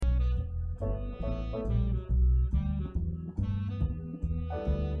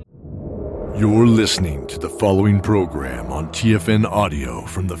You're listening to the following program on TFN Audio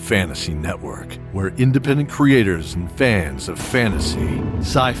from the Fantasy Network, where independent creators and fans of fantasy,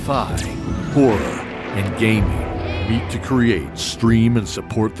 sci-fi, horror, and gaming meet to create, stream, and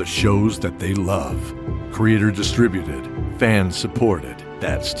support the shows that they love. Creator distributed, fan supported.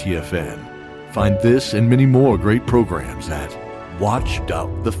 That's TFN. Find this and many more great programs at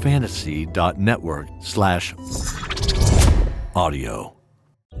watch.thefantasy.network/audio.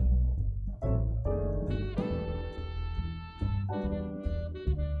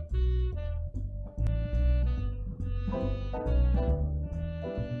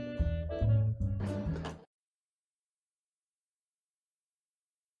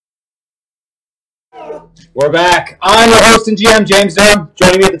 We're back. I'm your host and GM, James Durham.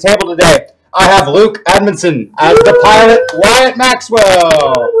 Joining me at the table today, I have Luke Edmondson as the pilot, Wyatt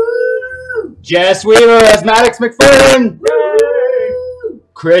Maxwell. Jess Weaver as Maddox McFerrin.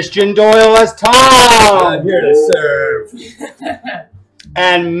 Christian Doyle as Tom. I'm here to serve.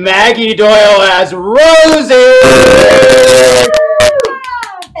 And Maggie Doyle as Rosie.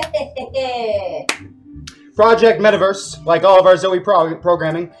 Project Metaverse, like all of our Zoe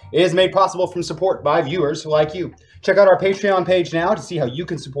programming, is made possible from support by viewers like you. Check out our Patreon page now to see how you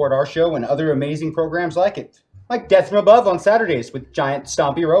can support our show and other amazing programs like it. Like Death from Above on Saturdays with giant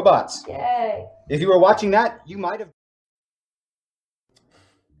stompy robots. Yay! If you were watching that, you might have...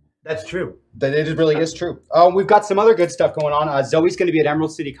 That's true. It really is true. We've got some other good stuff going on. Zoe's going to be at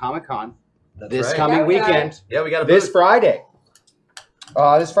Emerald City Comic Con this coming weekend. Yeah, we got a this booth. Friday.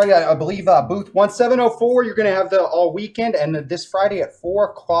 This Friday, I believe, booth 1704, you're going to have the all weekend, and this Friday at 4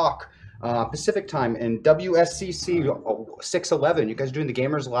 o'clock Pacific time in WSCC 611. You guys are doing the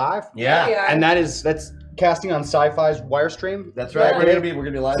Gamers Live? Yeah. And that's casting on Sci-Fi's Wirestream? That's right. Yeah. We're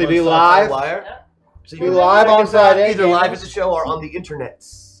gonna be live. So on be Sci-Fi live. Wire. Yeah. So Be live on Friday. either live at the show or on the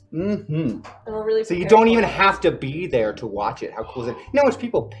internets. Mm-hmm. And we're really So you prepared don't for even it. have to be there to watch it. How cool is it? You know how much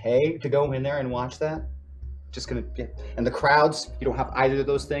people pay to go in there and watch that? Just gonna get, and the crowds, you don't have either of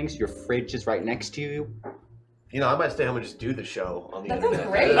those things. Your fridge is right next to you. You know, I might stay home and just do the show on the That sounds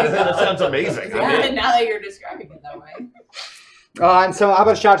internet. great. That sounds amazing. Yeah, I mean, now that you're describing it that way. And so how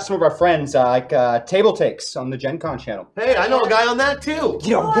about a shout out to some of our friends, like Table Takes on the Gen Con channel. hey, I know a guy on that too.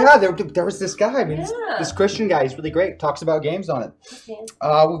 You know, yeah, there was this guy. I mean, Yeah. this Christian guy. He's really great. Talks about games on it.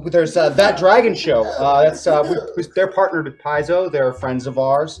 Okay. There's That Dragon Show. They're partnered with Paizo. They're friends of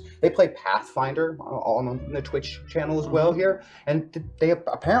ours. They play Pathfinder on the Twitch channel as well here, and they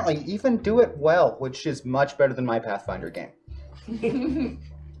apparently even do it well, which is much better than my Pathfinder game.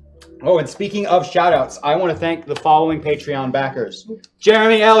 Oh, and speaking of shout-outs, I want to thank the following Patreon backers.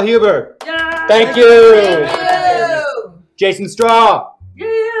 Jeremy L. Huber. Yeah. Thank you. Thank you. Jason Straw. Yeah.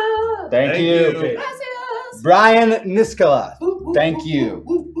 Thank you. Gracias. Brian Niskala. Thank you.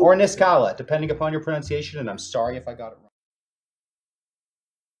 Or Niskala, depending upon your pronunciation, and I'm sorry if I got it wrong.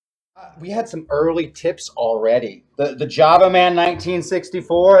 We had some early tips already. The Java Man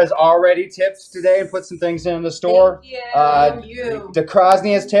 1964 has already tipped today and put some things in the store. Thank you.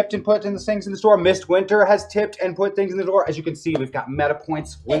 DeCrosney has tipped and put things in the store. Mist Winter has tipped and put things in the store. As you can see, we've got meta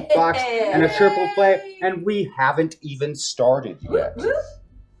points, loot box, and a triple play, and we haven't even started yet.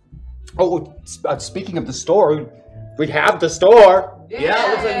 Oh, speaking of the store, we have the store. Yeah,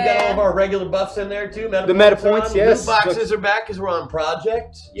 looks like we got all of our regular buffs in there too. The meta points, on. yes. Loot boxes are back because we're on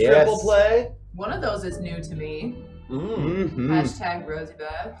Project. Yes. Triple play. One of those is new to me. Mm-hmm. Hashtag Rosie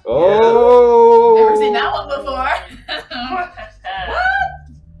Beth. Oh. Never seen that one before.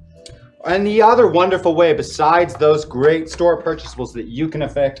 And the other wonderful way, besides those great store purchasables that you can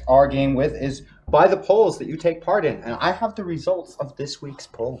affect our game with, is by the polls that you take part in. And I have the results of this week's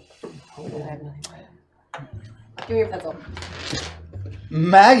poll. Give me your pencil.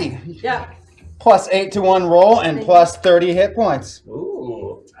 Maggie, Yeah. plus 8 to 1 roll and plus 30 hit points.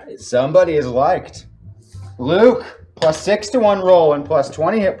 Ooh, nice. Somebody is liked. Luke, plus 6 to 1 roll and plus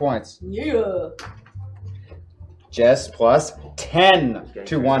 20 hit points. Yeah. Jess, plus 10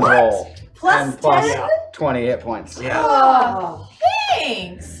 to 1 roll. Plus and plus 10? 20 hit points. Yeah. Oh,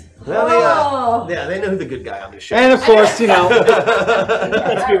 thanks. Well, they know who the good guy on this show And of course, you know,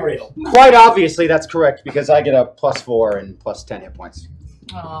 Let's be real. quite obviously that's correct because I get a plus 4 and plus 10 hit points.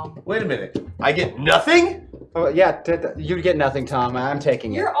 Oh. Wait a minute. I get nothing? Oh, yeah, you get nothing, Tom. I'm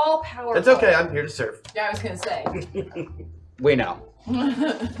taking it. You're all powerful. That's okay. I'm here to serve. Yeah, I was gonna say. We know.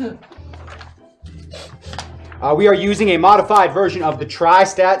 We are using a modified version of the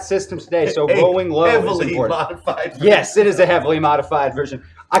Tri-Stat system today, so rolling low is Heavily important. modified. Yes, it is a heavily modified version.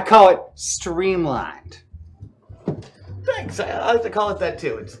 I call it streamlined. Thanks. I like to call it that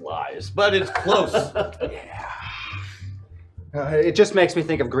too. It's lies, but it's close. It just makes me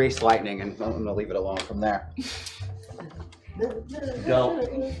think of Grease Lightning, and I'm gonna leave it alone from there. Don't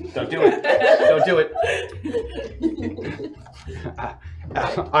do it. Don't do it.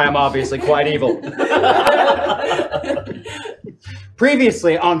 I am obviously quite evil.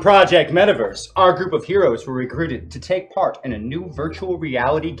 Previously on Project Metaverse, our group of heroes were recruited to take part in a new virtual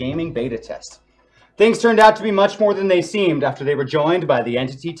reality gaming beta test. Things turned out to be much more than they seemed after they were joined by the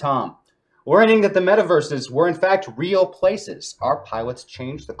entity Tom. Learning that the metaverses were in fact real places, our pilots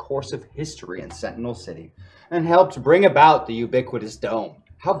changed the course of history in Sentinel City and helped bring about the ubiquitous dome.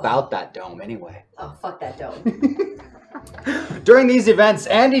 How about that dome anyway? Oh, fuck that dome. During these events,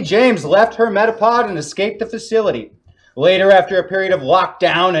 Andy James left her metapod and escaped the facility. Later, after a period of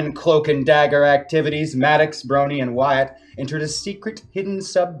lockdown and cloak and dagger activities, Maddox, Brony, and Wyatt entered a secret hidden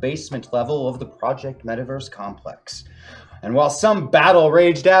sub-basement level of the Project Metaverse complex. And while some battle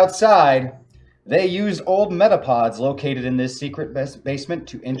raged outside, they used old metapods located in this secret basement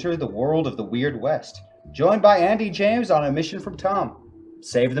to enter the world of the Weird West, joined by Andy James on a mission from Tom: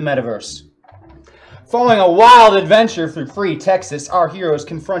 save the metaverse. Following a wild adventure through free Texas, our heroes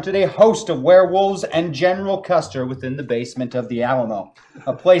confronted a host of werewolves and General Custer within the basement of the Alamo,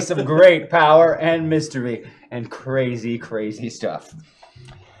 a place of great power and mystery and crazy, crazy stuff.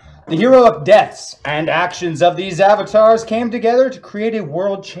 The heroic deaths and actions of these avatars came together to create a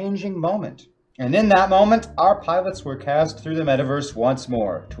world-changing moment. And in that moment, our pilots were cast through the metaverse once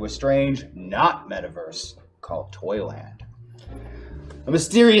more to a strange, not metaverse called Toyland. A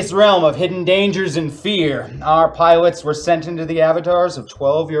mysterious realm of hidden dangers and fear. Our pilots were sent into the avatars of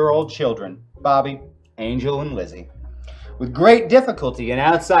 12-year-old children, Bobby, Angel, and Lizzie. With great difficulty and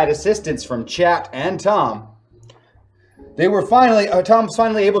outside assistance from Chat and Tom, Tom's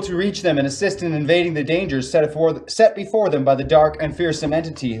finally able to reach them and assist in invading the dangers set before them by the dark and fearsome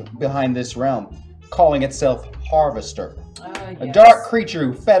entity behind this realm, calling itself Harvester. A dark creature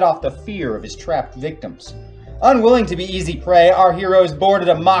who fed off the fear of his trapped victims. Unwilling to be easy prey, our heroes boarded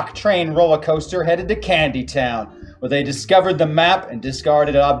a mock train roller coaster headed to Candy Town, where they discovered the map and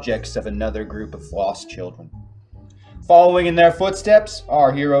discarded objects of another group of lost children. Following in their footsteps,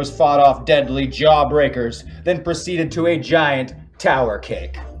 our heroes fought off deadly jawbreakers, then proceeded to a giant tower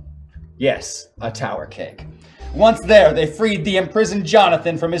cake. Yes, a tower cake. Once there, they freed the imprisoned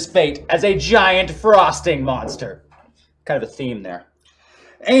Jonathan from his fate as a giant frosting monster. Kind of a theme there.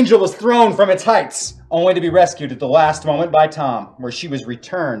 Angel was thrown from its heights, only to be rescued at the last moment by Tom, where she was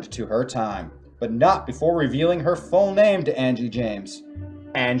returned to her time, but not before revealing her full name to Angie James,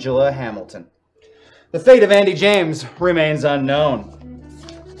 Angela Hamilton. The fate of Andy James remains unknown.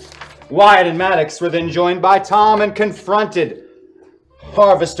 Wyatt and Maddox were then joined by Tom and confronted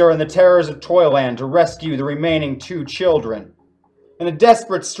Harvester and the terrors of Toyland to rescue the remaining 2 children. In a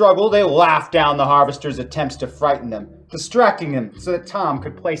desperate struggle, they laughed down the Harvester's attempts to frighten them, distracting them so that Tom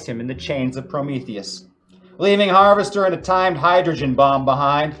could place him in the chains of Prometheus. Leaving Harvester and a timed hydrogen bomb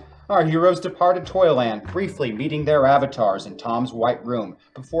behind, our heroes departed Toyland, briefly meeting their avatars in Tom's white room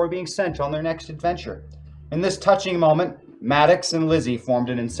before being sent on their next adventure. In this touching moment, Maddox and Lizzie formed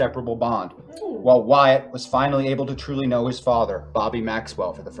an inseparable bond, while Wyatt was finally able to truly know his father, Bobby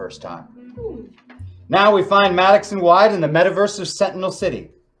Maxwell, for the first time. Now we find Maddox and Wyatt in the metaverse of Sentinel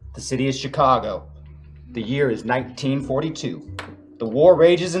City. The city is Chicago. The year is 1942. The war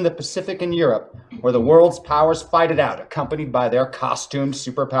rages in the Pacific and Europe, where the world's powers fight it out, accompanied by their costumed,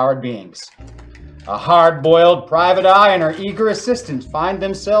 superpowered beings. A hard-boiled private eye and her eager assistant find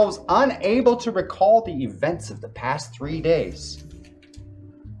themselves unable to recall the events of the past 3 days.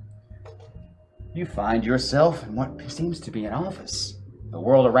 You find yourself in what seems to be an office. The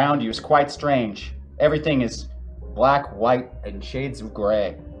world around you is quite strange. Everything is black, white, and shades of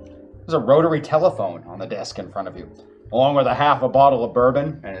gray. There's a rotary telephone on the desk in front of you, along with a half a bottle of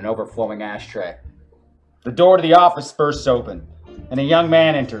bourbon and an overflowing ashtray. The door to the office bursts open, and a young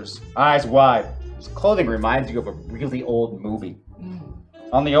man enters, eyes wide. His clothing reminds you of a really old movie.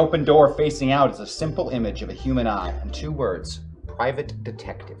 On the open door facing out is a simple image of a human eye and 2 words, private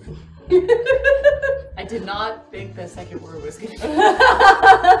detective. I did not think the second word was going to be.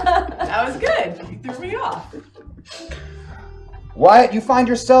 That was good. You threw me off. Wyatt, you find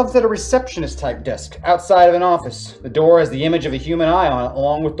yourselves at a receptionist-type desk outside of an office. The door has the image of a human eye on it,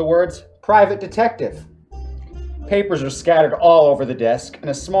 along with the words, private detective. Papers are scattered all over the desk, and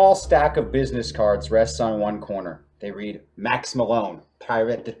a small stack of business cards rests on one corner. They read, Max Malone,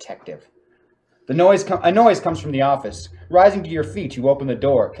 private detective. A noise comes from the office. Rising to your feet, you open the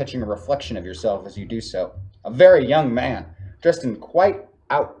door, catching a reflection of yourself as you do so. A very young man, dressed in quite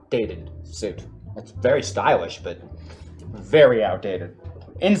outdated suit. It's very stylish, but Very outdated.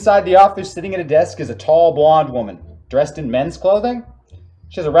 Inside the office, sitting at a desk, is a tall blonde woman, dressed in men's clothing.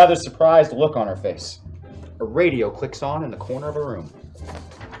 She has a rather surprised look on her face. A radio clicks on in the corner of a room.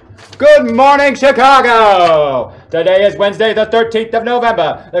 Good morning, Chicago! Today is Wednesday, the 13th of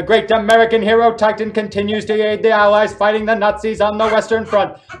November. The great American hero Titan continues to aid the Allies fighting the Nazis on the Western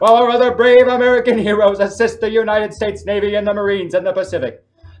Front, while our other brave American heroes assist the United States Navy and the Marines in the Pacific.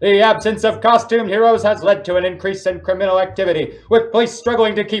 The absence of costumed heroes has led to an increase in criminal activity, with police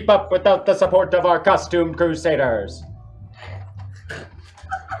struggling to keep up without the support of our costumed crusaders.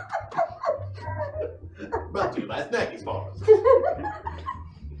 Brought to you by Snackies Bars.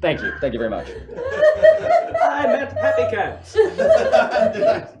 Thank you very much. I meant Happy Cats.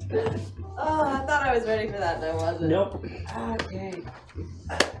 Oh, I thought I was ready for that, and I wasn't. Nope. Okay.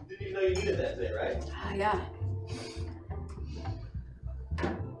 Didn't you know you needed that today, right? Yeah.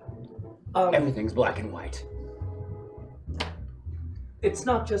 Everything's black and white. It's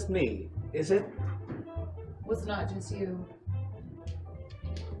not just me, is it? Was not just you.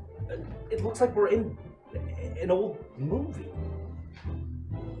 It looks like we're in an old movie.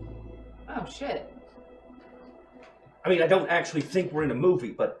 Oh shit. I mean, I don't actually think we're in a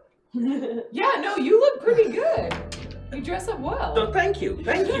movie, but... Yeah, no, you look pretty good. You dress up well. No, thank you.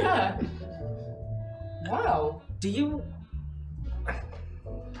 Yeah. Wow. Do you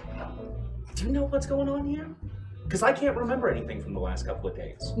know what's going on here? Because I can't remember anything from the last couple of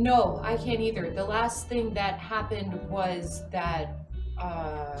days. No, I can't either. The last thing that happened was that,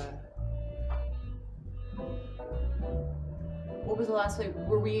 what was the last thing?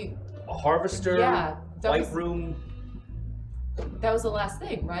 Were we... A harvester, Yeah. white room. That was the last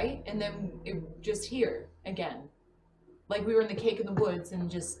thing, right? And then it just here again. Like we were in the cake in the woods and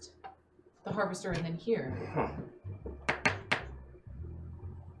just the harvester and then here. Huh.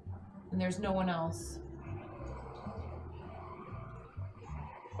 And there's no one else.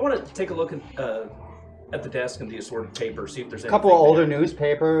 I want to take a look at the desk and the assorted papers, see if there's A anything couple of older there.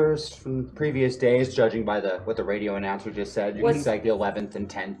 newspapers from previous days, judging by what the radio announcer just said. You can see like the 11th and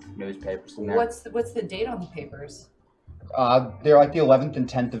 10th newspapers in there. What's the date on the papers? They're like the 11th and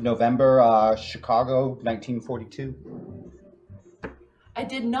 10th of November, Chicago, 1942. I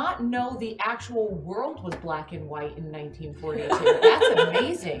did not know the actual world was black and white in 1942. That's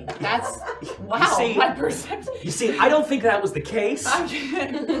amazing. That's, wow, see- my perception. You see, I don't think that was the case,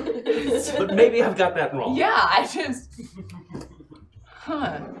 but maybe I've got that wrong. Yeah, I just,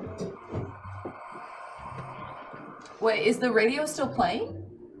 huh. Wait, is the radio still playing?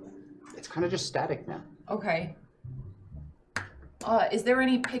 It's kind of just static now. Okay. Is there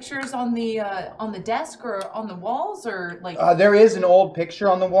any pictures on the desk or on the walls or like? There is an old picture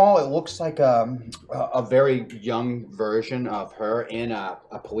on the wall. It looks like a very young version of her in a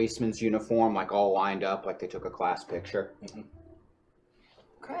policeman's uniform, like all lined up, like they took a class picture.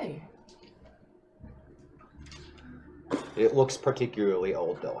 Okay. It looks particularly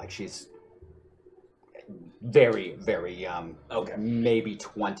old though, like she's very, very young. Okay. Maybe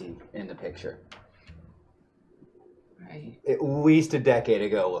 20 in the picture. Right. At least a decade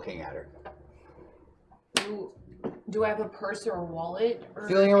ago looking at her. Do I have a purse or a wallet? Or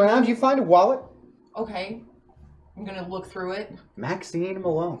Feeling around, you find a wallet. Okay. I'm gonna look through it. Maxine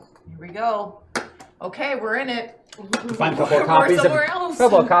Malone. Here we go. Okay, we're in it. You find a couple of We're copies somewhere else.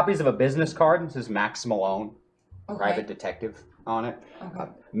 of a business card that says Max Malone, Okay. private detective on it. Okay.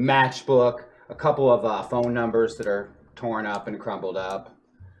 Matchbook, a couple of phone numbers that are torn up and crumbled up,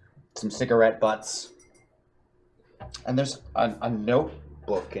 some cigarette butts. And there's a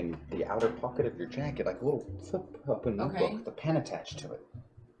notebook in the outer pocket of your jacket, like a little flip-open notebook Okay. with a pen attached to it.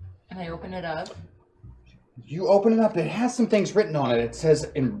 And I open it up. You open it up, it has some things written on it. It says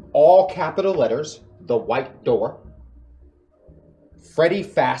in all capital letters, The White Door. Freddie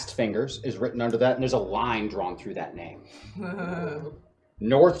Fast Fingers is written under that, and there's a line drawn through that name.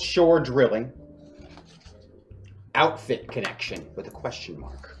 North Shore Drilling. Outfit Connection with a question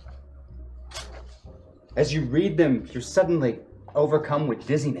mark. As you read them, you're suddenly overcome with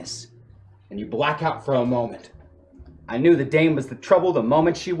dizziness, and you black out for a moment. I knew the dame was the trouble the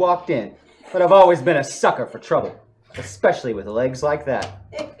moment she walked in, but I've always been a sucker for trouble, especially with legs like that.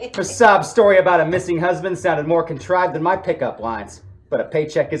 Her sob story about a missing husband sounded more contrived than my pickup lines, but a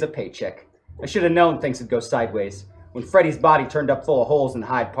paycheck is a paycheck. I should have known things would go sideways. When Freddie's body turned up full of holes in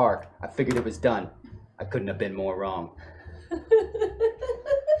Hyde Park, I figured it was done. I couldn't have been more wrong.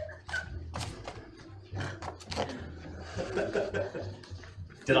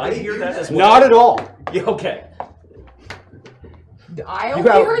 Did I hear that as well? Not at all. Yeah, okay. I only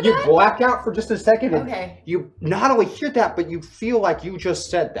heard You that? black out for just a second. And Okay. You not only hear that, but you feel like you just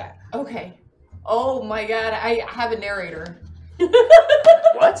said that. Okay. Oh my god, I have a narrator.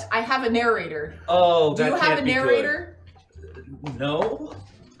 What? I have a narrator. Oh, Do that you can't have a be narrator? good. No.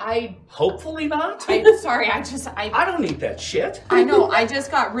 I Hopefully not. sorry, I don't need that shit. I know, I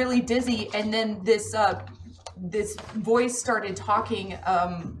just got really dizzy and then this voice started talking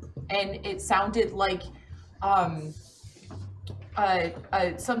and it sounded like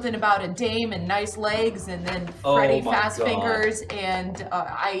something about a dame and nice legs and then Freddy Fast Fingers and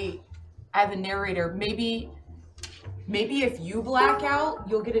I have a narrator. Maybe if you black out,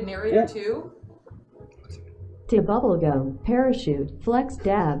 you'll get a narrator too. To bubblegum, parachute, flex,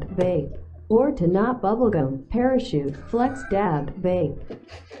 dab, vape. Or to not bubblegum, parachute, flex, dab, vape.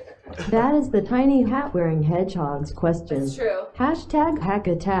 That is the tiny hat-wearing hedgehog's question. That's true. Hashtag hack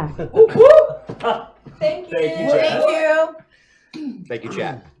attack. Thank you. Thank you. Thank you,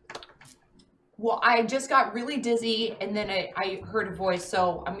 chat. Well, I just got really dizzy and then I heard a voice,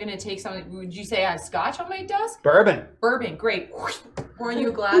 so I'm gonna take something. Would you say I have scotch on my desk? Bourbon. Bourbon, great. Pouring you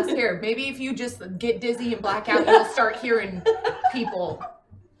a glass here. Maybe if you just get dizzy and black out, you'll start hearing people.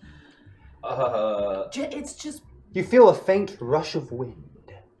 It's just. You feel a faint rush of wind.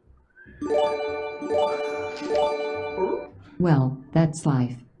 Well, that's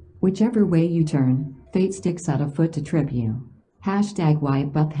life. Whichever way you turn, fate sticks out a foot to trip you. Hashtag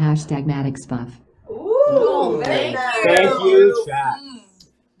white buff, hashtag Maddox buff. Ooh, Thank you. Thank you, chat.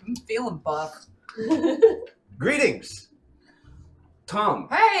 I'm feeling buff. Greetings. Tom.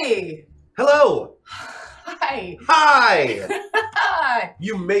 Hey. Hello. Hi. Hi. Hi.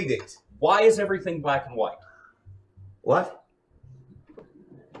 You made it. Why is everything black and white? What?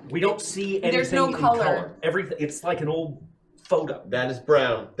 We don't see anything There's no in color. Everything. It's like an old photo. That is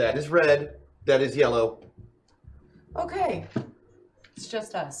brown. That is red. That is yellow. Okay. It's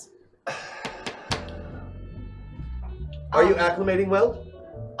just us. Are you acclimating well?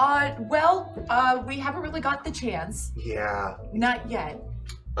 We haven't really got the chance. Yeah. Not yet.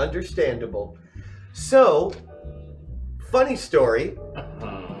 Understandable. So, funny story.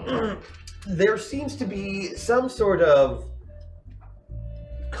 There seems to be some sort of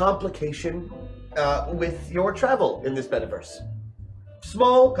complication with your travel in this metaverse.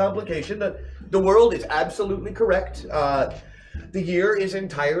 Small complication. The world is absolutely correct. The year is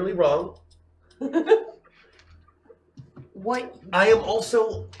entirely wrong. What? I am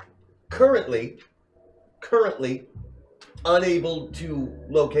also currently unable to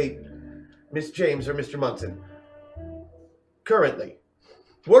locate Miss James or Mr. Munson. Currently.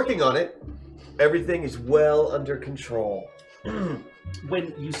 Working on it. Everything is well under control.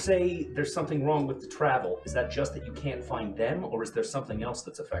 When you say there's something wrong with the travel, is that just that you can't find them, or is there something else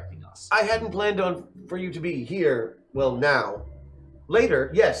that's affecting us? I hadn't planned on for you to be here, well, now.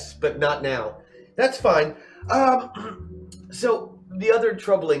 Later, yes, but not now. That's fine. So, the other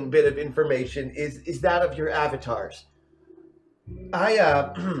troubling bit of information is that of your avatars.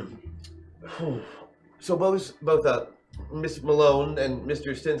 So both Miss Malone and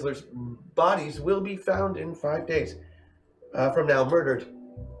Mr. Stinsler's bodies will be found in 5 days. From now, murdered.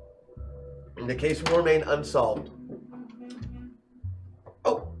 And the case will remain unsolved.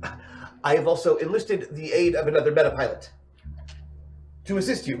 Oh, I have also enlisted the aid of another metapilot to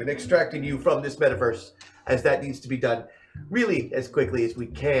assist you in extracting you from this metaverse, as that needs to be done really as quickly as we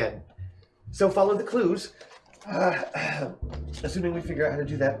can. So follow the clues, assuming we figure out how to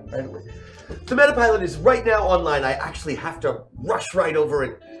do that right away. The metapilot is right now online. I actually have to rush right over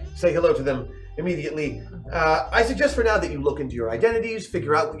and say hello to them immediately. I suggest for now that you look into your identities,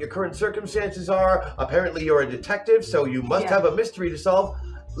 figure out what your current circumstances are. Apparently you're a detective, so you must have a mystery to solve.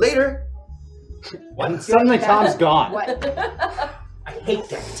 Later. What? Suddenly Tom's gone. What? I hate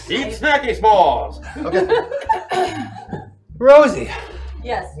that. Eat snacky smalls. Okay. Rosie,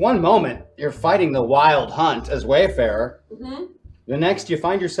 Yes. one moment you're fighting the wild hunt as Wayfarer. Mm-hmm. The next you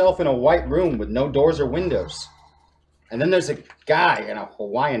find yourself in a white room with no doors or windows. And then there's a guy in a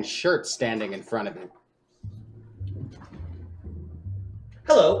Hawaiian shirt standing in front of you.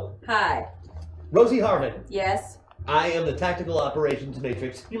 Hello, Hi. Rosie Harmon. Yes. I am the Tactical Operations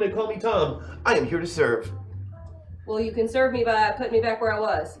Matrix. You may call me Tom. I am here to serve. Well, you can serve me by putting me back where I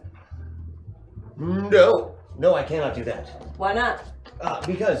was. No, I cannot do that. Why not?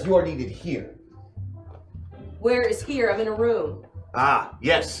 Because you are needed here. Where is here? I'm in a room. Ah,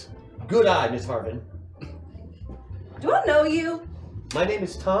 yes. Good eye, Miss Harmon. Do I know you? My name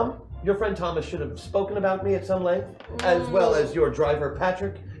is Tom. Your friend Thomas should have spoken about me at some length, as well as your driver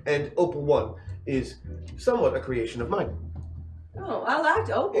Patrick, and Opal One is somewhat a creation of mine. Oh, I liked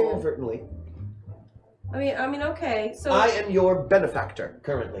Opal. Inadvertently. I mean, okay. So I am your benefactor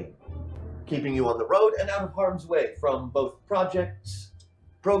currently, keeping you on the road and out of harm's way from both projects,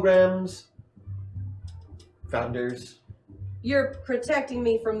 programs, founders. You're protecting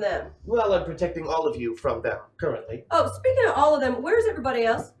me from them. Well, I'm protecting all of you from them, currently. Oh, speaking of all of them, where's everybody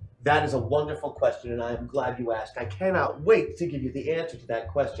else? That is a wonderful question, and I am glad you asked. I cannot wait to give you the answer to that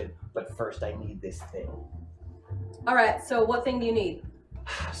question, but first I need this thing. All right, so what thing do you need?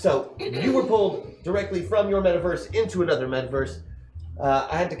 So, you were pulled directly from your metaverse into another metaverse.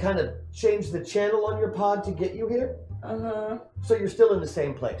 I had to kind of change the channel on your pod to get you here. Uh-huh. So you're still in the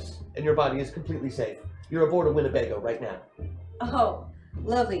same place, and your body is completely safe. You're aboard a Winnebago right now. Oh,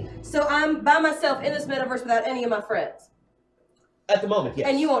 lovely. So I'm by myself in this metaverse without any of my friends? At the moment, yes.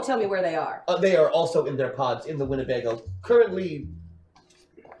 And you won't tell me where they are? They are also in their pods in the Winnebago, currently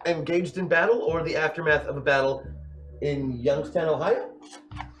engaged in battle or the aftermath of a battle in Youngstown, Ohio.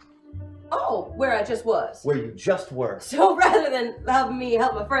 Oh, where I just was. Where you just were. So rather than helping me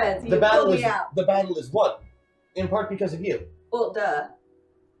help my friends, you pulled me out. The battle is won, in part because of you. Well, duh.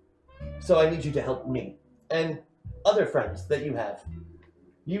 So I need you to help me and other friends that you have.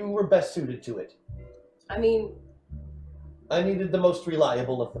 You were best suited to it. I mean, I needed the most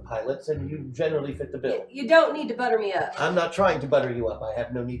reliable of the pilots, and you generally fit the bill. You don't need to butter me up. I'm not trying to butter you up. I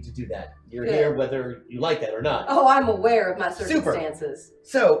have no need to do that. You're Good. here whether you like that or not. Oh, I'm aware of my circumstances.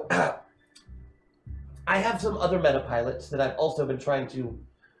 Super. So, I have some other meta pilots that I've also been trying to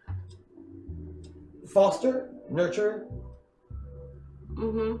foster, nurture.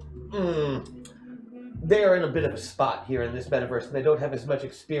 They are in a bit of a spot here in this metaverse, and they don't have as much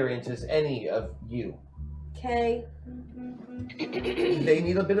experience as any of you. Okay. They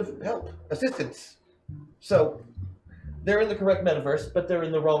need a bit of help, assistance. So, they're in the correct metaverse, but they're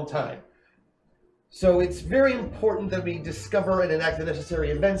in the wrong time. So it's very important that we discover and enact the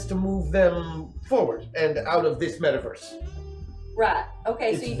necessary events to move them forward and out of this metaverse. Right.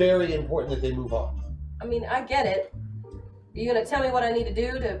 Okay, It's very important that they move on. I mean, I get it. Are you going to tell me what I need to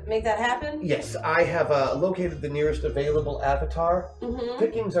do to make that happen? Yes, I have located the nearest available avatar.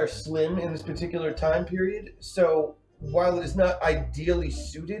 Pickings are slim in this particular time period, so while it is not ideally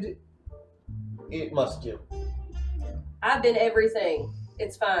suited, it must do. I've been everything.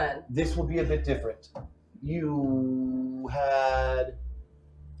 It's fine. This will be a bit different. You had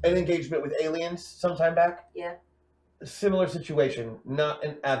an engagement with aliens sometime back? Yeah. A similar situation, not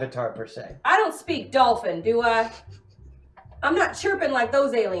an avatar per se. I don't speak dolphin, do I? I'm not chirping like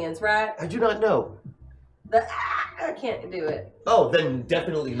those aliens, right? I do not know. I can't do it. Oh, then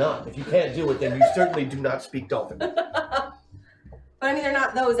definitely not. If you can't do it, then you certainly do not speak dolphin. But I mean, they're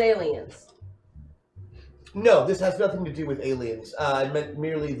not those aliens. No, this has nothing to do with aliens. I meant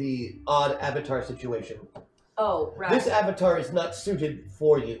merely the odd avatar situation. Oh, right. This avatar is not suited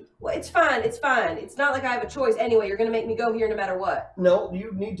for you. Well, it's fine. It's fine. It's not like I have a choice anyway. You're going to make me go here no matter what. No,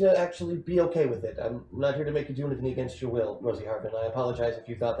 you need to actually be okay with it. I'm not here to make you do anything against your will, Rosie Harvin. I apologize if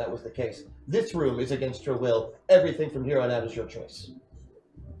you thought that was the case. This room is against your will. Everything from here on out is your choice.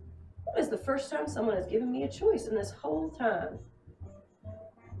 That is the first time someone has given me a choice in this whole time.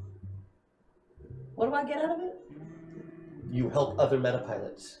 What do I get out of it? You help other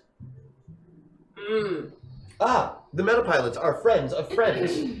metapilots. Mm. Ah, the metapilots are friends of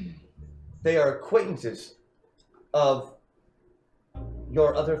friends. They are acquaintances of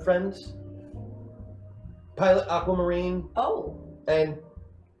your other friends. Pilot Aquamarine. Oh. And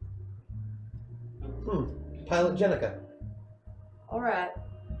Pilot Jenica. All right.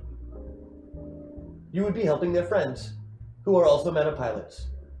 You would be helping their friends, who are also metapilots,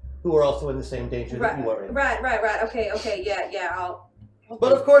 who are also in the same danger that you are in. Right. Okay, yeah, I'll...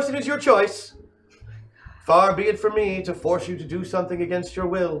 But of course it is your choice. Far be it from me to force you to do something against your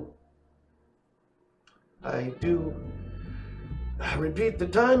will. I repeat, the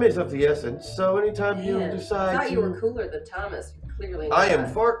time is of the essence, so anytime you decide I thought you were cooler than Thomas. Clearly not. I am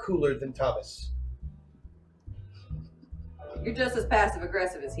far cooler than Thomas. You're just as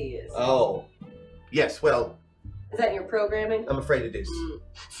passive-aggressive as he is. Oh. Yes, well... Is that in your programming? I'm afraid it is.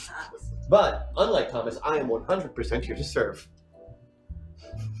 But, unlike Thomas, I am 100% here to serve.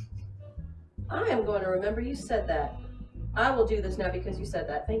 I am going to remember you said that. I will do this now because you said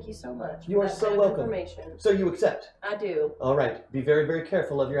that. Thank you so much. You are so welcome. Information. So you accept? I do. All right. Be very, very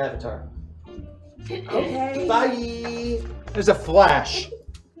careful of your avatar. Okay. Bye! There's a flash.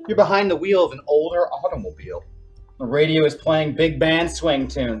 You're behind the wheel of an older automobile. The radio is playing big band swing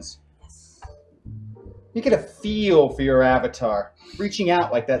tunes. You get a feel for your avatar, reaching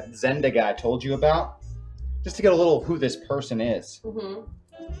out like that Zenda guy told you about, just to get a little of who this person is.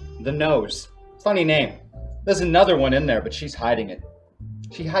 The nose. Funny name. There's another one in there, but she's hiding it.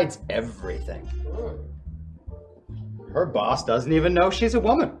 She hides everything. Her boss doesn't even know she's a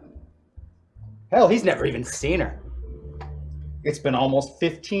woman. Hell, he's never even seen her. It's been almost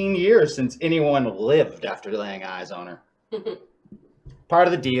 15 years since anyone lived after laying eyes on her. Part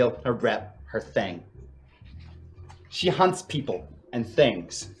of the deal, her rep, her thing. She hunts people and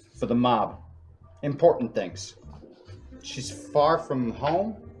things for the mob. Important things. She's far from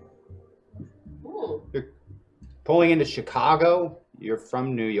home. You're pulling into Chicago. You're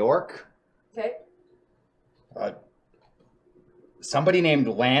from New York. Okay. Somebody named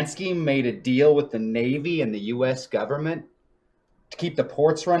Lansky made a deal with the Navy and the U.S. government to keep the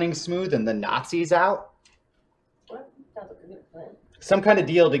ports running smooth and the Nazis out. What? Sounds like a good plan. Some kind of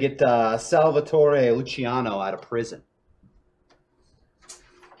deal to get Salvatore Luciano out of prison.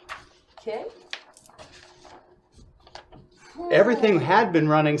 Okay. Everything had been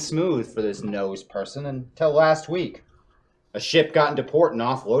running smooth for this nose person until last week. A ship got into port and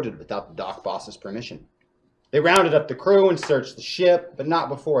offloaded without the dock boss's permission. They rounded up the crew and searched the ship, but not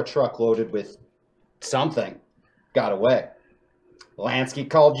before a truck loaded with something got away. Lansky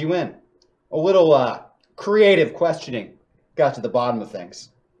called you in. A little creative questioning got to the bottom of things.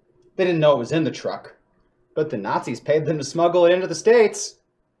 They didn't know it was in the truck, but the Nazis paid them to smuggle it into the States.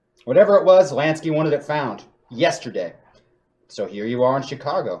 Whatever it was, Lansky wanted it found yesterday. So here you are in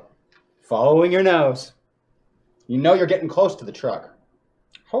Chicago, following your nose. You know you're getting close to the truck.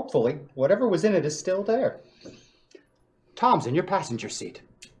 Hopefully, whatever was in it is still there. Tom's in your passenger seat.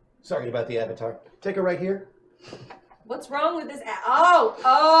 Sorry about the avatar. Take her right here. What's wrong with this?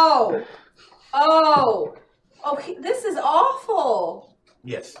 This is awful.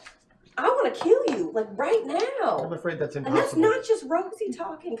 Yes. I want to kill you, like right now. I'm afraid that's And impossible. that's not just Rosie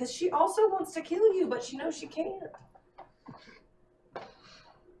talking, because she also wants to kill you, but she knows she can't.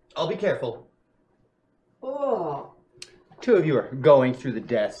 I'll be careful. Oh. Two of you are going through the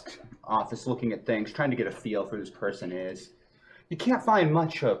desk office, looking at things, trying to get a feel for who this person is. You can't find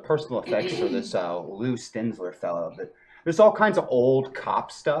much personal effects for this Lou Stinsler fellow, but there's all kinds of old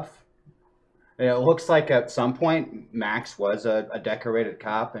cop stuff. It looks like at some point Max was a decorated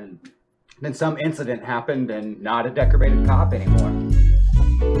cop, and then some incident happened and not a decorated cop anymore.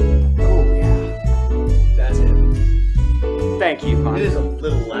 Oh yeah, that's it. Thank you, hon. It is a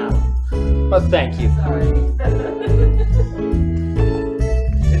little loud. But thank you. Sorry.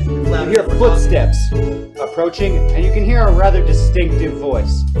 You hear footsteps approaching, and you can hear a rather distinctive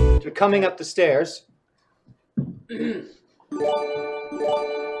voice. They're coming up the stairs.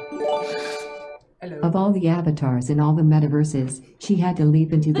 Of all the avatars in all the metaverses, she had to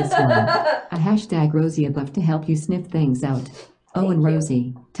leap into this one. A hashtag Rosie above to help you sniff things out. Oh, and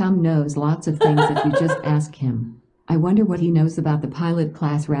Rosie, Tom knows lots of things if you just ask him. I wonder what he knows about the pilot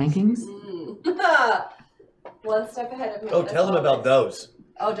class rankings? One step ahead of me. Oh, tell him about those.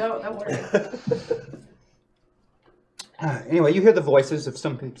 Oh, don't worry. Anyway, you hear the voices of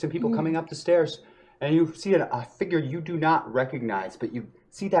some people coming up the stairs, and you see a figure you do not recognize, but you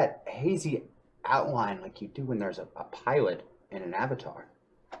see that hazy outline like you do when there's a pilot in an avatar.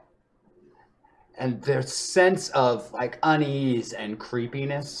 And there's sense of like unease and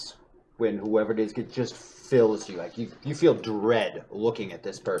creepiness when whoever it is just fills you. Like you feel dread looking at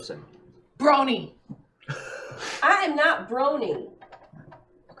this person. Brony! I am not Brony.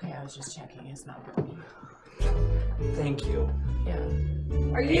 Okay, I was just checking. It's not Brony. Thank you. Yeah.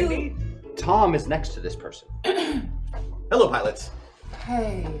 Are you? Andy? Tom is next to this person. Hello, pilots.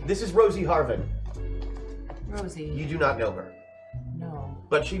 Hey, This is Rosie Harvin. Rosie. You do not know her, No.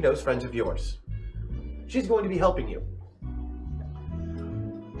 but she knows friends of yours. She's going to be helping you.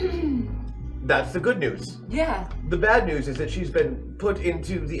 That's the good news. Yeah. The bad news is that she's been put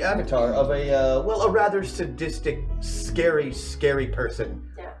into the avatar of a rather sadistic, scary person.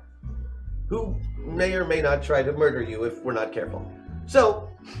 Yeah. Who may or may not try to murder you if we're not careful. So,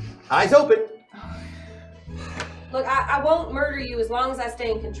 eyes open. Look, I won't murder you as long as I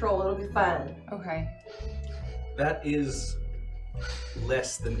stay in control. It'll be fine. Okay. That is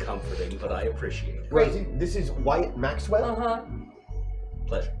less than comforting, but I appreciate it. Rosie, this is Wyatt Maxwell. Uh-huh.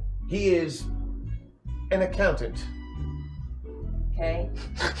 Pleasure. He is an accountant. Okay.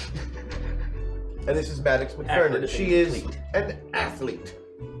 And this is Maddox McFernan. Accurate She is complete. an athlete.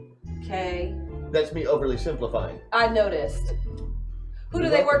 Okay. That's me overly simplifying. I noticed. Who do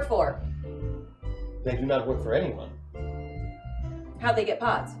they work for? They do not work for anyone. How'd they get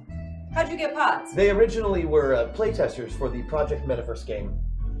pods? How'd you get pods? They originally were playtesters for the Project Metaverse game.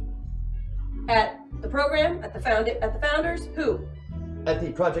 At the program? At the founders? Who? At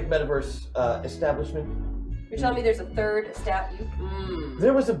the Project Metaverse establishment, You're telling me there's a third staff?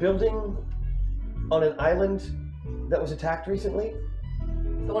 there was a building on an island that was attacked recently.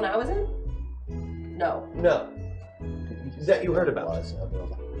 The one I was in? No. No. That you heard about.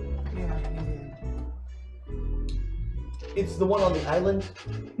 Yeah, you did. It's the one on the island.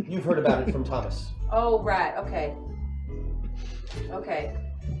 You've heard about it from Thomas. Oh, right. Okay. Okay.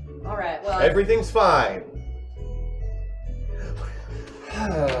 All right. Well, Everything's fine.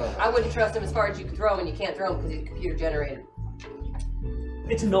 I wouldn't trust him as far as you can throw him, and you can't throw him because he's computer generated.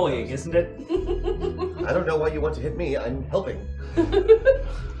 It's annoying, isn't it? I don't know why you want to hit me. I'm helping.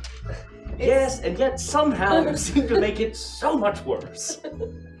 Yes, and yet somehow you seem to make it so much worse.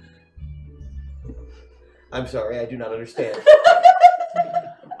 I'm sorry, I do not understand.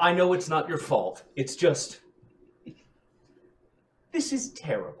 I know it's not your fault. It's just... This is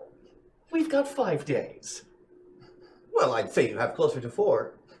terrible. We've got 5 days. Well, I'd say you have closer to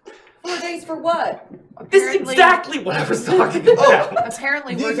 4. 4 days for what? This is exactly what I was talking about.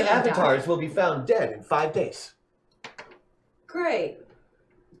 Apparently we're These gonna avatars die. will be found dead in 5 days. Great.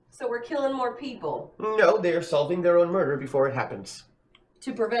 So we're killing more people No, they are solving their own murder before it happens.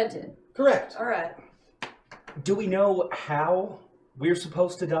 to prevent it. Correct. All right. Do we know how we're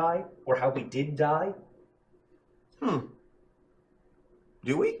supposed to die? Or how we did die?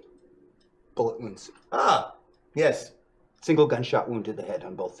 Do we? Bullet wounds. Ah, yes. Single gunshot wound to the head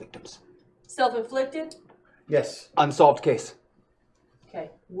on both victims. Self-inflicted? Yes. Unsolved case. Okay.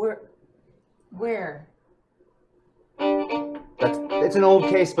 Where? It's an old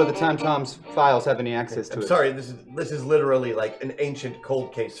case by the time Tom's files have any access to I'm it. sorry, this is literally like an ancient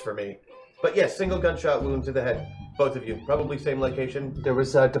cold case for me. But yes, single gunshot wound to the head. Both of you. Probably same location. There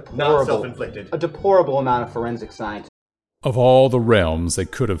was a Not self-inflicted. deplorable amount of forensic science. Of all the realms they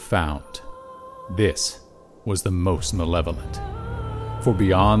could have found, this was the most malevolent. For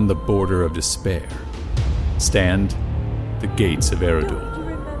beyond the border of despair stand the gates of Eredul.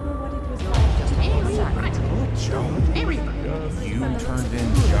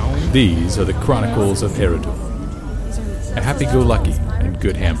 These are the Chronicles of Eredul, a happy-go-lucky and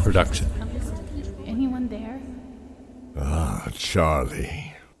good ham production. Anyone there? Ah,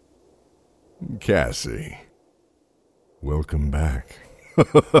 Charlie. Cassie. Welcome back.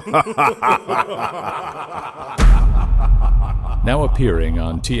 Now appearing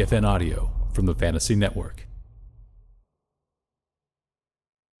on TFN Audio from the Fantasy Network.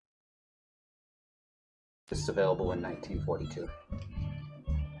 This is available in 1942.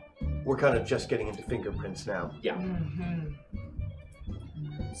 We're kind of just getting into fingerprints now. Yeah.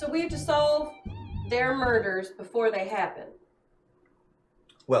 So we have to solve their murders before they happen.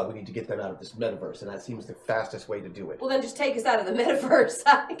 Well, we need to get them out of this metaverse, and that seems the fastest way to do it. Well, then just take us out of the metaverse.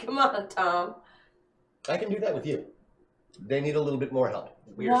 Come on, Tom. I can do that with you. They need a little bit more help.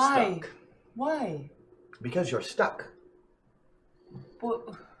 We're stuck. Why? Because you're stuck.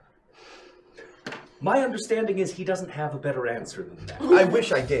 Well, My understanding is he doesn't have a better answer than that. I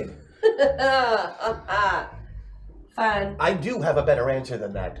wish I did. Fine. I do have a better answer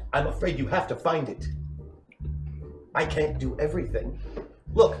than that. I'm afraid you have to find it. I can't do everything.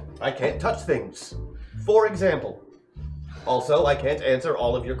 Look, I can't touch things. For example. Also, I can't answer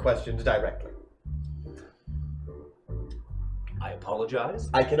all of your questions directly. I apologize.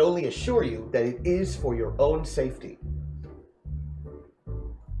 I can only assure you that it is for your own safety.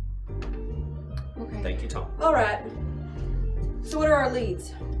 okay. Thank you, Tom. All right. So what are our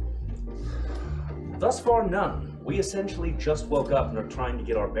leads? Thus far, none. We essentially just woke up and are trying to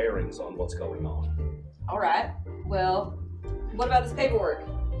get our bearings on what's going on. All right. Well, what about this paperwork?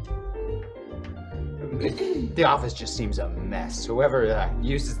 The office just seems a mess. Whoever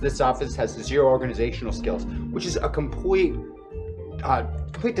uses this office has zero organizational skills, which is a complete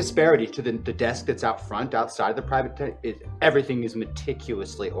disparity to the desk that's out front, outside the private. Everything is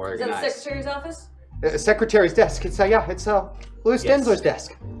meticulously Is organized. that the secretary's office? Secretary's desk. It's Louis Yes. Densler's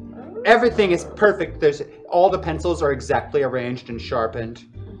desk. Everything is perfect. There's all the pencils are exactly arranged and sharpened.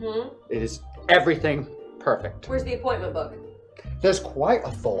 Mm-hmm. It is everything perfect. Where's the appointment book? There's quite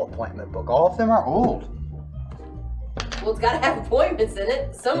a full appointment book. All of them are old. Well, it's got to have appointments in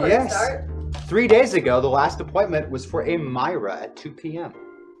it. Somewhere to Yes. start. 3 days ago, the last appointment was for a Myra at 2 p.m.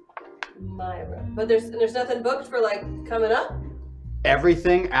 Myra. But there's nothing booked for like coming up?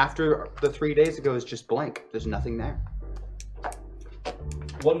 Everything after the 3 days ago is just blank. There's nothing there.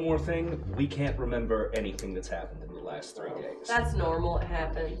 One more thing, we can't remember anything that's happened in the last 3 days. That's normal. It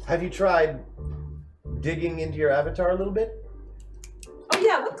happens. Have you tried digging into your avatar a little bit? Oh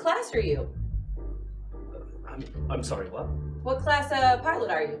yeah. What class are you? I'm sorry, what? What class pilot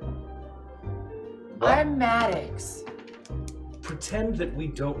are you? I'm Maddox. Pretend that we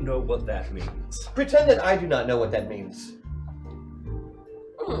don't know what that means. Pretend that I do not know what that means.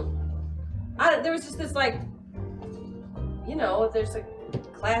 There was just this like, you know, there's like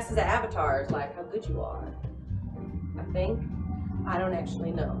classes of avatars, like how good you are. I think. I don't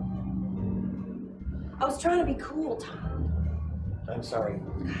actually know. I was trying to be cool, Tom. I'm sorry.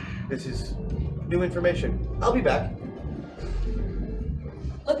 This is new information. I'll be back.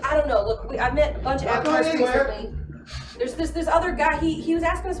 Look, I don't know. Look, I met a bunch of avatars recently. There's this other guy. He was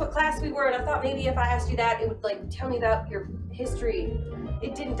asking us what class we were, and I thought maybe if I asked you that, it would like tell me about your history.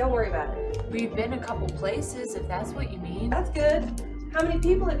 It didn't. Don't worry about it. We've been a couple places, if that's what you mean. That's good. How many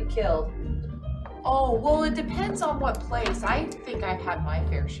people have you killed? Oh, well, it depends on what place. I think I've had my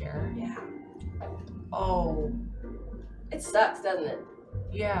fair share. Yeah. Oh. It sucks, doesn't it?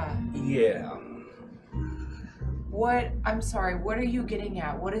 Yeah. Yeah. What? I'm sorry. What are you getting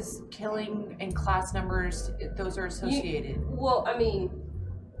at? What is killing and class numbers? Those are associated. Well, I mean,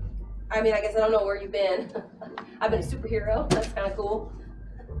 I guess I don't know where you've been. I've been a superhero. That's kind of cool.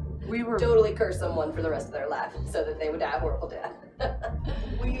 We were totally curse someone for the rest of their life so that they would die a horrible death.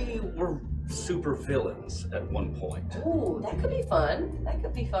 We were super villains at one point. Ooh, that could be fun. That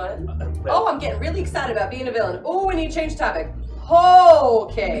could be fun. Oh, I'm getting really excited about being a villain. Oh, we need to change topic.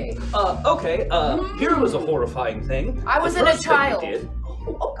 Okay. Here was a horrifying thing. I wasn't a child.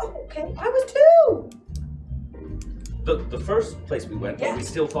 Okay, I was too. The first place we went, when we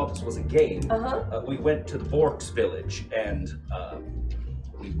still thought this was a game, we went to the Bork's village, and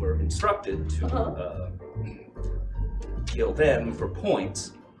we were instructed to kill them for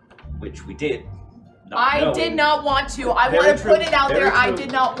points, which we did. I did not want to. I want to put it out there. I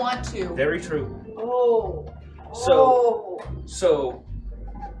did not want to. Very true. Oh. So.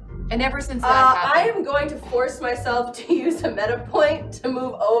 And ever since that happened, I am going to force myself to use a meta point to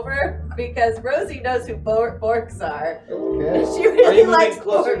move over because Rosie knows who Borks are. Okay. She really likes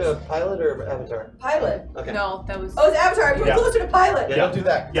closer Borks. to Pilot or Avatar? Pilot. Okay. No, that was. Oh, it's Avatar. I'm moving closer to Pilot. Yeah, don't do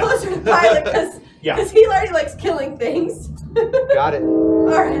that. Yeah. Closer to Pilot because he already likes killing things. Got it. All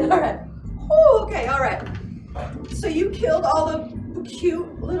right. Oh, okay, all right. So you killed all the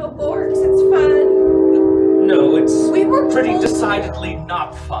cute little Borks. It's fun. No, it's pretty told- decidedly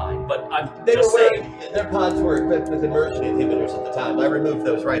not fine, but I'm They just were saying. wearing, their pods were equipped with immersion inhibitors at the time. I removed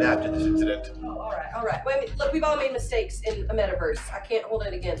those right after this incident. Oh, all right. Wait a minute. Look, we've all made mistakes in a metaverse. I can't hold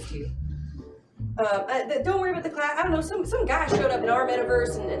it against you. Don't worry about the class. I don't know. Some guy showed up in our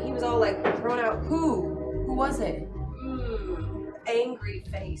metaverse and he was all like throwing out. Who was it? Angry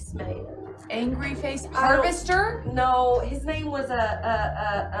face man. Angry face harvester? No, his name was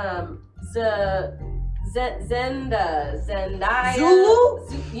Zendaya. Zulu?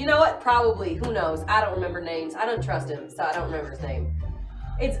 You know what? Probably. Who knows? I don't remember names. I don't trust him, so I don't remember his name.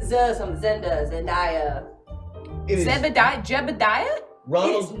 It's Zendaya. Jebediah?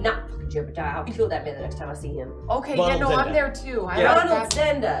 Ronald. It's not Jebediah. I'll kill that man the next time I see him. Okay, Ronald I'm Zenda. there too. Ronald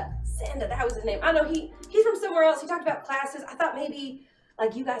Zenda. Zenda, that was his name. I know he's from somewhere else. He talked about classes. I thought maybe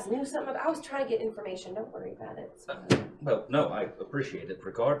like you guys knew something about. I was trying to get information. Don't worry about it. Well, no, I appreciate it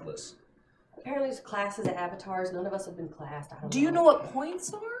regardless. Apparently there's classes at avatars. None of us have been classed. I don't Do you know what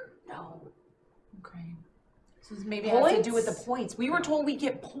points are? No. Okay. So maybe it has to do with the points. We were told we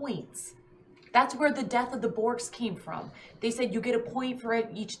get points. That's where the death of the Borks came from. They said you get a point for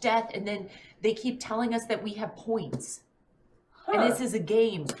each death, and then they keep telling us that we have points. And this is a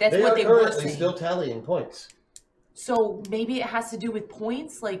game. That's what they were saying. They are currently still tallying points. So maybe it has to do with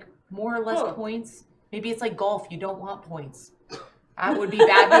points, like more or less points. Maybe it's like golf. You don't want points. That would be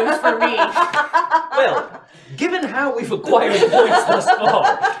bad news for me. Well, given how we've acquired points thus far,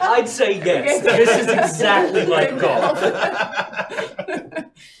 I'd say yes. This is exactly like golf.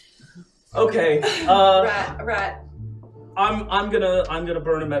 Okay. Right. I'm gonna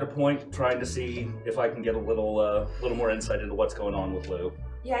burn a meta point, trying to see if I can get a little more insight into what's going on with Lou.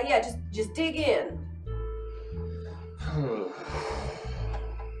 Yeah. Just dig in.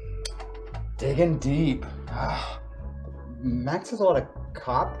 Digging deep. Max has a lot of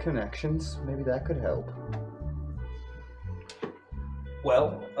cop connections. Maybe that could help.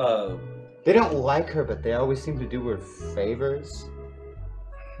 Well, They don't like her, but they always seem to do her favors.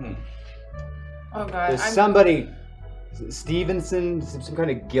 Oh God. There's somebody, Stevenson, some kind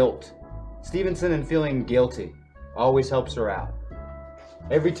of guilt. Stevenson and feeling guilty always helps her out.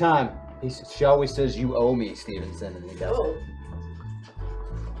 Every time, she always says, "You owe me, Stevenson," and he does it.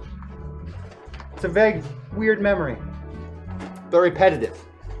 It's a vague, weird memory. But repetitive.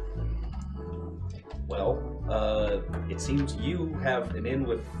 Well, it seems you have an in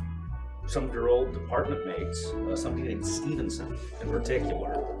with some of your old department mates, somebody named Stevenson in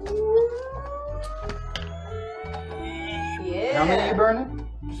particular. Yeah. How many are you burning?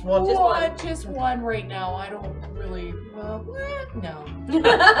 Just one. Just one right now. I don't really. No.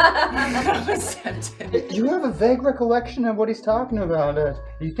 You have a vague recollection of what he's talking about.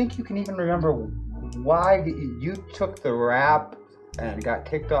 You think you can even remember why you took the rap and got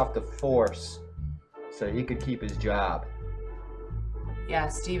kicked off the force so he could keep his job? Yeah,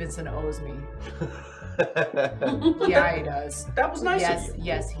 Stevenson owes me. Yeah, he does. That was nice of you.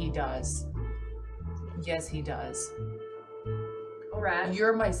 Yes, he does. Yes, he does. All right.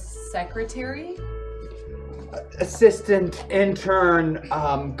 You're my secretary? Assistant, intern,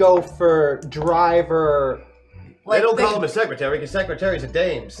 gopher, driver. They don't call him a secretary because secretary's a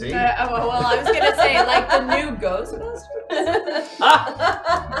dame, see? Well, I was going to say, like the new Ghostbusters.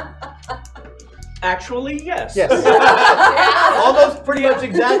 Actually, yes. Yes. Almost pretty much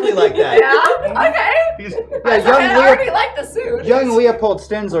exactly like that. Yeah? Okay. I already like the suit. Young Leopold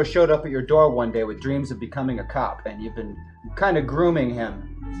Stensler showed up at your door one day with dreams of becoming a cop, and you've been kind of grooming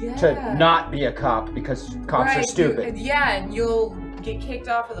him to not be a cop because cops are stupid. And you'll get kicked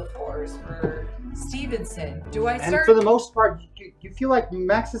off of the force for Stevenson. Do I start? And for the most part, you feel like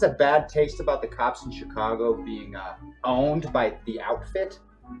Max has a bad taste about the cops in Chicago being owned by the outfit.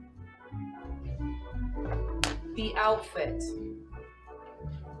 The outfit.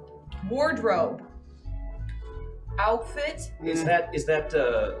 Wardrobe. Outfit. Is that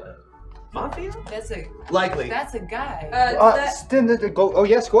mafia? That's a likely. That's a guy. Oh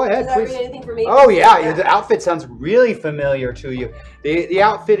yes, go ahead, Does that please. mean anything for me? Oh yeah, the outfit sounds really familiar to you. The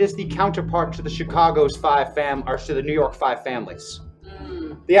outfit is the counterpart to the Chicago's to the New York five families.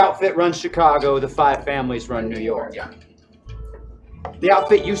 The outfit runs Chicago. The five families run New York. Yeah. The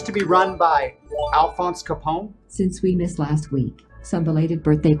outfit used to be run by Alphonse Capone. Since we missed last week, some belated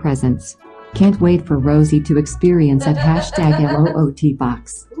birthday presents. Can't wait for Rosie to experience at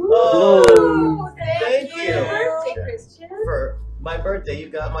 #LOOTbox. Oh, thank you. Birthday, Christian. For my birthday, you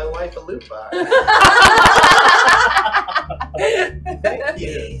got my wife a loot box. Thank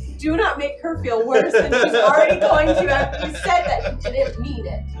you. Do not make her feel worse than she's already going to after you said that you didn't mean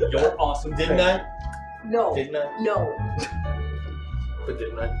it. You're awesome. Didn't I? No. Didn't I? No. But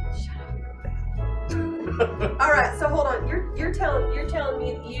didn't I? All right, so hold on. You're telling me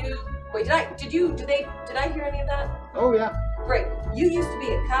that you wait. Did I hear any of that? Oh yeah. Great. You used to be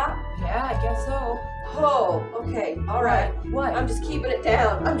a cop. Yeah, I guess so. Oh, okay. All right. What? I'm just keeping it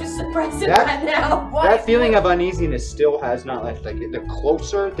down. I'm just suppressing that now. That feeling of uneasiness still has not left. Like the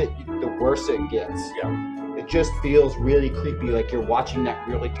closer the worse it gets. Yeah. It just feels really creepy, like you're watching that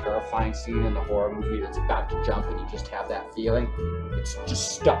really terrifying scene in the horror movie that's about to jump, and you just have that feeling. It's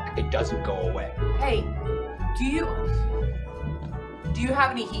just stuck. It doesn't go away. Hey, do you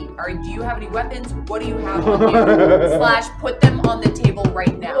have any heat? Or do you have any weapons? What do you have on you? / put them on the table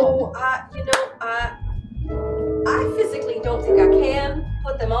right now. Oh, I physically don't think I can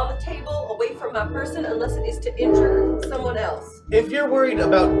put them on the table away from my person unless it is to injure someone else. If you're worried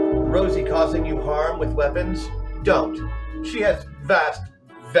about Rosie causing you harm with weapons, don't. She has vast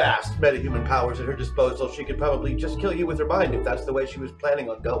metahuman powers at her disposal. She could probably just kill you with her mind if that's the way she was planning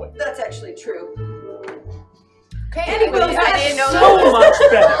on going. That's actually true. Okay, Anyway, I didn't know So much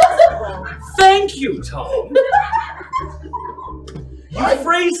better. Thank you, Tom. You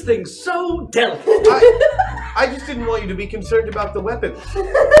phrase things so delicately. I just didn't want you to be concerned about the weapons.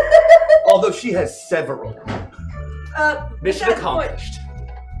 Although she has several. Mission accomplished.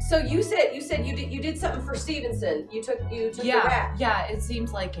 So you said you did something for Stevenson. You took the rat. Yeah, it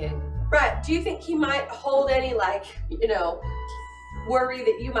seems like it. Right. Do you think he might hold any worry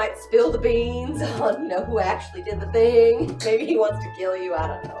that you might spill the beans on who actually did the thing? Maybe he wants to kill you. I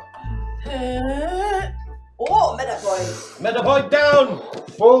don't know. Oh, Metaboy. Metaboy down!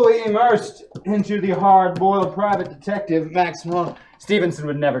 Fully immersed into the hard-boiled private detective, Max Malone. Stevenson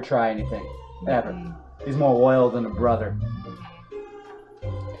would never try anything. Ever. He's more loyal than a brother.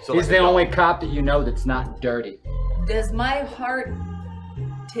 So He's the only cop that you know that's not dirty. Does my heart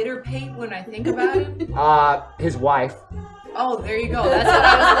titter-pate when I think about him? His wife. Oh, there you go. That's what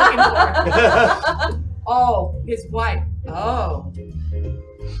I was looking for. Oh, his wife. Oh.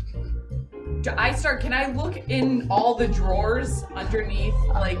 Can I look in all the drawers underneath,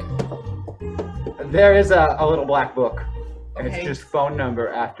 There is a little black book. And Okay. it's just phone number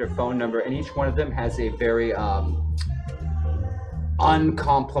after phone number, and each one of them has a very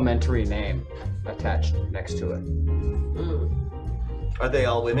uncomplimentary name attached next to it. Are they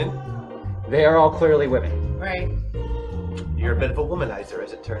all women? They are all clearly women. Right. You're a bit of a womanizer,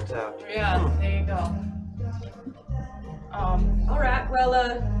 as it turns out. Yeah, there you go. All right. Well,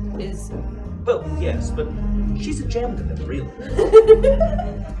 Well, yes, but she's a gem to them, really.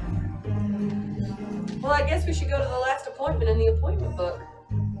 Well, I guess we should go to the last appointment in the appointment book.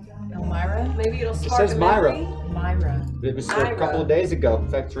 Elmira? Maybe it'll It spark says a Myra. memory. Myra. It was a couple of days ago. In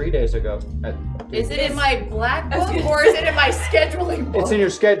fact, 3 days ago. Is it in my black book or is it in my scheduling book? It's in your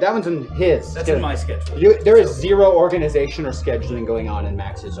schedule. That one's in his. That's in my schedule. There is zero organization or scheduling going on in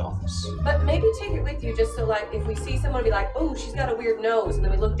Max's office. But maybe take it with you just so, like, if we see someone be like, oh, she's got a weird nose, and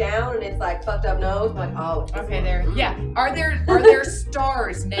then we look down and it's like fucked up nose, we're like, oh. Okay, there. Yeah. Are there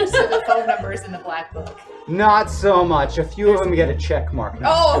stars next to the phone numbers in the black book? Not so much. A few of them get a check mark.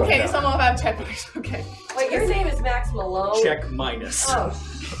 Oh, okay. Some of them have check marks. Okay. Wait, your name is Max Malone? Check minus. Oh.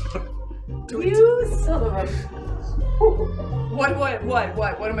 You son of a...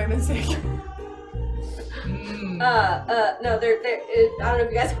 What am I missing? No, they're I don't know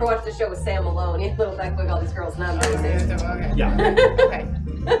if you guys ever watched the show with Sam Malone. He had a little back book, all these girls' numbers. Okay. Yeah. Okay.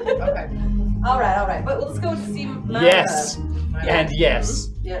 All right. But let's go to see Myra. Yes. And yes.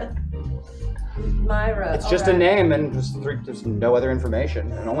 Yeah. Myra. It's just a name and there's no other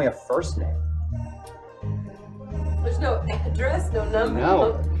information and only a first name. There's no address, no number.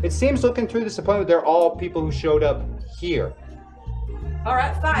 No. It seems looking through this appointment, they're all people who showed up here. All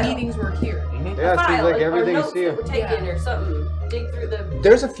right, file. Meetings were here. Mm-hmm. Yeah, it seems like everything's here. We're taking or something. Dig through the.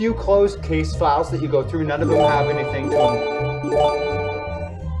 There's a few closed case files that you go through. None of them have anything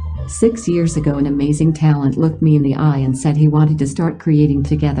to 6 years ago, an amazing talent looked me in the eye and said he wanted to start creating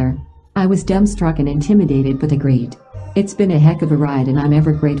together. I was dumbstruck and intimidated, but agreed. It's been a heck of a ride, and I'm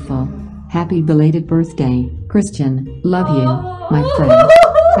ever grateful. Happy belated birthday, Christian. Love you, my friend.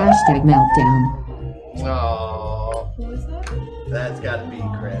 Hashtag meltdown. Oh. Who is that? That's gotta be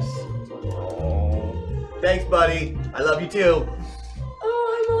Chris. Thanks, buddy. I love you too.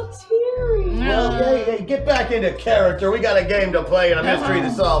 Oh, I'm all teary. Well, hey, get back into character. We got a game to play and a mystery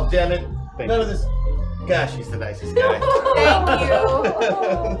to solve, damn it. None of this. Gosh, he's the nicest guy. Thank you.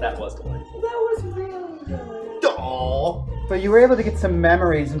 That was delightful. That was really good. Aww. But you were able to get some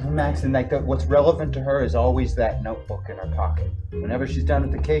memories from Max, and like what's relevant to her is always that notebook in her pocket. Whenever she's done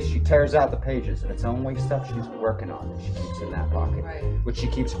with the case, she tears out the pages, and it's only stuff she's working on that she keeps in that pocket. Right. Which she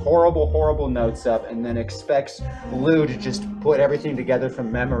keeps horrible notes up, and then expects Lou to just put everything together from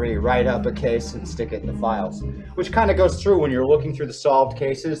memory, write up a case, and stick it in the files. Which kind of goes through when you're looking through the solved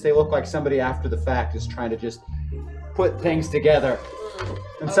cases. They look like somebody after the fact is trying to just put things together.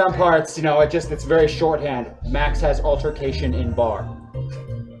 In some parts, it's very shorthand. Max has altercation in bar.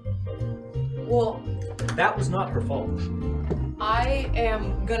 Well, that was not her fault. I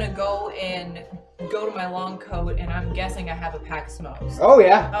am gonna go to my long coat, and I'm guessing I have a pack of smokes. Oh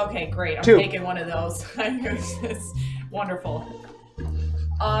yeah. Okay, great. I'm 2. taking one of those. It's wonderful.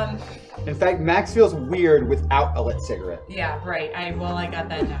 In fact, Max feels weird without a lit cigarette. Yeah, right. I got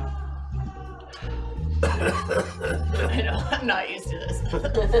that now. I know, I'm not used to this.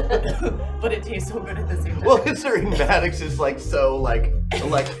 But it tastes so good at the same time. Well, considering Maddox is so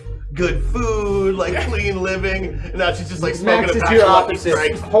good food, clean living, and now she's just smoking Max a is pack your of Lucky opposite.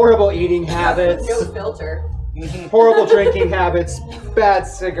 Strikes. Horrible eating habits. No filter. Horrible drinking habits. Bad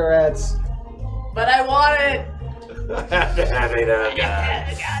cigarettes. But I want it. Have to have it. I got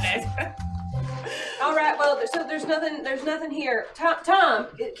it. All right. Well, so there's nothing here. Tom,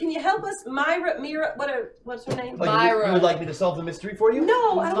 can you help us? Mira, what's her name? Myra. You would like me to solve the mystery for you?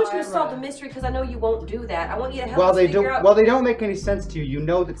 No, I want you to solve the mystery because I know you won't do that. I want you to help us They figure out. Well, they don't make any sense to you. You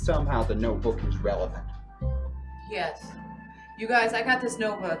know that somehow the notebook is relevant. Yes. You guys, I got this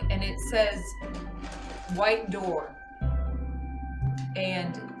notebook, and it says White Door.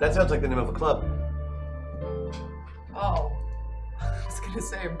 And... That sounds like the name of a club. Oh. I was gonna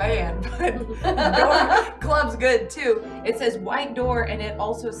say a band, but club's good too. It says White Door, and it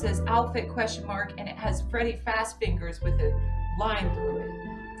also says outfit ? And it has Freddy Fastfingers with a line through it.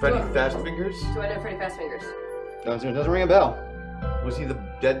 Freddy Fastfingers? Do I know Freddy Fastfingers? Doesn't ring a bell. Was he the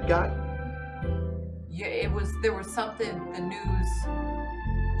dead guy? Yeah, there was something the news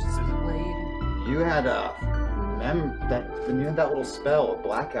just played. You had when you had that little spell, a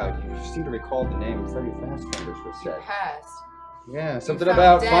blackout, you seem to recall the name Freddy Fastfingers was said. Passed. Yeah, something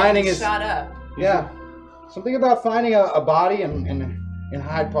about finding his. Shot up. Yeah, something about finding a body in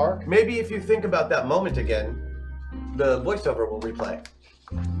Hyde Park. Maybe if you think about that moment again, the voiceover will replay.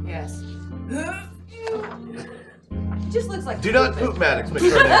 Yes. It just looks like. Do not poop, Maddox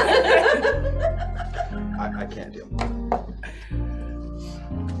McCurdy. I can't deal.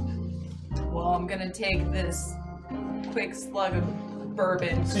 Well, I'm gonna take this quick slug of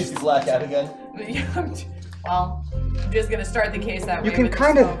bourbon. See if you black out again. Well, I'm just gonna start the case that way. You can with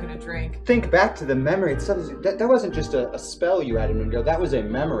kind a of smoke and a drink. think back to the memory. That wasn't just a spell you had a minute ago. That was a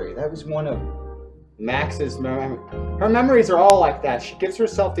memory. That was one of Max's memory. Her memories are all like that. She gives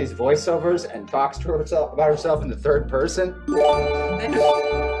herself these voiceovers and talks to herself about herself in the third person.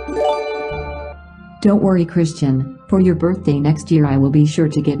 Don't worry, Christian. For your birthday next year, I will be sure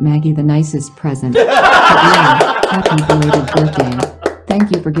to get Maggie the nicest present. But yeah, happy belated birthday.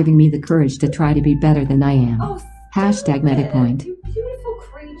 Thank you for giving me the courage to try to be better than I am. Oh, Hashtag MetaPoint. you beautiful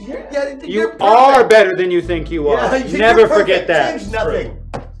creature. You are better than you think you are. Yeah, Never forget that. Change nothing.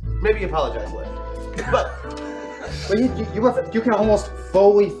 Maybe apologize later. But you can almost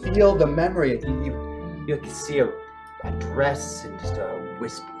fully feel the memory. You can see a dress and just a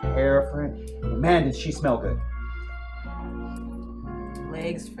wisp of hair for it. Man, did she smell good.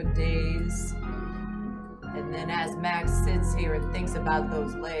 Legs for days. And then as Max sits here and thinks about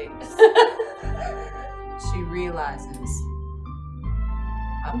those legs, she realizes,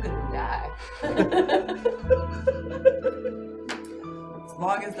 I'm gonna die. As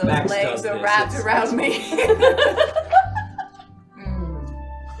long as those Max legs does are this, wrapped it's around me.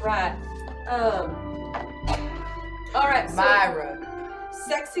 Right. All right. So Myra.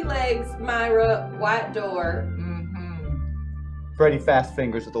 Sexy legs, Myra, white door. Pretty fast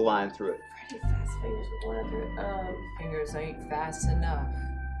fingers with a line through it. Pretty fast fingers with one through it. Fingers ain't fast enough.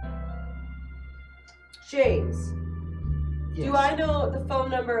 James, Yes. do I know the phone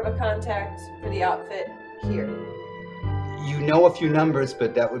number of a contact for the outfit here? You know a few numbers,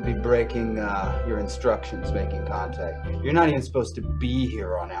 but that would be breaking your instructions making contact. You're not even supposed to be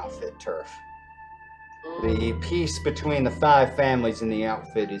here on outfit turf. The peace between the 5 families in the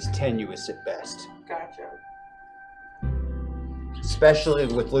outfit is tenuous at best. Gotcha. Especially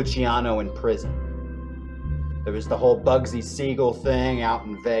with Luciano in prison. There was the whole Bugsy Siegel thing out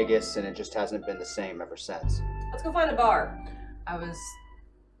in Vegas, and it just hasn't been the same ever since. Let's go find a bar.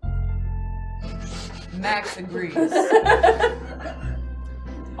 Max agrees.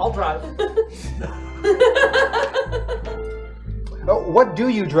 I'll drive. Oh, what do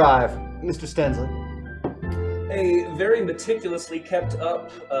you drive, Mr. Stensley? A very meticulously kept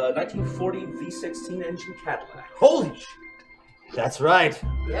up 1940 V16 engine Cadillac. holy shit! That's right.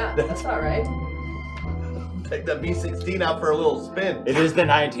 Yeah, that's all right. Take that V16 out for a little spin. It is the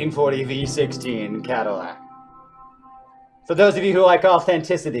 1940 V16 Cadillac. For those of you who like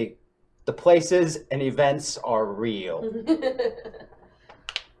authenticity, the places and events are real.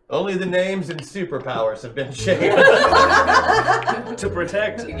 Only the names and superpowers have been changed. To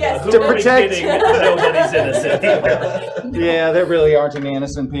protect Yes. who To are we protect- kidding? Nobody's innocent here. Yeah, there really aren't any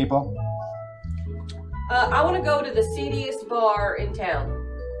innocent people. I want to go to the seediest bar in town.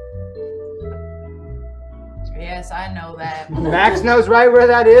 Yes, I know that. Max knows right where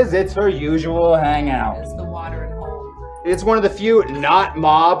that is. It's her usual hangout. It's the watering hole. It's one of the few not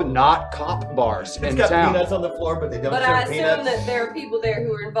mob, not cop bars It's in got town. peanuts on the floor, but they don't But I serve assume peanuts. that there are people there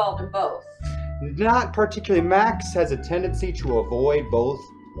who are involved in both. Not particularly. Max has a tendency to avoid both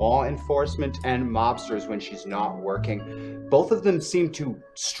law enforcement and mobsters when she's not working. Both of them seem to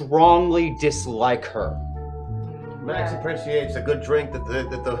strongly dislike her. Max appreciates a good drink that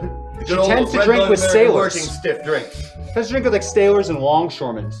the She good old tends to red drink blooded with American sailors. working stiff drink. Tends to drink with like sailors and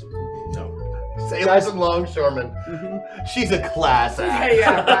longshoremen's. Sailors Guys- and longshoremen. She's a class act.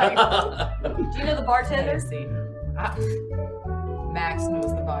 Yeah, right. Do you know the bartender? See, Max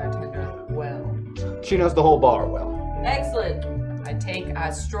knows the bartender well. She knows the whole bar well. Excellent.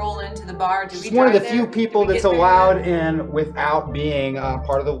 I stroll into the bar. Do we She's one of the drive few there? people Do we that's get there? allowed in without being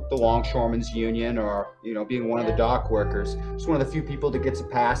part of the longshoremen's union or, being one of the dock workers. She's one of the few people that gets a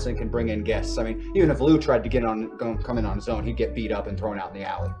pass and can bring in guests. I mean, even if Lou tried to come in on his own, he'd get beat up and thrown out in the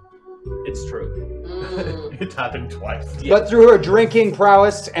alley. It's true. It's happened twice. But through her drinking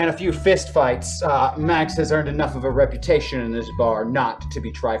prowess and a few fist fights, Max has earned enough of a reputation in this bar not to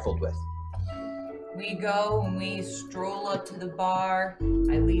be trifled with. We go and we stroll up to the bar.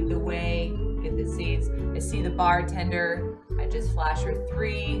 I lead the way, get the seats. I see the bartender. I just flash her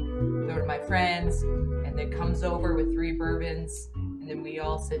 3, go to my friends, and then comes over with 3 bourbons, and then we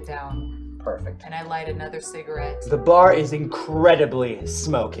all sit down. Perfect. And I light another cigarette. The bar is incredibly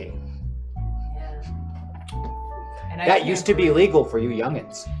smoky. Yeah. And That used to be legal for you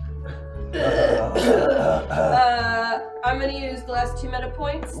youngins. I'm gonna use the last 2 meta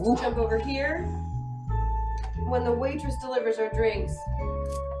points to jump over here. When the waitress delivers our drinks.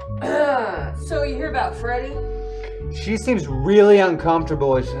 So you hear about Freddie? She seems really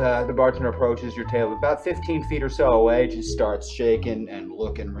uncomfortable as the bartender approaches your table. About 15 feet or so away, just starts shaking and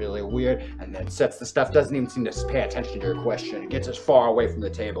looking really weird, and then sets the stuff, doesn't even seem to pay attention to your question. It gets as far away from the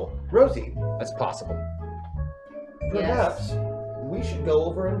table Rosie, as possible. perhaps we should go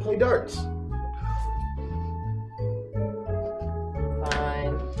over and play darts.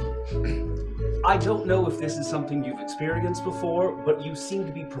 Fine. I don't know if this is something you've experienced before, but you seem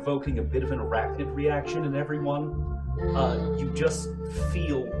to be provoking a bit of an arachnid reaction in everyone. You just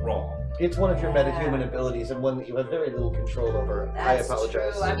feel wrong. It's one of your metahuman abilities and one that you have very little control over. That's I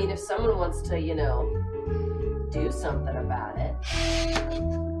apologize. true. I mean, if someone wants to, do something about it.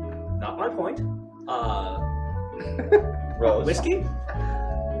 Not my point. Rose. Whiskey?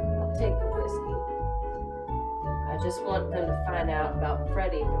 I'll take the whiskey. I just want them to find out about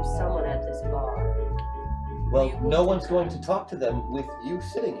Freddy from someone at this bar. Well, no one's going to talk to them with you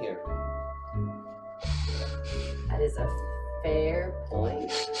sitting here. That is a fair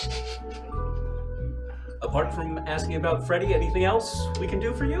point. Apart from asking about Freddy, anything else we can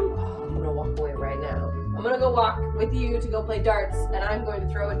do for you? I'm gonna walk away right now. I'm gonna go walk with you to go play darts, and I'm going to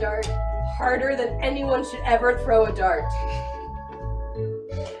throw a dart harder than anyone should ever throw a dart.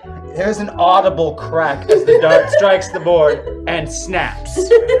 There's an audible crack as the dart strikes the board and snaps.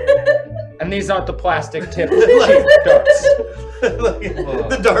 And these aren't the plastic tipped cheap darts.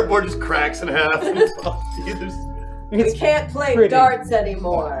 The dartboard just cracks in half. We can't play darts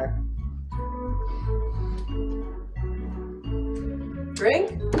anymore.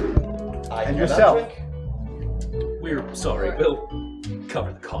 Drink? And yourself. We're sorry, we'll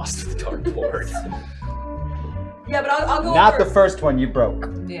cover the cost of the dartboard. Yeah, but I'll go Not over. the first one you broke.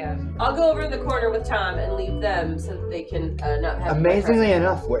 Yeah. I'll go over in the corner with Tom and leave them so that they can not have. Amazingly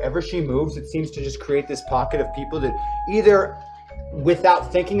enough, wherever she moves, it seems to just create this pocket of people that either,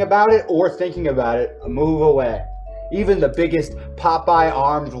 without thinking about it or thinking about it, move away. Even the biggest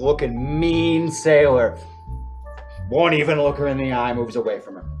Popeye-armed looking mean sailor won't even look her in the eye, moves away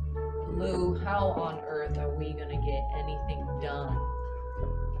from her. Lou, how on earth are we gonna get anything done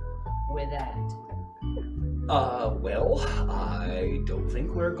with that? Well, I don't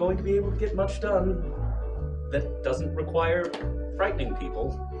think we're going to be able to get much done that doesn't require frightening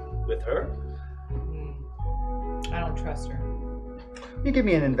people with her. I don't trust her. Can you give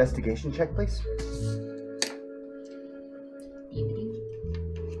me an investigation check, please?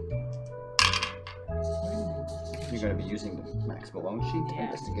 You're going to be using the Max Malone sheet. Yeah.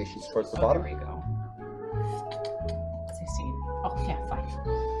 Investigations towards the bottom. There we go. 16. Oh, yeah, fine.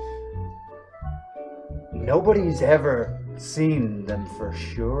 Nobody's ever seen them for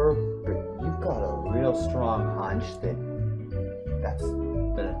sure, but you've got a real strong hunch that that's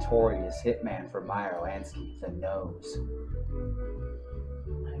the notorious hitman for Meyer Lansky, the Nose.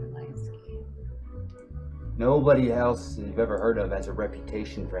 Meyer Lansky. Nobody else you've ever heard of has a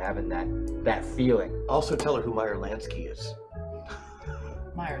reputation for having that feeling. Also tell her who Meyer Lansky is.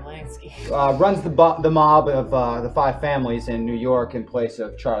 Meyer Lansky. Runs the mob of the five families in New York in place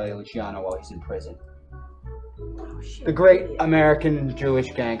of Charlie Luciano while he's in prison. Oh, shit. The great American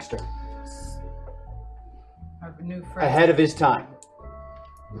Jewish gangster. Our new friend. Ahead of his time.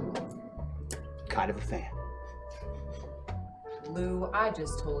 Kind of a fan. Lou, I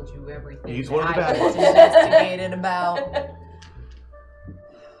just told you everything. He's one of the I bad was ones. investigating about.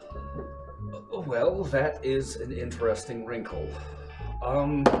 Well, that is an interesting wrinkle.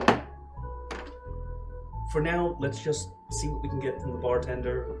 For now, let's just see what we can get from the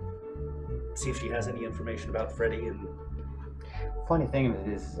bartender. See if she has any information about Freddy and... Funny thing of it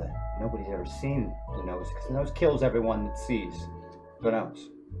is that nobody's ever seen the Nose, because the Nose kills everyone that sees the Nose.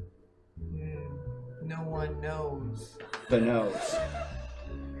 No one knows. The Nose.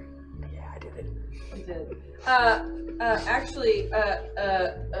 Yeah, I did it. You did. Actually,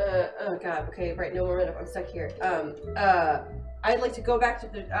 oh god, okay, right, no more minute, I'm stuck here. I'd like to go back to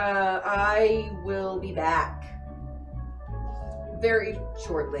the, I will be back very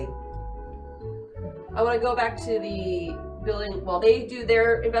shortly. I want to go back to the building while they do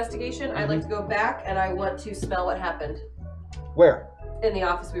their investigation. I'd like to go back and I want to smell what happened Where? in the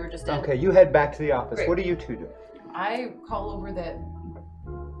office we were just in. Okay, you head back to the office. Great. What do you two do? I call over that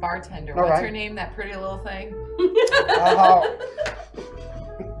bartender. All What's right. her name? That pretty little thing?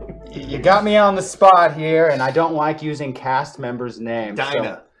 You got me on the spot here, and I don't like using cast members' names.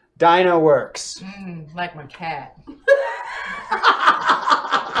 Dinah. So Dinah works. Like my cat.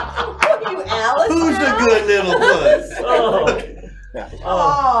 You Alice Who's now? the good little puss? Oh. Yeah.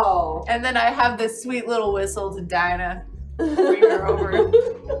 Oh. And then I have this sweet little whistle to Dinah. Bring her over.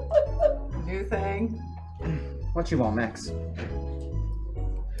 New thing. What you want, Max?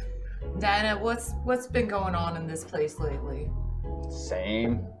 Dinah, what's been going on in this place lately?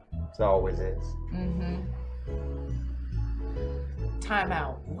 Same. It always is. Time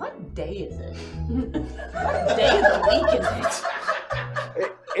out. What day is it? What day of the week is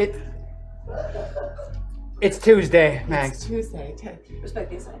it? It's Tuesday, Max. It's Tuesday. Respect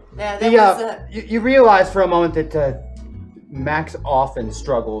the aside. Yeah, there was You realize for a moment that Max often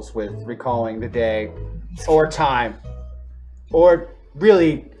struggles with recalling the day or time, or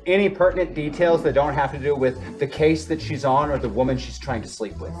really any pertinent details that don't have to do with the case that she's on or the woman she's trying to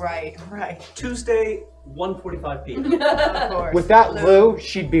sleep with. Right. Tuesday, 1:45 p.m. Of course. Without Lou,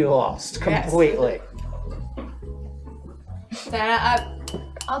 she'd be lost completely.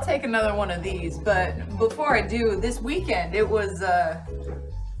 I'll take another one of these, but before I do, this weekend it was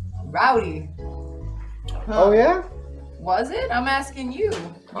rowdy. Huh. Oh yeah? Was it? I'm asking you.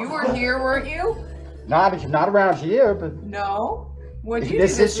 You were here, weren't you? Not around here, but No. What'd you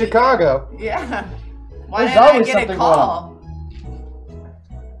this do is Chicago. weekend? Yeah. Why There's didn't I always get a something call?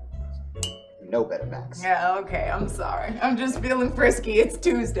 No better, Max. Yeah, okay, I'm sorry. I'm just feeling frisky. It's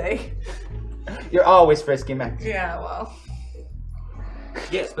Tuesday. You're always frisky, Max. Yeah, well.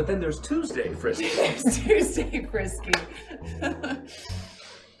 Yes, but then there's Tuesday, Frisky. There's Tuesday frisky.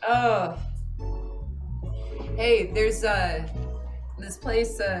 Oh. Hey, there's this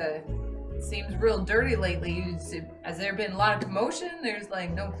place seems real dirty lately. Has there been a lot of commotion? There's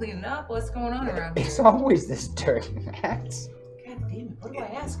like no cleaning up. What's going on around here? It's always this dirty, Max. God damn it! What do I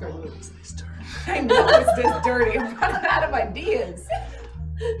ask her? It's this dirty. I know it's this dirty. I'm running out of ideas.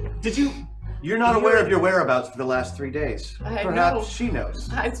 You're not aware of your whereabouts for the last 3 days. I Perhaps know. she knows.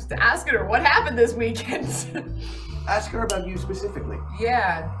 I was asking her what happened this weekend. Ask her about you specifically.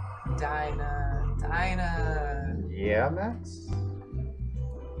 Yeah, Dinah. Yeah, Max?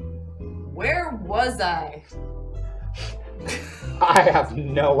 Where was I? I have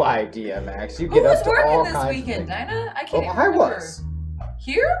no idea, Max. You Who get was up to all working this kinds weekend, of things. Dinah? I can't Oh, even I remember. was.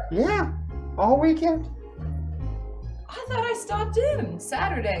 Here? Yeah, all weekend. I thought I stopped in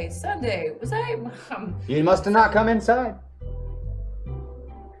Saturday, Sunday. Was I? You must have not come inside.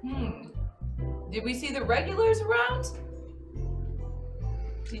 Did we see the regulars around?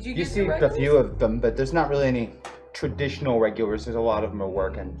 Did you You get see the a regulars? few of them, but there's not really any traditional regulars. There's a lot of them are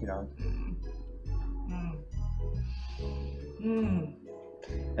working, you know.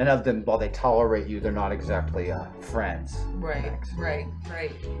 And of them, while they tolerate you, they're not exactly friends. Right.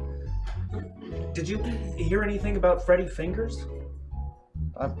 Did you hear anything about Freddy Fingers?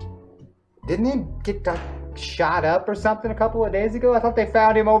 Didn't he get shot up or something a couple of days ago? I thought they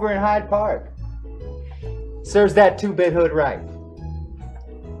found him over in Hyde Park. Serves that 2-bit hood right.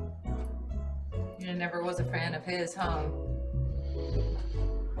 You never was a fan of his, huh?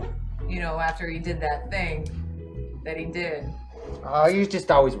 You know, after he did that thing that he did. Oh, he's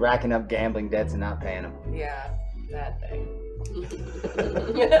just always racking up gambling debts and not paying them. Yeah, that thing.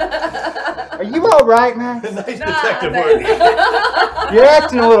 Are you all right, Max? Nice detective work. You're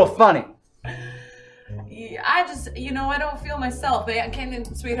acting a little funny. Yeah, I just, I don't feel myself.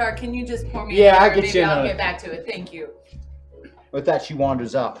 Sweetheart, can you just pour me Yeah, a I beer? get Maybe you. I'll get back to it. Thank you. With that, she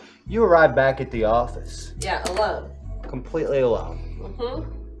wanders off. You arrive back at the office. Yeah, alone. Completely alone.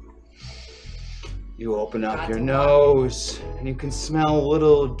 Mm-hmm. You open up Got your to nose, and you can smell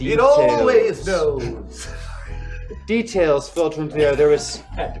little It details. always knows. Details filtering through there. There was...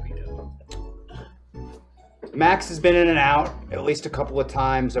 Had to be done. Max has been in and out at least a couple of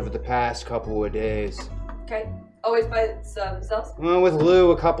times over the past couple of days. Okay. Always by themselves? Well, with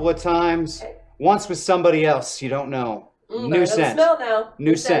Lou a couple of times. Okay. Once with somebody else, you don't know. New scent. Smell now.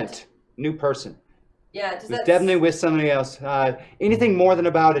 New scent. New person. Yeah, It was definitely with somebody else. Anything more than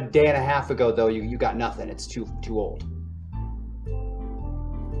about a day and a half ago, though, you got nothing. It's too old.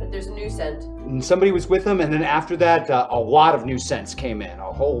 But there's a new scent. And somebody was with them, and then after that, a lot of new scents came in.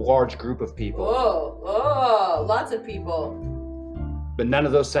 A whole large group of people. Oh, lots of people. But none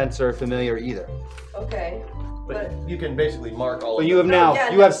of those scents are familiar either. Okay. But you can basically mark all But of you have them. now,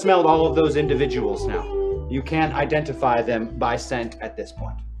 yeah, you have smelled all of those individuals now. You can't identify them by scent at this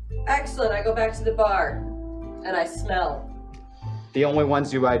point. Excellent. I go back to the bar and I smell. The only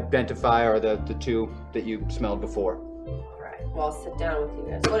ones you identify are the two that you smelled before. All right. Well, I'll sit down with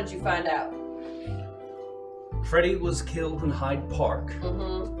you guys. What did you find out? Freddy was killed in Hyde Park.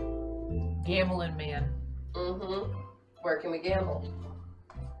 Mm-hmm. Gambling man. Mm-hmm. Where can we gamble?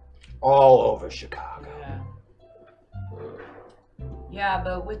 All over Chicago. Yeah,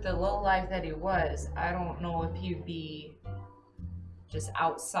 but with the low life that he was, I don't know if he'd be just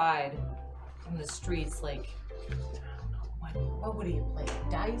outside in the streets, like, I don't know, what would he play?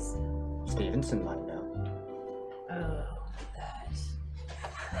 Dice? Stevenson might know. Oh, that.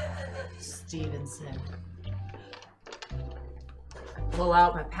 Stevenson. Pull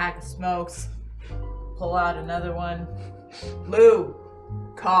out my pack of smokes. Pull out another one. Lou.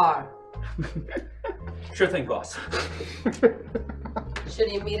 Car. Sure thing, boss. Should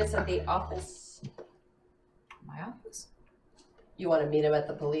he meet us at the office? My office? You want to meet him at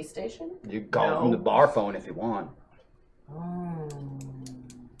the police station? You can call from the bar phone if you want. Oh.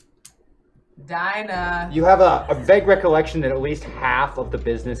 Dinah. You have a vague recollection that at least half of the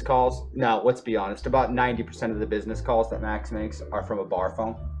business calls, no, let's be honest, about 90% of the business calls that Max makes are from a bar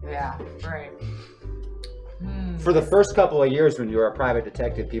phone. Yeah, right. For the first couple of years when you were a private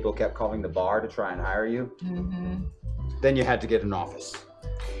detective, people kept calling the bar to try and hire you. Mm-hmm. Then you had to get an office.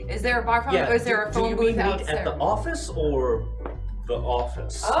 Is there a bar phone or is there a phone booth outside? At the office or the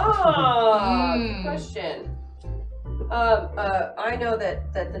office? Oh, good question. I know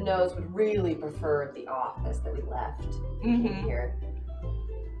that the nose would really prefer the office that we left here.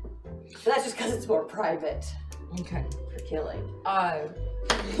 But that's just because it's more private. Okay. For killing.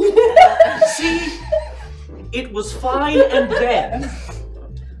 See, it was fine and then.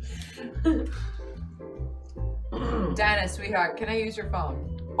 Dinah, sweetheart, can I use your phone?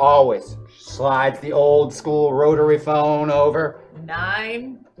 Always. Slides the old school rotary phone over.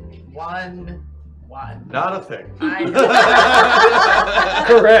 911. Not a thing.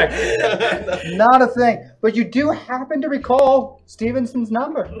 Correct. Not a thing. But you do happen to recall Stevenson's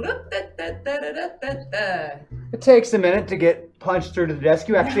number. It takes a minute to get punched through to the desk.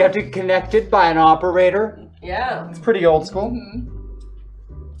 You actually have to get connected by an operator. Yeah. It's pretty old school.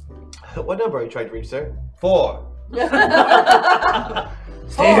 What number are you trying to reach, sir? 4.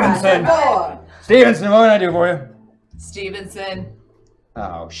 Stevenson. Stevenson, what can I do for you? Stevenson.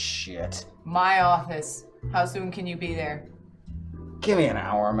 Oh, shit. My office. How soon can you be there? Give me an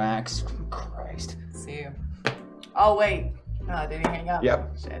hour, Max. Christ. See you. Oh, wait. Oh, did he hang up?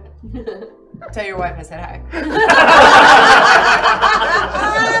 Yep. Shit. Tell your wife I said hi.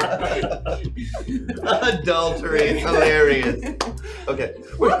 Adultery. Hilarious. Okay.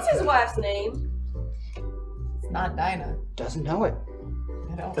 What's his wife's name? It's not Dinah. Doesn't know it.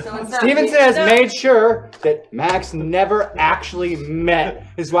 I don't. So it's not Stevenson has made sure that Max never actually met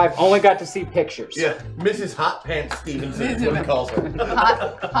his wife, only got to see pictures. Yeah, Mrs. Hot Pants Stevenson is what he calls her.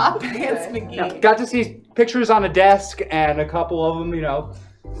 Hot Pants McGee. Got to see pictures on a desk, and a couple of them, you know,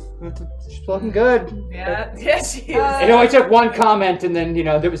 she's looking good. Yeah, she is. It only took one comment, and then, you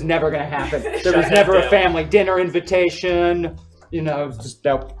know, that was never going to happen. There was never a family dinner invitation. You know, just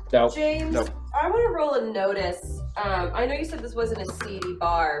nope. James, nope. I want to roll a notice. I know you said this wasn't a seedy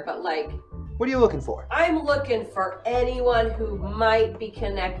bar, but like... What are you looking for? I'm looking for anyone who might be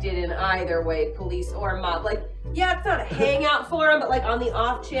connected in either way, police or mob. Like, yeah, it's not a hangout for them, but like on the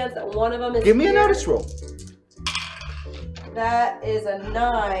off chance that one of them is Give me a here. notice roll. That is a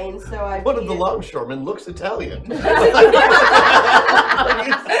 9, so I One of the longshoremen looks Italian. Do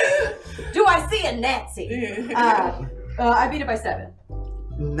I see a Nazi? I beat it by 7.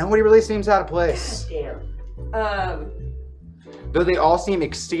 Nobody really seems out of place. Damn. Though they all seem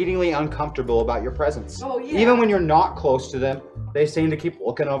exceedingly uncomfortable about your presence. Oh, yeah. Even when you're not close to them, they seem to keep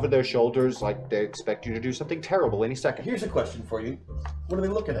looking over their shoulders like they expect you to do something terrible any second. Here's a question for you. What are they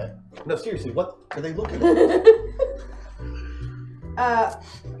looking at? No, seriously, what are they looking at? I'm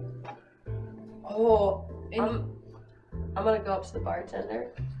gonna go up to the bartender.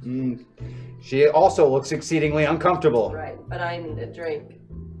 She also looks exceedingly uncomfortable. Right, but I need a drink.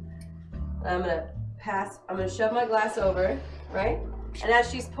 I'm gonna shove my glass over, right? And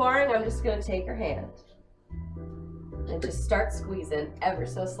as she's pouring, I'm just gonna take her hand. And just start squeezing ever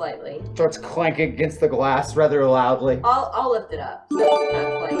so slightly. Starts clanking against the glass rather loudly. I'll lift it up. So it's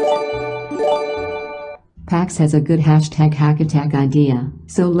not quite. Pax has a good hashtag hack attack idea,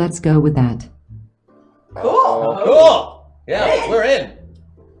 so let's go with that. Cool! Cool! Yeah, we're in.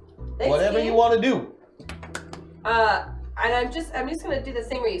 Thanks, Whatever Steve. you want to do. And I'm just gonna do the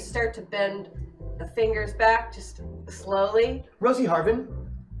thing where you start to bend the fingers back, just slowly. Rosie Harvin,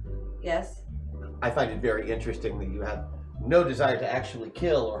 Yes. I find it very interesting that you have no desire to actually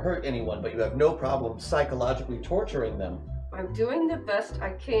kill or hurt anyone, but you have no problem psychologically torturing them. I'm doing the best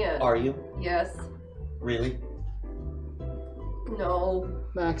I can. Are you? Yes. Really? No.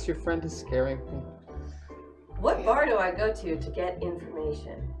 Max, your friend is scaring me. What bar do I go to get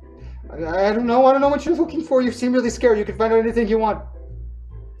information? I don't know. I don't know what you're looking for. You seem really scared. You can find out anything you want.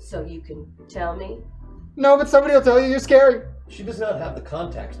 So you can tell me? No, but somebody will tell you you're scary. She does not have the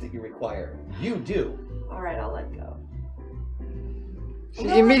contacts that you require. You do. Alright, I'll let go. She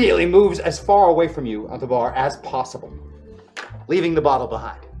immediately moves as far away from you at the bar as possible, leaving the bottle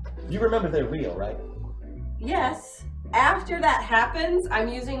behind. You remember they're real, right? Yes. After that happens, I'm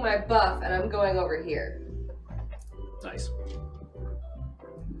using my buff and I'm going over here. Nice.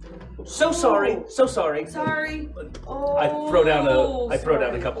 So sorry. So sorry. Sorry. I throw down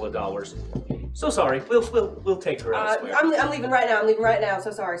a couple of dollars. So sorry. We'll take her elsewhere. I'm leaving right now. I'm leaving right now.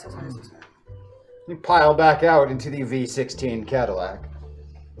 So sorry. You pile back out into the V16 Cadillac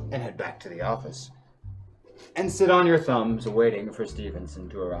and head back to the office. And sit on your thumbs waiting for Stevenson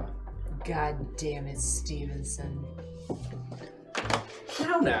to arrive. God damn it, Stevenson.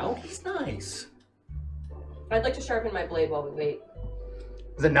 Now, he's nice. I'd like to sharpen my blade while we wait.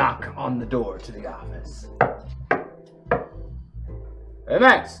 The knock on the door to the office. Hey,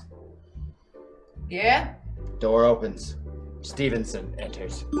 Max. Yeah? Door opens. Stevenson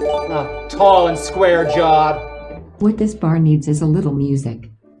enters. Tall and square-jawed. What this bar needs is a little music.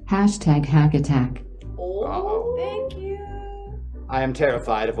 Hashtag hack attack. Oh, thank you. I am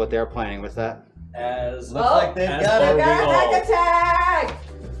terrified of what they're planning with that. Looks like they've got a hack attack!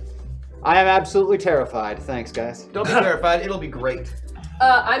 I am absolutely terrified. Thanks, guys. Don't be terrified. It'll be great.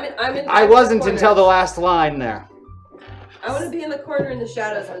 I wasn't until the last line there. I want to be in the corner in the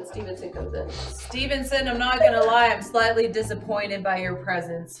shadows when Stevenson comes in. Stevenson, I'm not gonna lie, I'm slightly disappointed by your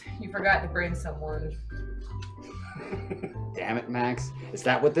presence. You forgot to bring someone. Damn it, Max. Is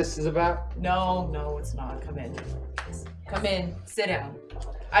that what this is about? No, it's not. Come in. Come in. Sit down.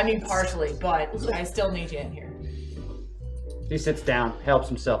 I mean, partially, but I still need you in here. He sits down, helps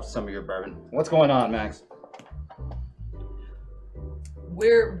himself to some of your bourbon. What's going on, Max?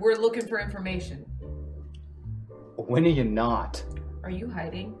 We're looking for information. When are you not? Are you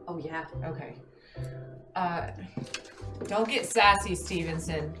hiding? Oh, yeah. Okay. Don't get sassy,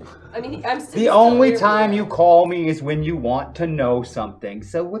 Stevenson. I mean, I'm still... The only time you call me is when you want to know something.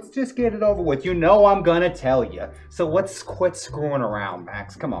 So let's just get it over with. You know I'm gonna tell you. So let's quit screwing around,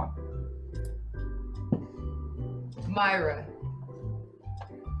 Max. Come on. Myra.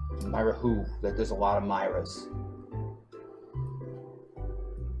 Myra who? There's a lot of Myras.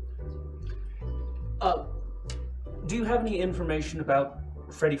 Do you have any information about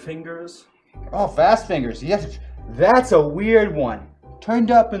Freddy Fingers? Oh, Fast Fingers. Yes, that's a weird one. Turned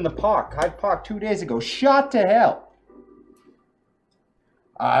up in the park, Hyde Park, 2 days ago. Shot to hell.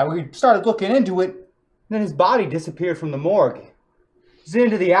 We started looking into it. Then his body disappeared from the morgue. He's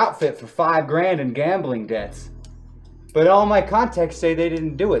into the outfit for $5,000 in gambling debts. But all my contacts say they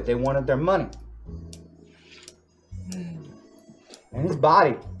didn't do it. They wanted their money. And his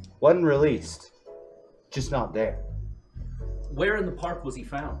body wasn't released. Just not there. Where in the park was he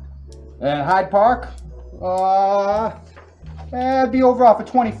found? Hyde Park? It'd be over off of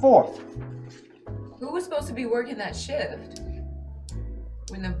 24th. Who was supposed to be working that shift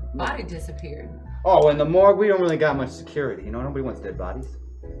when the body disappeared? Oh, in the morgue, we don't really got much security. You know, nobody wants dead bodies.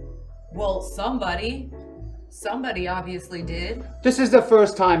 Well, somebody obviously did. This is the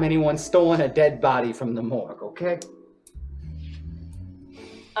first time anyone's stolen a dead body from the morgue, okay?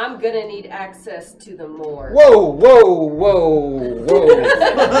 I'm gonna need access to the morgue. Whoa!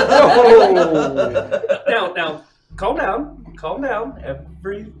 Now, calm down.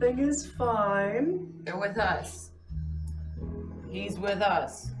 Everything is fine. They're with us. He's with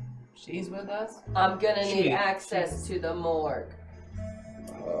us. She's with us. I'm gonna need access to the morgue.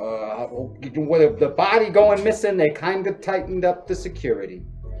 With the body going missing, they kind of tightened up the security.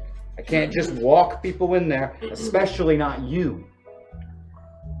 I can't just walk people in there, especially not you.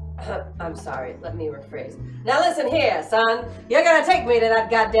 I'm sorry, let me rephrase. Now listen here, son. You're gonna take me to that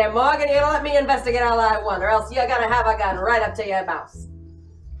goddamn morgue and you're gonna let me investigate all I want, or else you're gonna have a gun right up to your mouth.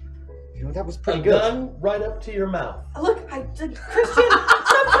 You know, that was pretty A good. gun right up to your mouth. Look, Christian,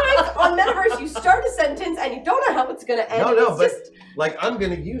 sometimes on Metaverse you start a sentence and you don't know how it's gonna end. Like, I'm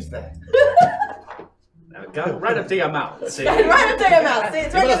gonna use that. Now, gun right up to your mouth. See? Right up to your mouth. See,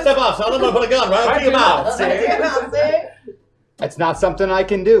 it's You're right gonna step off, son. I'm gonna put a gun right up to your mouth. Right up to your mouth, see? That's not something I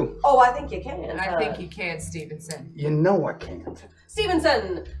can do. Oh, I think you can. I think you can, Stevenson. You know I can't.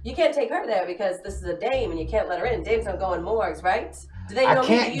 Stevenson, you can't take her there because this is a dame and you can't let her in. Dames don't go in morgues, right? Do they know I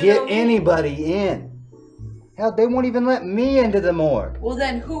can't me? Do you get know me? anybody in. Hell, they won't even let me into the morgue. Well,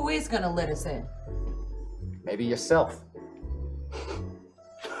 then who is gonna let us in? Maybe yourself.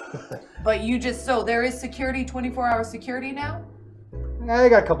 But you just, so there is security, 24-hour security now? Yeah, they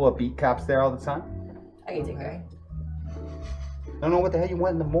got a couple of beat cops there all the time. I can take her. Okay. I don't know what the hell you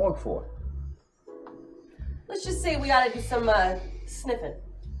went in the morgue for. Let's just say we gotta do some sniffing.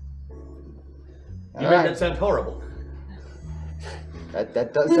 You made that sound horrible. That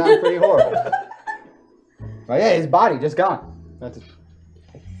does sound pretty horrible. Oh yeah, his body just gone.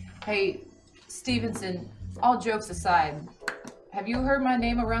 Hey, Stevenson, all jokes aside, have you heard my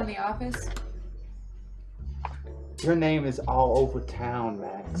name around the office? Your name is all over town,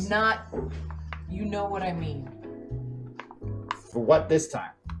 Max. Not, you know what I mean. For what this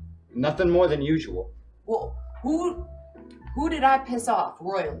time? Nothing more than usual. Well, who did I piss off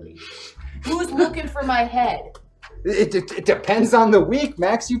royally? Who's looking for my head? It depends on the week,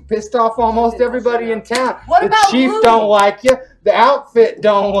 Max. You pissed off almost everybody in town. What about the chief Lou? don't like you. The outfit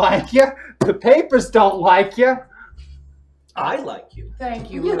don't like you. The papers don't like you. I like you.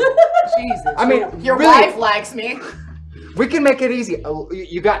 Thank you, Luke. Jesus. I mean, your really, wife likes me. We can make it easy.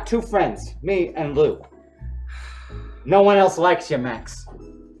 You got 2 friends, me and Luke. No one else likes you, Max.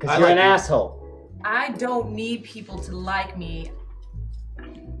 Because you're an asshole. I don't need people to like me.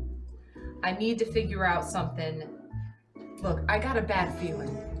 I need to figure out something. Look, I got a bad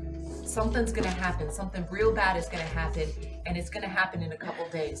feeling. Something's gonna happen. Something real bad is gonna happen. And it's gonna happen in a couple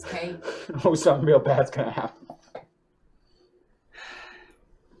days, okay? Oh, something real bad's gonna happen.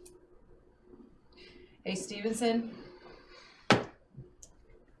 Hey, Stevenson.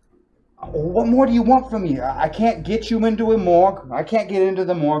 What more do you want from me? I can't get you into a morgue. I can't get into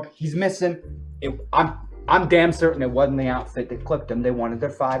the morgue. He's missing. I'm damn certain it wasn't the outfit that clipped him. They wanted their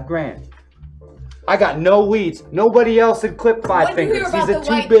 $5,000. I got no leads. Nobody else had clipped 5 fingers. He's a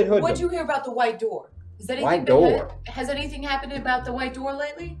 2-bit hoodlum. What'd you hear about the white door? Is anything White door? Has anything happened about the white door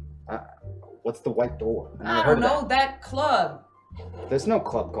lately? What's the white door? I don't know. That club. There's no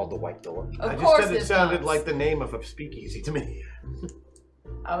club called the White Door. I just said it sounded like the name of a speakeasy to me.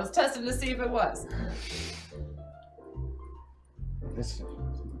 I was testing to see if it was. This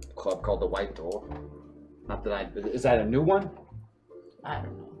club called the White Door. Not that is that a new one? I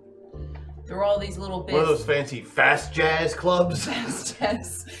don't know. There were all these little bits. One of those fancy fast jazz clubs. Fast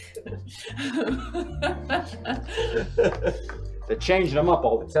jazz. They're changing them up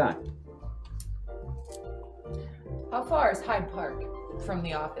all the time. How far is Hyde Park from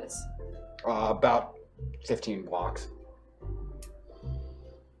the office? About 15 blocks.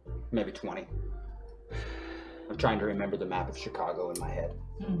 Maybe 20. I'm trying to remember the map of Chicago in my head.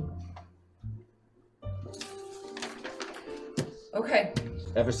 Okay.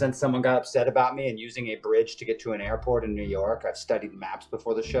 Ever since someone got upset about me and using a bridge to get to an airport in New York, I've studied maps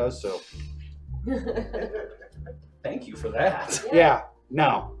before the show, so... Thank you for that. Yeah,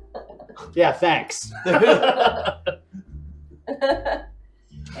 no. Yeah, thanks.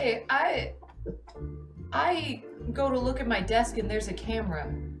 Hey, I go to look at my desk and there's a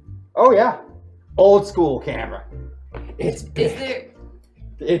camera. Oh yeah, old school camera. It's big. Is there?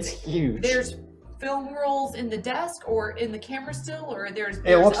 It's huge. There's film rolls in the desk or in the camera still, or there's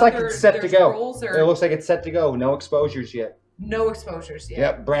it looks like it's set to go. Rolls or... It looks like it's set to go. No exposures yet. No exposures yet.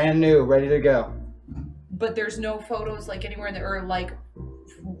 Yep, brand new, ready to go. But there's no photos like anywhere in the or like.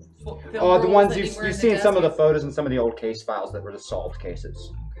 Oh, the ones you've seen some of the photos and some of the old case files that were the solved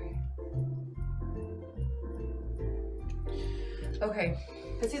cases. Okay.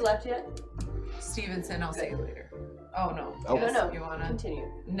 Has he left yet? Stevenson, I'll see you later. Oh no. Oh. Yes, No. You wanna Continue.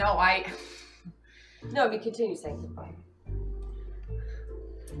 No, I No, continue saying goodbye.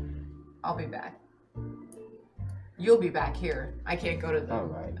 I'll be back. You'll be back here. I can't go to the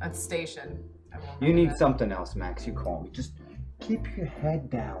Alright. station. You need something else, Max. You call me. Just keep your head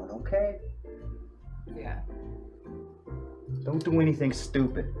down, okay? Yeah. Don't do anything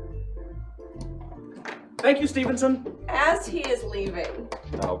stupid. Thank you, Stevenson. As he is leaving.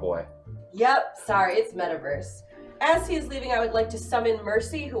 Oh boy. Yep, sorry, it's Metaverse. As he is leaving, I would like to summon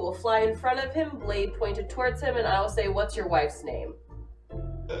Mercy, who will fly in front of him, blade pointed towards him, and I will say, "What's your wife's name?"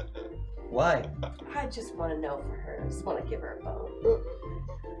 Why? I just want to know for her. I just want to give her a bone.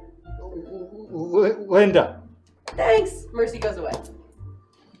 Linda. Thanks. Mercy goes away.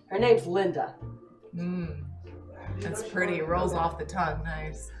 Her name's Linda. That's pretty. It rolls off the tongue.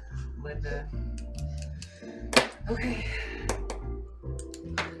 Nice. Linda. Okay.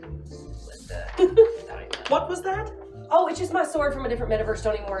 Linda. What was that? Oh, it's just my sword from a different metaverse.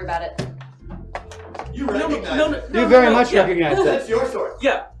 Don't even worry about it. You recognize it. You very much recognize that. That's your sword.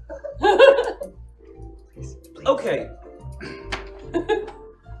 Yeah. Okay.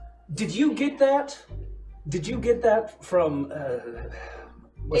 Did you get that? Did you get that from,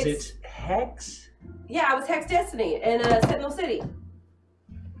 was it Hex? Yeah, I was Hex Destiny in Sentinel City.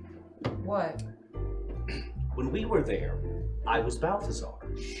 What? When we were there, I was Balthazar.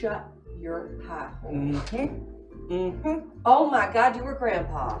 Shut your pie hole. Mm-hmm. Oh my god, you were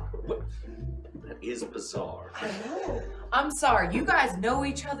Grandpa. What? That is bizarre. I know. I'm sorry. You guys know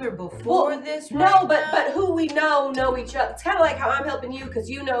each other before this, right? No, but who we know each other. It's kind of like how I'm helping you because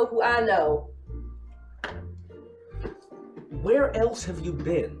you know who I know. Where else have you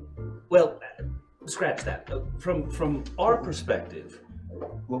been? Well, scratch that. From our perspective.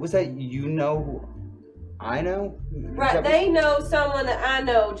 What was that? You know? I know? Right, they know someone that I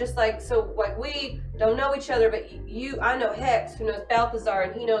know, just like, so, like, we don't know each other, but I know Hex, who knows Balthazar,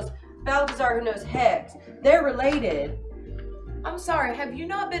 and he knows Balthazar, who knows Hex. They're related. I'm sorry, have you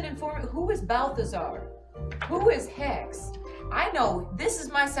not been informed? Who is Balthazar? Who is Hex? I know, this is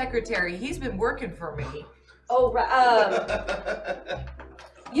my secretary. He's been working for me. Oh, right,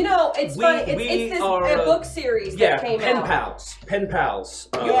 You know, it's funny. It's this book series that came out. Pen pals. Pen pals.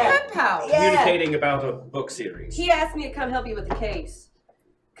 Communicating about a book series. He asked me to come help you with the case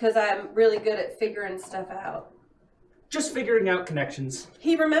because I'm really good at figuring stuff out. Just figuring out connections.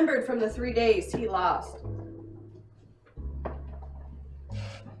 He remembered from the 3 days he lost.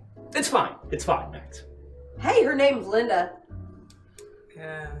 It's fine. It's fine, Max. Hey, her name's Linda.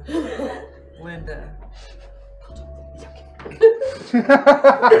 Yeah. Linda.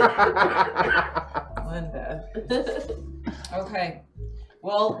 Linda. Okay.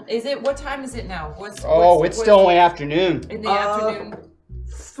 Well, what time is it now? It's still only afternoon. In the afternoon?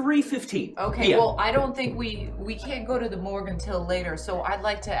 3:15. Okay, PM. well, I don't think we can't go to the morgue until later, so I'd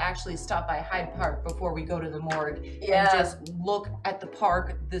like to actually stop by Hyde Park before we go to the morgue and just look at the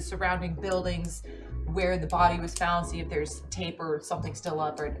park, the surrounding buildings, where the body was found, see if there's tape or something still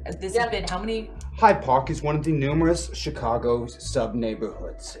up. Or this has been how many? Hyde Park is one of the numerous Chicago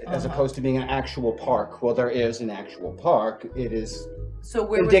sub-neighborhoods. As opposed to being an actual park, well, there is an actual park. It is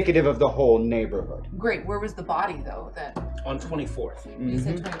indicative of the whole neighborhood. Great. Where was the body, though, then? On 24th. You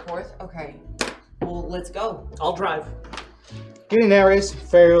said 24th? Okay. Well, let's go. I'll drive. Getting there is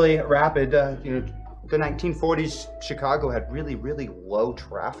fairly rapid. The 1940s Chicago had really, really low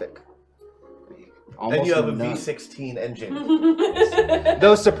traffic. And you have a V16 engine.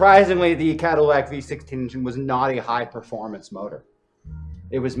 Though surprisingly, the Cadillac V16 engine was not a high-performance motor.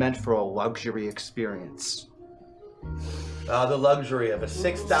 It was meant for a luxury experience. The luxury of a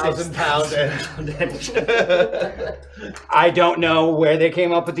 6,000-pound engine. I don't know where they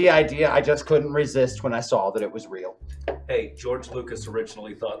came up with the idea. I just couldn't resist when I saw that it was real. Hey, George Lucas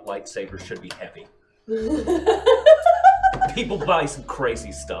originally thought lightsabers should be heavy. People buy some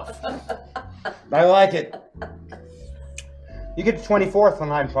crazy stuff. I like it. You get to 24th on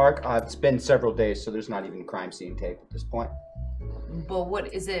Hyde Park. It's been several days, so there's not even crime scene tape at this point. But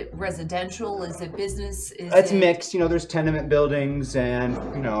what is it? Residential? Is it business? It's mixed. There's tenement buildings, and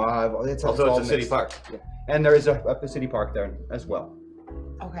it's also it's a city park. Yeah. And there is a city park there as well.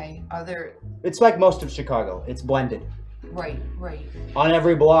 Okay. Are there? It's like most of Chicago. It's blended. Right. On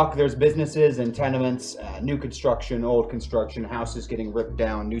every block, there's businesses and tenements, new construction, old construction, houses getting ripped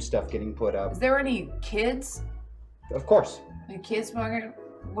down, new stuff getting put up. Is there any kids? Of course. The kids, Margaret?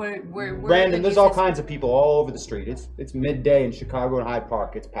 Where Brandon, there's all kinds of people all over the street. It's midday in Chicago and Hyde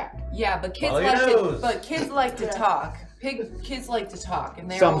Park. It's packed. Yeah, but kids like to talk. Kids like to talk, and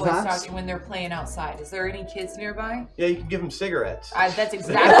they're always talking when they're playing outside. Is there any kids nearby? Yeah, you can give them cigarettes. That's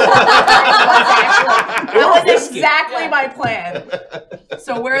exactly what that was exactly my plan.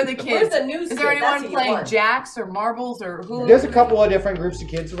 So where are the kids? Where's the news? Is there anyone playing jacks or marbles or who? There's a couple of different groups of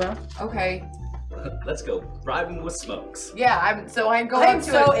kids around. Okay. Let's go driving with smokes. Yeah, I'm going I'm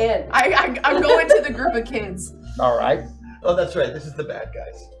going to the group of kids. All right. Oh, that's right. This is the bad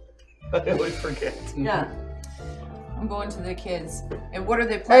guys. I always forget. Yeah. I'm going to the kids. And what are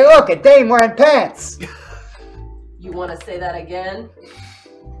they playing? Hey, look, a dame wearing pants. You want to say that again?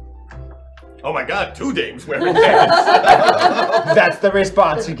 Oh my God, 2 dames wearing pants. That's the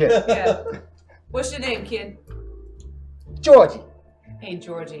response you get. Yeah. What's your name, kid? Georgie. Hey,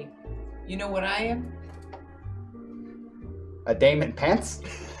 Georgie. You know what I am? A dame in pants?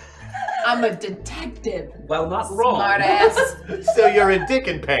 I'm a detective. Well, not wrong. Smart ass. So you're a dick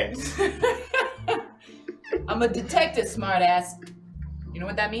in pants. I'm a detective, smart ass. You know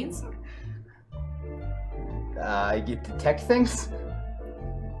what that means? You detect things?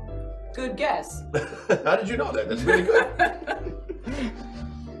 Good guess. How did you know that? That's really good.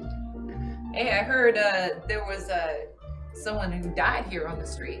 Hey, I heard there was someone who died here on the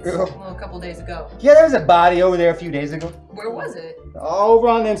streets a couple days ago. Yeah, there was a body over there a few days ago. Where was it? Over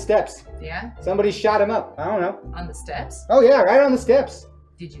on them steps. Yeah? Somebody shot him up. I don't know. On the steps? Oh yeah, right on the steps.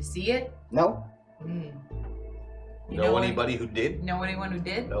 Did you see it? No. You know anybody who did? Know anyone who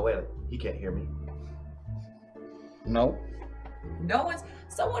did? No, wait. He can't hear me. No.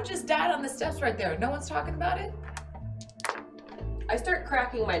 Someone just died on the steps right there. No one's talking about it? I start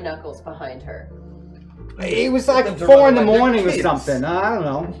cracking my knuckles behind her. It was like 4 in the morning or something. I don't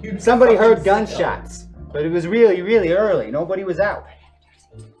know. Somebody heard gunshots. But it was really, really early. Nobody was out.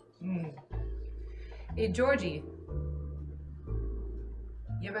 Hey, Georgie.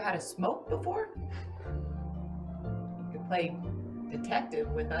 You ever had a smoke before? You could play detective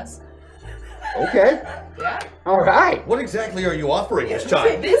with us. Okay. Yeah? All right. What exactly are you offering this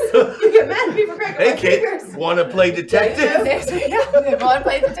time? You get mad at me for cracking my fingers. Hey, kid. Want to play detective? Yeah, want to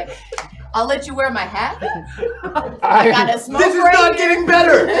play detective. I'll let you wear my hat. I got a smoke This is not getting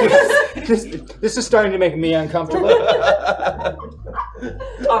better. This is starting to make me uncomfortable.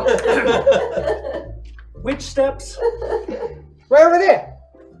 Which steps? Right over there.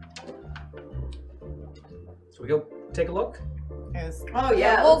 So we go take a look? Yes. Oh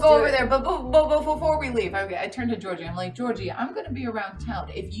yeah, we'll let's go do over it. there. But before we leave, I turned to Georgie. I'm like, Georgie, I'm going to be around town.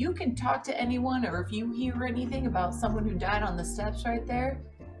 If you can talk to anyone, or if you hear anything about someone who died on the steps right there,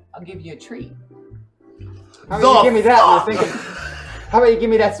 I'll give you a treat. How about you give me that? And I'll think how about you give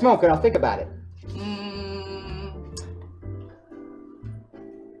me that smoke and I'll think about it?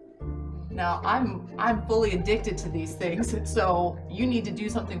 Now I'm fully addicted to these things, so you need to do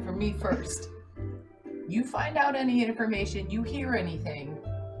something for me first. You find out any information, you hear anything,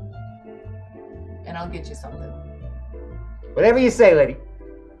 and I'll get you something. Whatever you say, lady.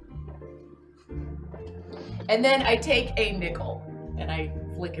 And then I take a nickel and I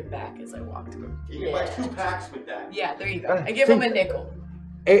flick it back as I walk through. You can buy 2 packs with that. Yeah, there you go. I give him a nickel.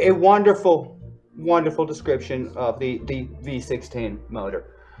 A wonderful, wonderful description of the V16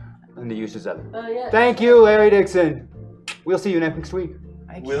 motor and the uses of it. Oh yeah. Thank you, Larry Dixon. We'll see you next week.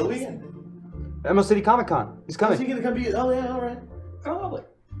 Will we? Emerald City Comic Con. He's coming. Is he gonna come be? Oh yeah, all right. Probably.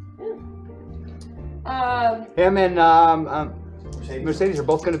 Him and Mercedes are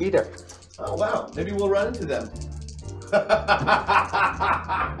both going to be there. Oh wow, maybe we'll run into them.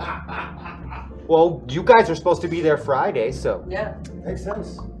 Well, you guys are supposed to be there Friday, so. Yeah. Makes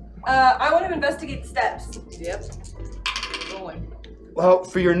sense. I want to investigate the steps. Yep. Going. Well,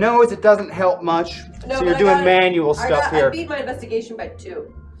 for your nose, it doesn't help much. No, so you're but doing manual stuff I here. beat my investigation by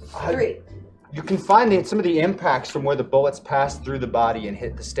 2. 3. You can find some of the impacts from where the bullets passed through the body and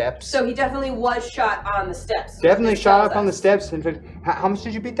hit the steps. So he definitely was shot on the steps. Definitely This shot tells up on the us. steps. In fact, how much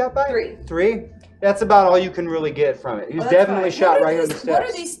did you beat that by? 3. 3? That's about all you can really get from it. He was Well, that's definitely fine. shot right here on the steps. What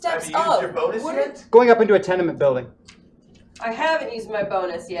are these steps Have you used of? your bonus What yet? Going up into a tenement building. I haven't used my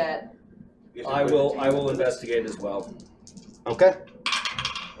bonus yet. I will investigate as well. Okay.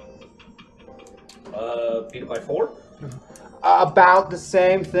 Beat it by 4? About the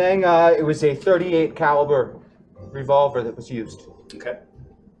same thing. It was a .38 caliber revolver that was used. Okay.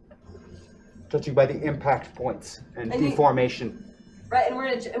 Judging by the impact points and And you- deformation. Right, and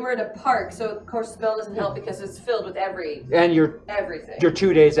we're in a park, so of course smell doesn't help because it's filled with And you're everything.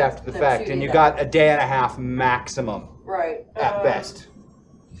 2 days after the No, fact, 2 and you days got a day and a half maximum Right. at best.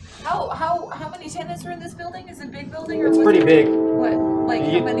 How many tenants are in this building? Is it a big building or It's what? pretty big. What? Like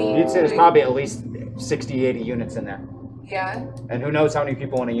how many? You'd say there's like- probably at least 60, 80 units in there. Yeah. And who knows how many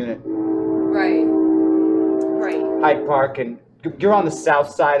people in a unit. Right. Right. Hyde Park, and you're on the south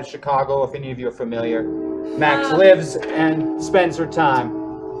side of Chicago, if any of you are familiar. Max lives and spends her time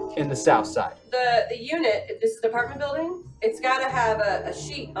in the south side. The unit, this apartment building, it's got to have a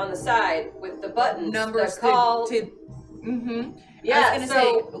sheet on the side with the buttons. Numbers the call. Mm-hmm. Yeah, I was gonna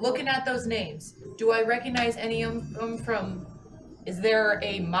say, looking at those names, do I recognize any of them from? Is there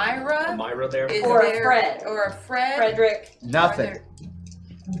a Myra? Myra there? Is Or a there, Fred. Or a Fred? Frederick. Nothing.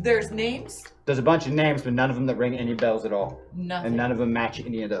 There's names? There's a bunch of names, but none of them that ring any bells at all. Nothing. And none of them match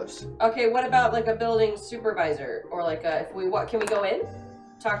any of those. Okay, what about like a building supervisor or like if we can we go in?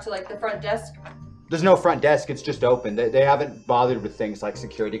 Talk to like the front desk? There's no front desk, it's just open. They haven't bothered with things like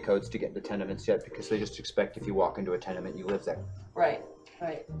security codes to get into tenements yet because they just expect if you walk into a tenement, you live there. Right.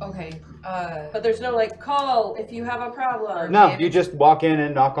 Right. Okay. But there's no like call if you have a problem. No, you just walk in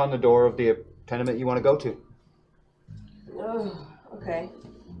and knock on the door of the tenement you want to go to. Oh, okay.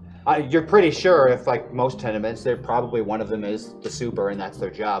 You're pretty sure if, like most tenements, there probably one of them is the super and that's their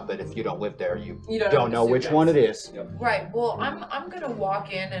job. But if you don't live there, you don't know which one it is. Yep. Right. Well, I'm gonna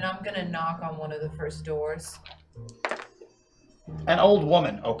walk in and I'm gonna knock on one of the first doors. An old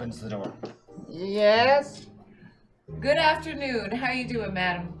woman opens the door. Yes. Good afternoon. How you doing,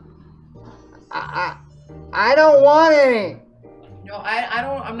 madam? I don't want any. No, I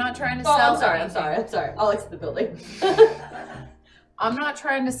don't. I'm not trying to Oh, sell. I'm sorry. I'll exit the building. I'm not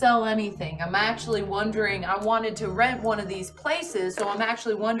trying to sell anything. I'm actually wondering. I wanted to rent one of these places, so I'm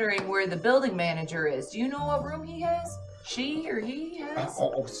actually wondering where the building manager is. Do you know what room he has? She or he has?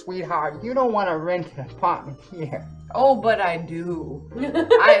 Oh, sweetheart, you don't want to rent an apartment here. Oh, but I do.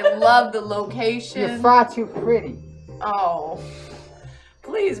 I love the location. You're far too pretty. Oh,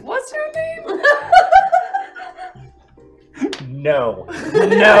 please. What's her name? No.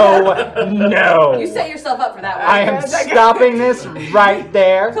 You set yourself up for that one. I am stopping this right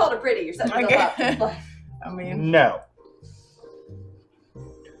there. You called her pretty. You're setting yourself up. I mean, No.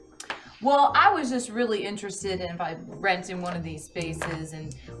 well, I was just really interested in if I renting one of these spaces,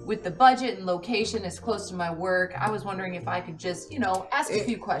 and with the budget and location as close to my work, I was wondering if I could just, ask a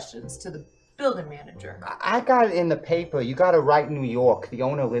few questions to the building manager. I got it in the paper. You got to write New York. The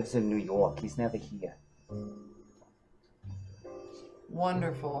owner lives in New York. He's never here.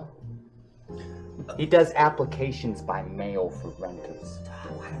 Wonderful. He does applications by mail for renters.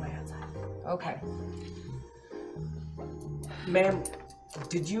 Okay. Ma'am,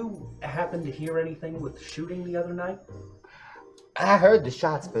 did you happen to hear anything with shooting the other night? I heard the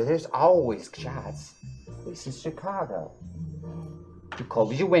shots, but there's always shots. This is Chicago. You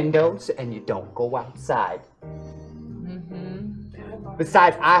close your windows and you don't go outside.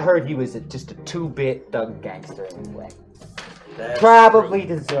 Besides, I heard he was just a 2-bit thug gangster anyway. That's Probably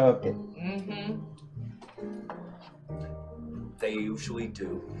true. deserved it. They usually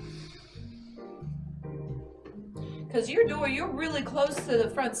do. Because you're really close to the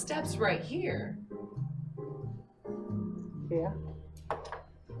front steps right here. Yeah.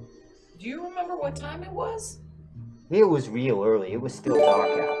 Do you remember what time it was? It was real early. It was still dark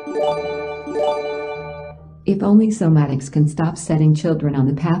out. If only Somatics can stop setting children on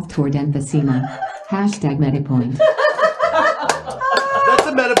the path toward emphysema. Hashtag MetaPoint. That's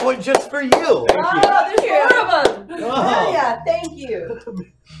a meta point just for you. Oh, there's 4 of them. Oh. Yeah, thank you.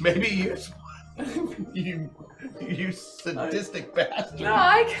 Maybe you sadistic bastard. No,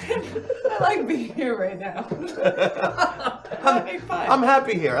 I like being here right now. I'm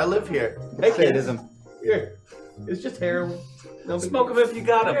happy here. I live here. Hey, Sadism. Here. It's just heroin. No Smoke them if you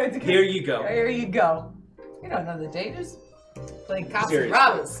got them. Here you go. Here you go. You don't know the dangers. Playing cops and Seriously.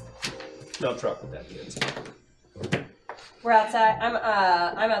 robbers. No truck with that, kids. We're outside.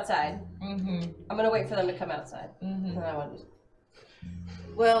 I'm outside. I'm gonna wait for them to come outside. And I want to.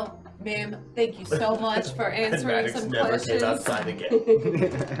 Well, ma'am, thank you so much for answering Maddox some never questions. came outside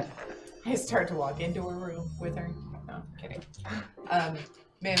again. I start to walk into her room with her. No, I'm kidding.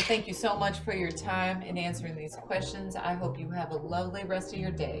 Ma'am, thank you so much for your time and answering these questions. I hope you have a lovely rest of your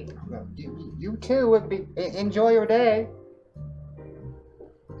day. You too. Enjoy your day.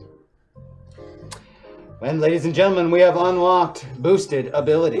 And ladies and gentlemen, we have unlocked boosted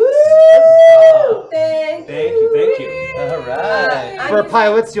abilities. Woo! Thank you. All right. For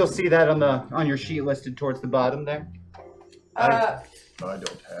pilots, you'll see that on your sheet listed towards the bottom there. I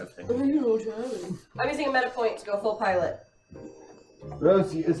don't have any. I'm using a meta point to go full pilot.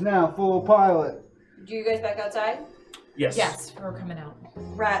 Rosie is now full pilot. Do you guys back outside? Yes. Yes, we're coming out.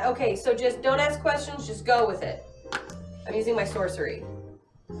 Right. Okay. So just don't ask questions. Just go with it. I'm using my sorcery.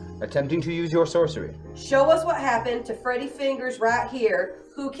 Attempting to use your sorcery. Show us what happened to Freddy Fingers right here.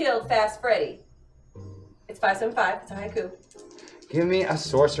 Who killed Fast Freddy? It's 575. It's a haiku. Give me a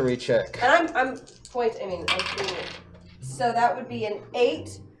sorcery check. And I'm doing it. So that would be an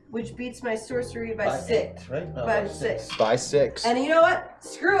 8, which beats my sorcery by 6. 8, right? Oh, by 6. By 6. And you know what?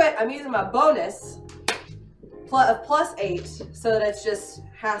 Screw it. I'm using my bonus of plus 8, so that it's just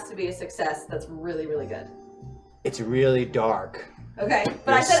has to be a success. That's really, really good. It's really dark. Okay,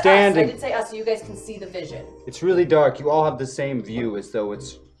 but You're I said standing. us. I did say us, so you guys can see the vision. It's really dark. You all have the same view as though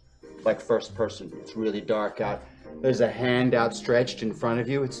it's like first person. It's really dark out. There's a hand outstretched in front of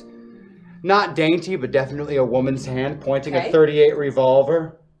you. It's not dainty, but definitely a woman's hand pointing a .38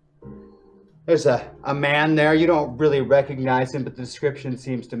 revolver. There's a man there. You don't really recognize him, but the description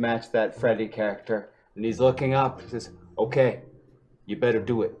seems to match that Freddy character. And he's looking up. He says, "Okay, you better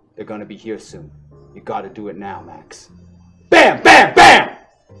do it. They're gonna be here soon. You gotta do it now, Max." Bam! Bam! Bam!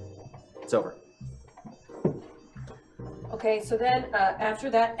 It's over. Okay, so then after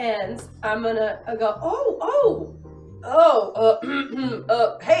that ends, I'm gonna go,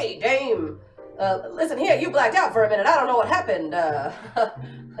 hey, dame. Listen here, you blacked out for a minute. I don't know what happened.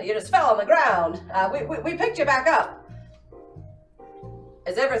 You just fell on the ground. We picked you back up.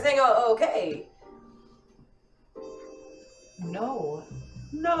 Is everything okay? No.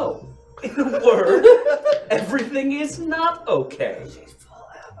 No. In a word, everything is not okay.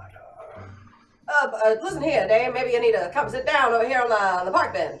 Listen here, dame. Maybe you need to come sit down over here on the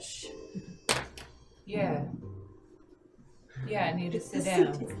park bench. Yeah. Yeah, I need to sit down.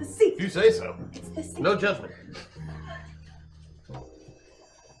 It's the seat. You say so. It's the seat. No judgment.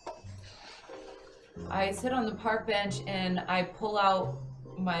 I sit on the park bench and I pull out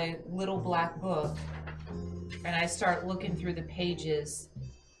my little black book and I start looking through the pages.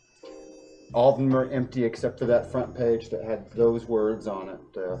 All of them are empty except for that front page that had those words on it.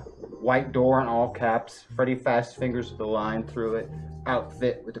 White door in all caps, Freddy Fast Fingers with a line through it,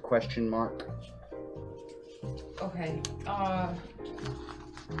 outfit with a question mark. Okay.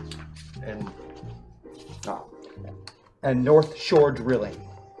 And North Shore Drilling.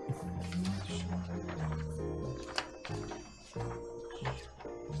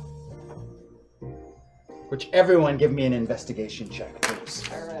 Which everyone give me an investigation check, please.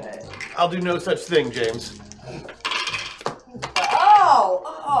 All right. I'll do no such thing, James.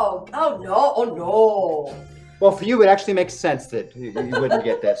 Oh no. Well, for you, it actually makes sense that you wouldn't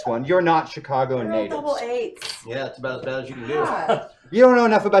get this one. You're not Chicago natives. Double 8s. Yeah, it's about as bad as you can do. God. You don't know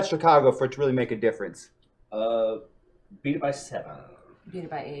enough about Chicago for it to really make a difference. Beat it by 7. Beat it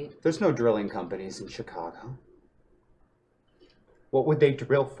by 8. There's no drilling companies in Chicago. What would they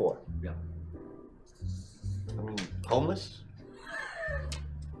drill for? Yeah. I mean, homeless?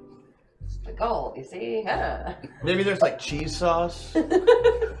 The goal, you see? Huh? Maybe there's like cheese sauce.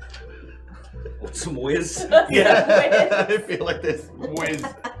 With some whiz. Yeah, I feel like this whiz.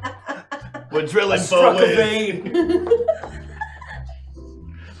 We're drilling for Struck a whiz. vein.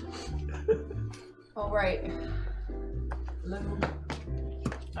 All right. Lou,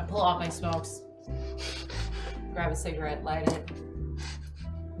 I pull off my smokes. Grab a cigarette, light it.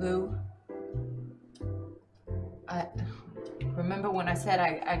 Lou, I remember when I said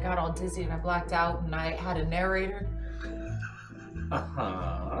I got all dizzy and I blacked out and I had a narrator?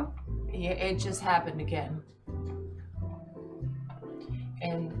 Uh-huh. Yeah, it just happened again.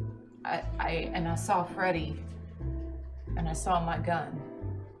 And I saw Freddy and I saw my gun.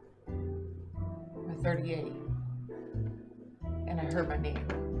 My 38. And I heard my name.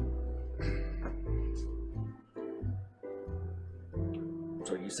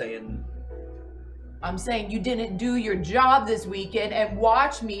 So you saying? I'm saying you didn't do your job this weekend and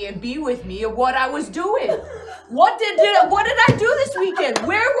watch me and be with me of what I was doing. What did I do this weekend?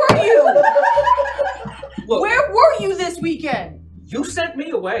 Where were you? Look, Where were you this weekend? you sent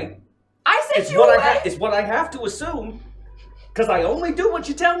me away. I sent It's you what away. it's what I have to assume. Because I only do what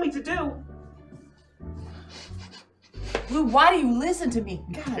you tell me to do. Lou, why do you listen to me?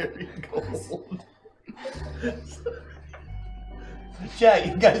 God. There you go. Chat,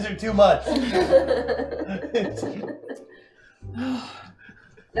 you guys are too much. Now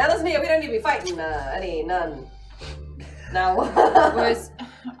listen here, we don't need to be fighting none. Now Was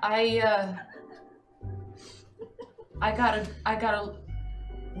I gotta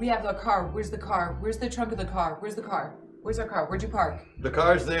we have a car. Where's the car? Where's the trunk of the car? Where's the car? Where's our car? Where'd you park? The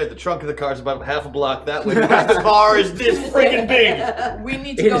car's there. The trunk of the car's about half a block that way. Because the car is this freaking big. We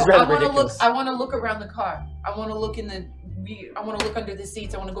need to It go. is rather I wanna ridiculous. look I wanna look around the car. I wanna look under the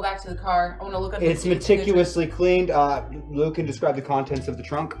seats. I wanna go back to the car. I wanna look under It's the seats. meticulously cleaned. Lou can describe the contents of the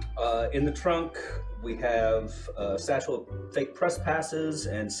trunk. In the trunk, we have a satchel of fake press passes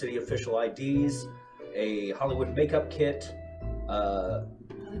and city official IDs, a Hollywood makeup kit,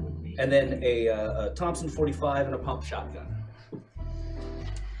 and then a Thompson 45 and a pump shotgun.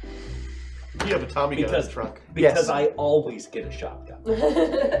 You have a Tommy gun in the trunk. Because Yes. I always get a shotgun.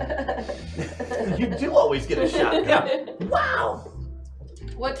 You do always get a shotgun. Yeah. Wow.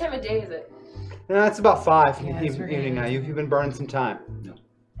 What time of day is it? It's about 5 Yeah, it's evening now. You've been burning some time.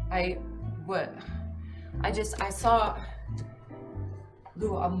 I saw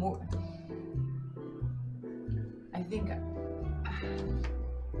Lou, I think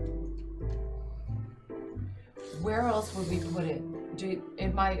where else would we put it?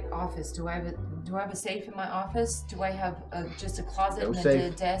 In my office, do I have a safe in my office? Do I have just a closet and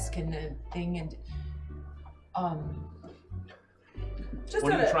a desk and a thing and Just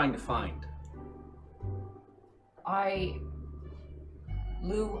What are you gonna- trying to find?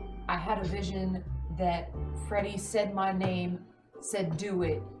 Lou, I had a vision that Freddy said my name, said do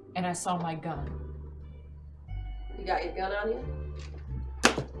it, and I saw my gun. You got your gun on you?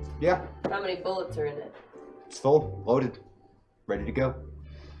 Yeah, How many bullets are in it? it's full, loaded, ready to go.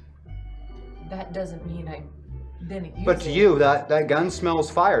 That doesn't mean I didn't use it. But to you, that gun smells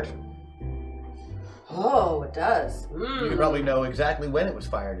fired. Oh, it does. You probably know exactly when it was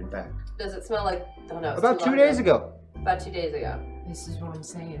fired, in fact. Does it smell like? Oh no. it's About too 2 long days ago. About 2 days ago. This is what I'm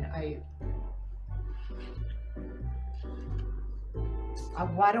saying.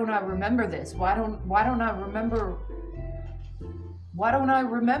 Why don't I remember this? Why don't I remember? Why don't I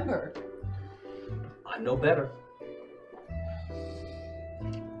remember? I know better.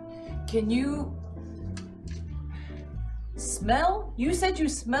 Can you smell? You said you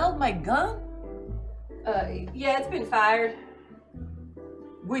smelled my gun? Yeah, it's been fired.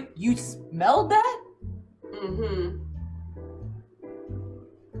 Wait, you smelled that? Mm-hmm.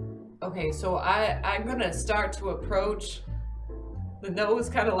 Okay, so I'm gonna start to approach the nose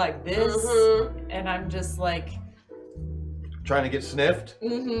kind of like this, and I'm just like, Trying to get sniffed?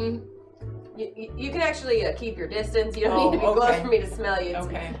 Mm-hmm. You can actually keep your distance. You don't need to be close for me to smell you. It's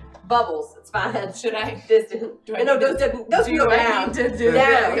bubbles. It's fine. Should I? Distant. Do I No, need to- those do go I down. need to do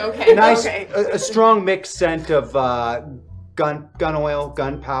Down. that? Okay. Nice, Okay. a strong mixed scent of gun oil,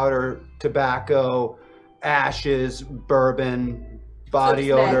 gunpowder, tobacco, ashes, bourbon, body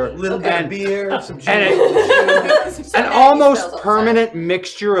Some odor, snacky. Little bit and of beer, some and cheese. an almost permanent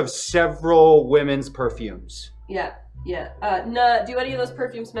mixture of several women's perfumes. Yeah. No, do any of those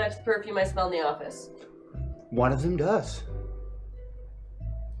perfumes match the perfume I smell in the office? One of them does.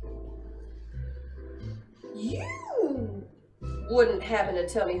 You wouldn't happen to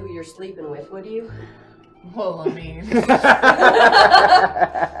tell me who you're sleeping with, would you? Well, I mean.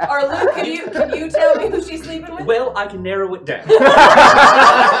 Or Luke, can you tell me who she's sleeping with? Well, I can narrow it down.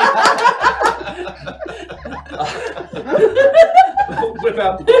 Whip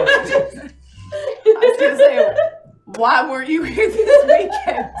out the door. I was gonna say, why weren't you here this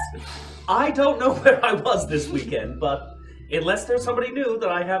weekend? I don't know where I was this weekend, but unless there's somebody new that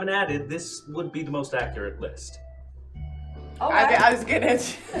I haven't added, this would be the most accurate list. Right. I was gonna.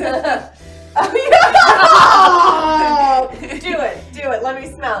 Do it. Let me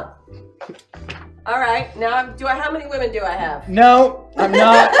smell. All right, now how many women do I have? No, I'm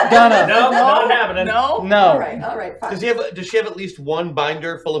not gonna. No, not happening. No. All right, fine. Does she have at least one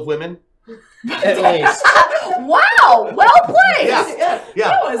binder full of women? At least. Wow, well played.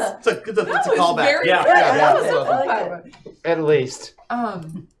 Yeah. It's a callback. Very Yeah. good. Yeah. That was Yeah. I like it. At least.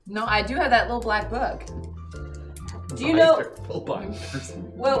 No, I do have that little black book. Do you know? Full binders.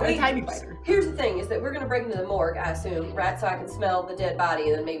 Well, A tiny binder. Here's the thing: is that we're going to break into the morgue, I assume, right? So I can smell the dead body,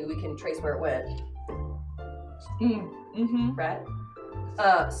 and then maybe we can trace where it went. Mm-hmm. Right.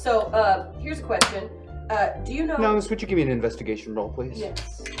 So here's a question: do you know? No, would you give me an investigation roll, please?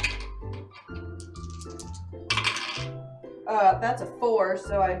 Yes. That's a 4,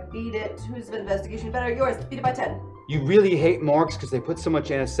 so I beat it. Whose investigation better? Yours. Beat it by 10. You really hate morgues because they put so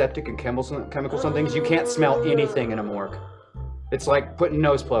much antiseptic and chemicals on things. You can't smell anything in a morgue. It's like putting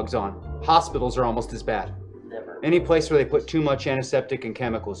nose plugs on. Hospitals are almost as bad. Never. Any place where they put too much antiseptic and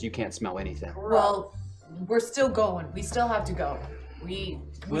chemicals, you can't smell anything. Well, we're still going. We still have to go.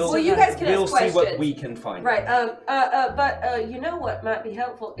 Well, you guys can We'll ask see questions. what we can find. Right. But you know what might be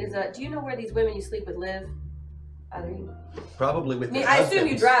helpful is do you know where these women you sleep with live? Either you. Probably with. I assume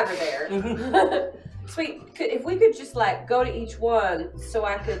you drive her there. Sweet. If we could just like go to each one, so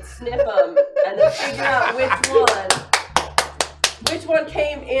I could sniff them and then figure out which one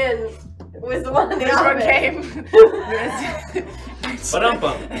came in was the one in the Which one came?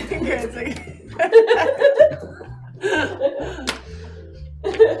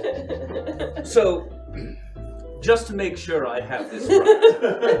 So, just to make sure I have this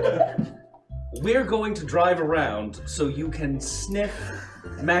right, we're going to drive around so you can sniff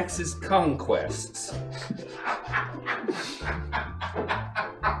Max's conquests.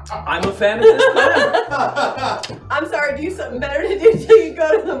 I'm a fan of this plan. I'm sorry, do you have something better to do till you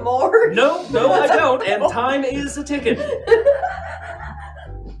go to the morgue? No, I don't, and time is a ticking.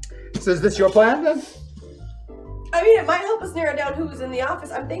 So is this your plan then? I mean, it might help us narrow down who's in the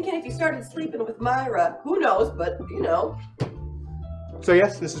office. I'm thinking if you started sleeping with Myra, who knows, but you know. So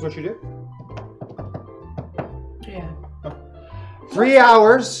yes, this is what you do? Yeah. 3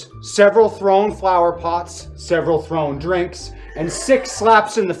 hours, several thrown flower pots, several thrown drinks, and 6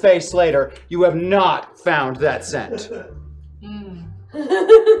 slaps in the face later, you have not found that scent.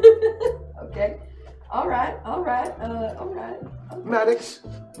 Okay. All right. Maddox,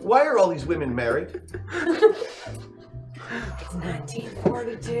 why are all these women married? It's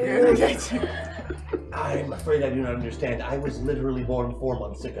 1942. I'm afraid I do not understand. I was literally born 4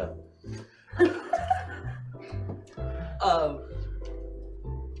 months ago.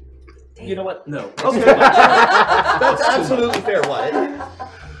 You know what? No. Okay. That's absolutely fair, Wyatt.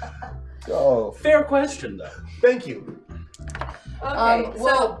 Oh. Fair question, though. Thank you. Okay,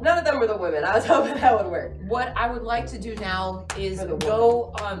 so none of them were the women. I was hoping that would work. What I would like to do now is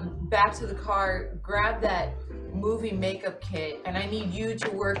go back to the car, grab that movie makeup kit, and I need you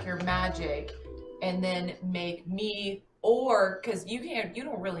to work your magic, and then make me, or because you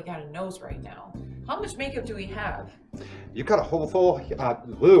don't really got a nose right now. How much makeup do we have? You got a whole full.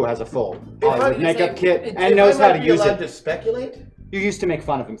 Lou has a full makeup kit If and knows I how might to be use allowed it. to speculate? You used to make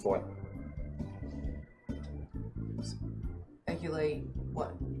fun of him for it. Speculate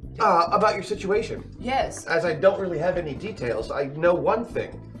what? About your situation. Yes. As I don't really have any details, I know one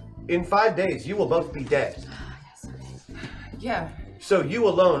thing. In 5 days, you will both be dead. Yeah. So you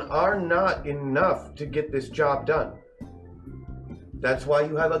alone are not enough to get this job done. That's why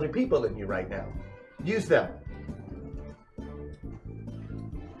you have other people in you right now. Use them.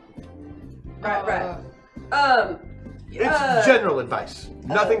 Right. It's general advice.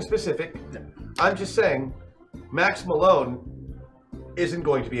 Nothing specific. I'm just saying, Max Malone isn't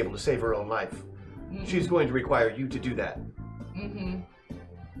going to be able to save her own life. Mm-hmm. She's going to require you to do that. Mm-hmm.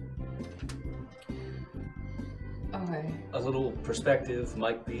 Okay. A little perspective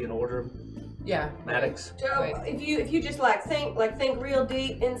might be in order. Yeah. Maddox. Joe, if you just think real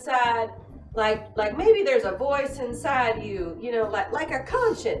deep inside, like maybe there's a voice inside you, you know, like a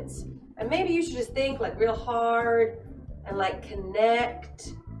conscience, and maybe you should just think like real hard and like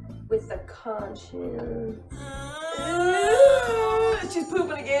connect with the conscience. She's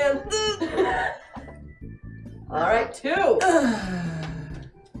pooping again. All right, 2.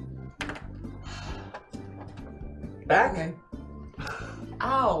 Back? Okay.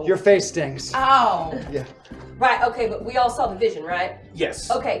 Ow. Your face stings. Ow. Yeah. Right, okay, but we all saw the vision, right? Yes.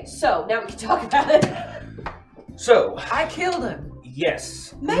 Okay, so now we can talk about it. So. I killed him.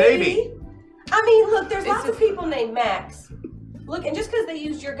 Yes. Maybe. I mean, look, there's lots of people named Max. Look, and just because they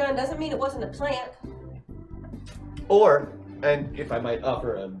used your gun doesn't mean it wasn't a plant. Or, and if I might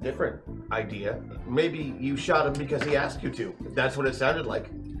offer a different idea, maybe you shot him because he asked you to. If that's what it sounded like.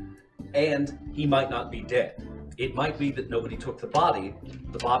 And he might not be dead. It might be that nobody took the body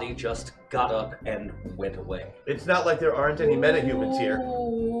just got up and went away. It's not like there aren't any metahumans here.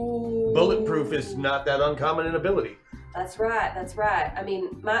 Bulletproof is not that uncommon an ability. That's right, that's right. I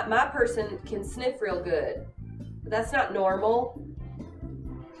mean, my person can sniff real good. But that's not normal.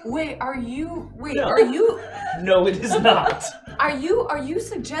 Wait, are you No, it is not. Are you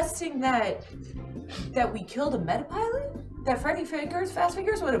suggesting that we killed a metapilot? That Freddy Fingers, Fast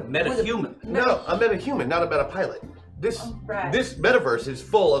Fingers would have Metahuman. No, a metahuman, not a metapilot. This metaverse is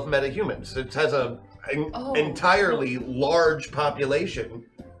full of metahumans. It has an entirely large population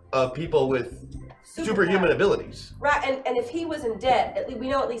of people with superhuman abilities. Right, and if he was in debt, at least we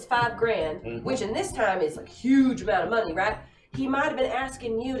know at least $5,000, which in this time is like a huge amount of money, right? He might have been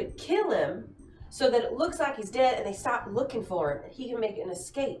asking you to kill him so that it looks like he's dead and they stop looking for him and he can make an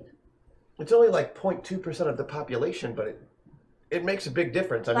escape. It's only like 0.2% of the population, but it makes a big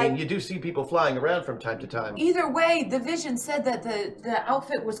difference. I mean, you do see people flying around from time to time. Either way, the vision said that the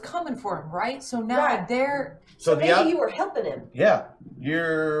outfit was coming for him, right? So now they're... So maybe you were helping him. Yeah,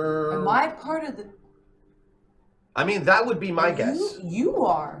 you're... Am I part of the... I mean, that would be my guess. You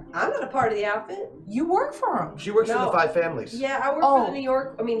are. I'm not a part of the outfit. You work for him. She works for the 5 families. Yeah, I work for the New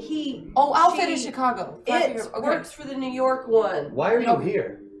York... I mean, he... Oh, outfit in Chicago. It works for the New York one. Why are you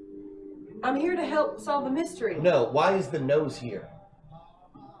here? I'm here to help solve a mystery. No, why is the nose here?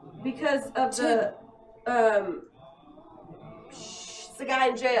 Because of the the guy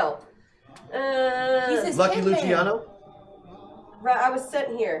in jail. He's his Lucky hitman. Luciano? Right, I was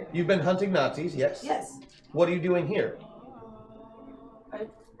sent here. You've been hunting Nazis, yes? Yes. What are you doing here?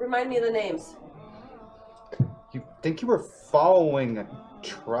 Remind me of the names. You think you were following a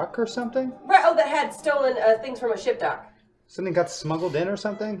truck or something? Right, that had stolen things from a ship dock. Something got smuggled in or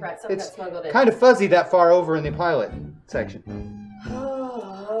something? Right, something got smuggled in. Kind of fuzzy that far over in the pilot section.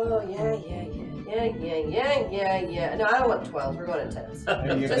 Oh, yeah. No, I don't want 12. We're going to 10s.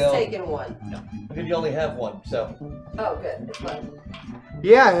 There you Just go. taking 1. No. And you only have 1, so... Oh, good. It's fine.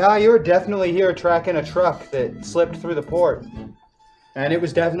 Yeah, you were definitely here tracking a truck that slipped through the port. And it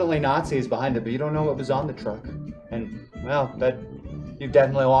was definitely Nazis behind it, but you don't know what was on the truck. And, well, you've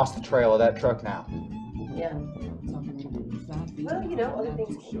definitely lost the trail of that truck now. Yeah. Well, you know, other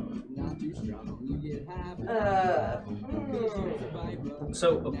things.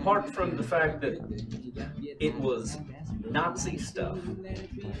 So, apart from the fact that it was Nazi stuff,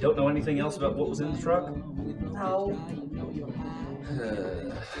 don't know anything else about what was in the truck? No.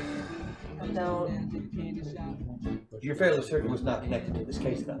 I don't. You're fairly certain it was not connected to this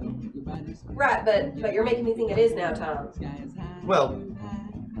case, though. Right, but you're making me think it is now, Tom. Well,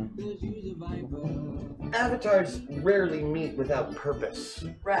 avatars rarely meet without purpose.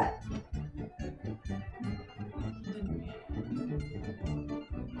 Right.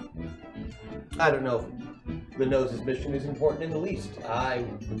 I don't know if the Nose's mission is important in the least. I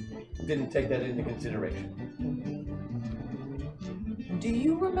didn't take that into consideration. Do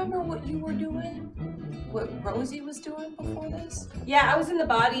you remember what you were doing? What Rosie was doing before this? Yeah, I was in the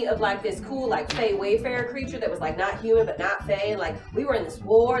body of like this cool like Fey Wayfarer creature that was like not human but not Fey. And like we were in this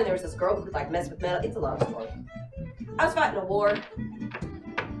war and there was this girl who could like mess with metal. It's a long story. I was fighting a war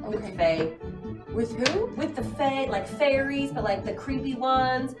with the Fey. With who? With the Fey, like fairies, but like the creepy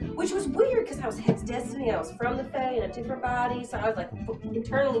ones, which was weird because I was Hex Destiny. I was from the Fey in a different body, so I was like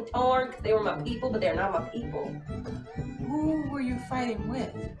internally torn because they were my people, but they're not my people. Who were you fighting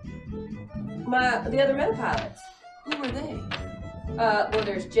with? The other metapilots. Who were they? Well,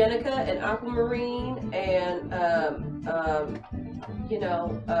 there's Jenica and Aquamarine and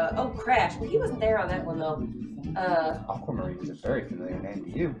Crash. Well, he wasn't there on that one though. Aquamarine is a very familiar name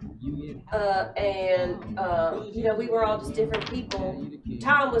to you. We were all just different people.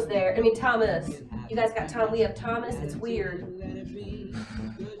 Tom was there. I mean, Thomas. You guys got Tom. We have Thomas. It's weird.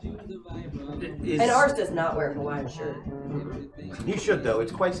 And ours does not wear a Hawaiian shirt. You should, though.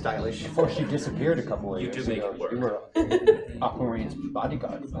 It's quite stylish. Before she disappeared a couple of You years do make ago, it work. you were Aquamarine's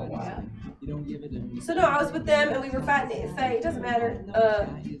bodyguard for a while. So no, I was with them and we were fighting it. It doesn't matter.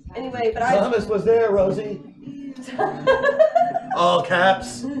 Anyway, but Thomas was there, Rosie. All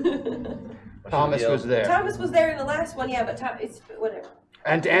caps. Thomas was there. Thomas was there in the last one, yeah, but it's whatever.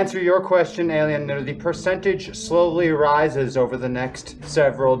 And to answer your question, Alien, the percentage slowly rises over the next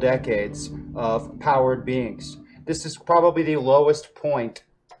several decades of powered beings. This is probably the lowest point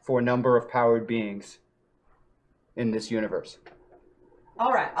for number of powered beings in this universe.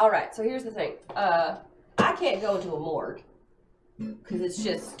 All right. So here's the thing. I can't go into a morgue because it's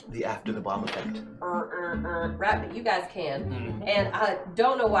just the after the bomb effect. Right, but you guys can, and I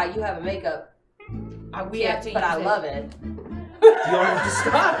don't know why you have a makeup. We have to, but I use love it. The art of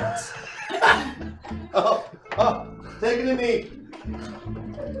disguise. Oh, take it to me.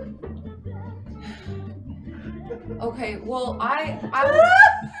 Okay, well, I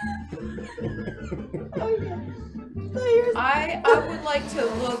would like to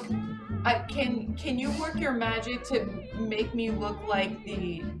look. Can you work your magic to make me look like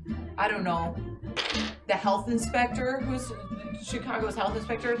the health inspector who's Chicago's health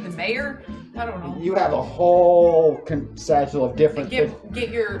inspector, the mayor? I don't know. You have a whole satchel of different things.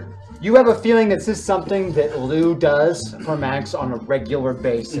 You have a feeling that this is something that Lou does for Max on a regular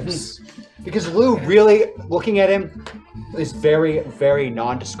basis. Because Lou really, looking at him, is very, very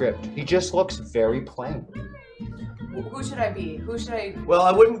nondescript. He just looks very plain. Who should I be? Who should I? Well,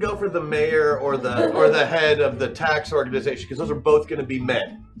 I wouldn't go for the mayor or the head of the tax organization because those are both going to be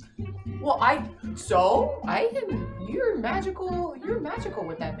men. Well, you're magical. You're magical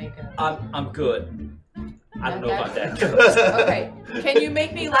with that makeup. I'm good. I don't know about that. Okay. Can you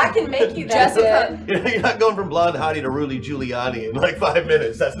make me like? I can make you that Jessica? good. You're not going from blonde hottie to Rudy Giuliani in like 5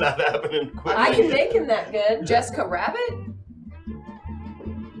 minutes. That's not happening quickly. I can make him that good. Jessica Rabbit?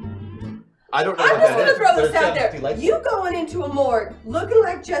 I don't know I'm what just that gonna is. throw this That out sounds there. delightful. You going into a morgue looking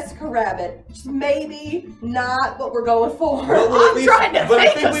like Jessica Rabbit, just maybe not what we're going for. But we'll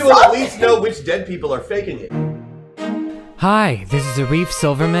I think we will at least know which dead people are faking it. Hi, this is Arif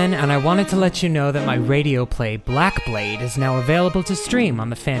Silverman, and I wanted to let you know that my radio play Black Blade is now available to stream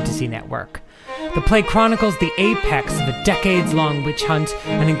on the Fantasy Network. The play chronicles the apex of a decades-long witch hunt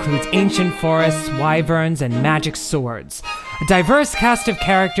and includes ancient forests, wyverns, and magic swords. A diverse cast of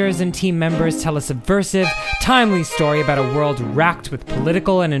characters and team members tell a subversive, timely story about a world racked with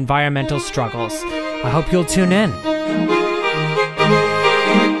political and environmental struggles. I hope you'll tune in.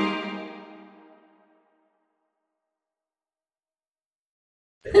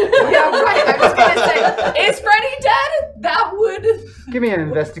 Yeah, right. I was gonna say, is Freddy dead? That would. Give me an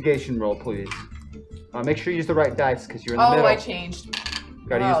investigation roll, please. Make sure you use the right dice, because you're in the middle. Oh, I changed.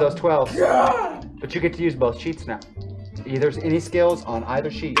 Gotta use those 12s. Yeah! But you get to use both sheets now. There's any skills on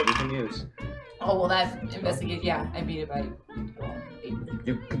either sheet you can use. Oh, well, that's investigate. Yeah, I beat it by 8.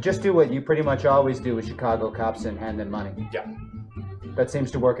 You could just do what you pretty much always do with Chicago cops and hand them money. Yeah. That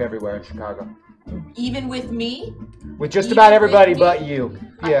seems to work everywhere in Chicago. Even with me? With just about everybody but you.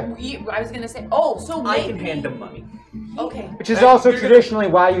 Yeah. I was gonna say, so I can hand them money. Okay. Which is also traditionally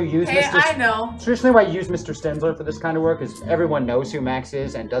why you use I know. Traditionally why you use Mr. Stensler for this kind of work is everyone knows who Max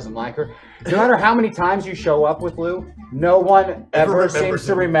is and doesn't like her. No matter how many times you show up with Lou, no one ever seems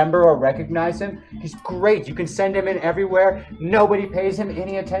to remember or recognize him. He's great. You can send him in everywhere. Nobody pays him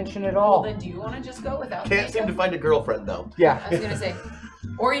any attention at all. Well, then do you want to just go without Can't seem to find a girlfriend, though. Yeah. I was gonna say,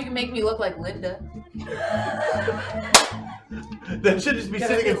 or you can make me look like Linda. Then should just be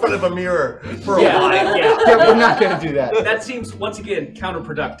sitting in front of a mirror for a Yeah, while. yeah. Yeah, we're not gonna do that. That seems, once again,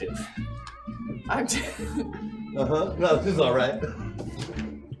 counterproductive. Uh-huh. No, this is all right.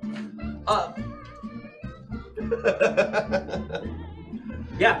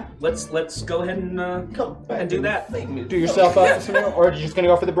 Yeah, let's go ahead and Come back and do that. Do yourself up, or are you just gonna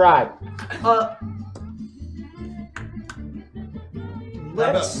go for the bribe? How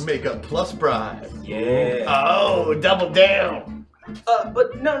about makeup plus bribe? Yeah. Oh, double down.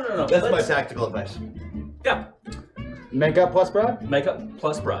 But no. That's my tactical advice. Yeah. Makeup plus bribe? Makeup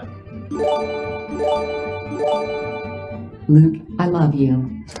plus bribe. Luke, I love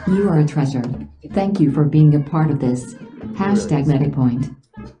you. You are a treasure. Thank you for being a part of this. Hashtag MetaPoint.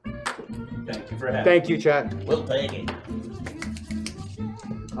 Thank you for having me. Thank you, chat. We'll take it.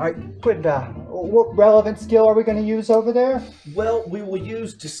 All right, what relevant skill are we going to use over there? Well, we will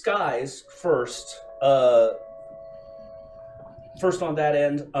use disguise first. first on that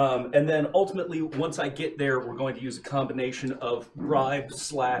end, and then ultimately, once I get there, we're going to use a combination of bribe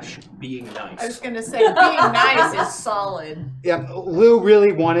 / being nice. I was going to say, being nice is solid. Yeah, Lou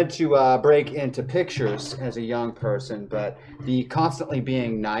really wanted to break into pictures as a young person, but the constantly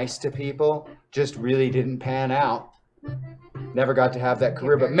being nice to people just really didn't pan out. Never got to have that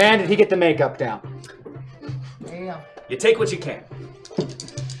career, but man, did he get the makeup down. There you go. You take what you can.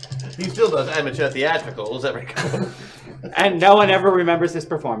 He still does amateur theatricals every couple. And no one ever remembers his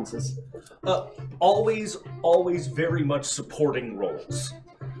performances. Always very much supporting roles.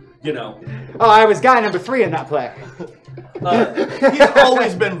 You know. Oh, I was guy number 3 in that play. He's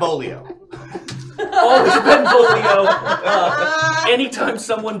always Benvolio. Always Benvolio. Anytime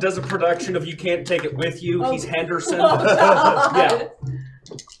someone does a production of You Can't Take It With You, he's Henderson. Yeah.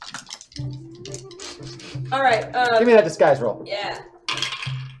 All right. Give me that disguise roll. Yeah.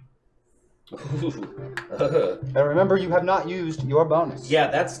 And remember, you have not used your bonus. Yeah,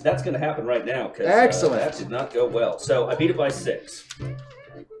 that's going to happen right now. Excellent. That did not go well. So I beat it by 6.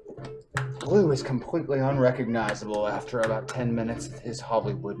 Blue is completely unrecognizable after about 10 minutes of his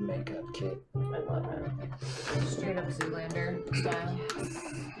Hollywood makeup kit. I love it. Straight up Zoolander style.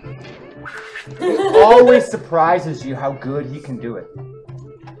 It always surprises you how good he can do it.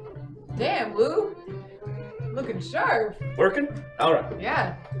 Damn, Lou. Looking sharp. Working? All right.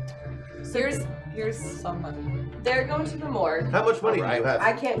 Yeah. So here's some money. They're going to the morgue. How much money do you have?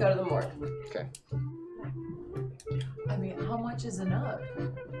 I can't go to the morgue. Okay. I mean, how much is enough?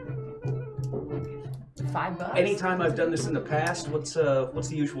 $5? Anytime I've done this in the past, what's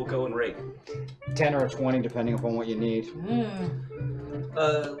the usual going rate? 10 or 20, depending upon what you need.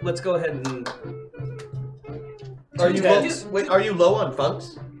 Let's go ahead and. Are you low on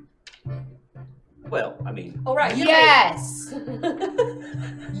funds? Well, I mean. Oh right. Yes.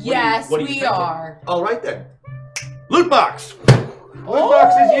 Yes, what are you we thinking? are. All right then. Loot box. Loot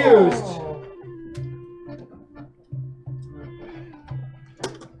box is used.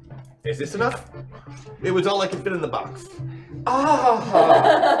 Is this enough? It was all I could fit in the box.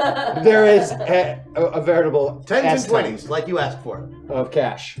 Ah, there is a veritable 10s and 20s, like you asked for. Of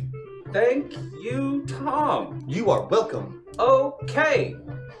cash. Thank you, Tom. You are welcome. Okay.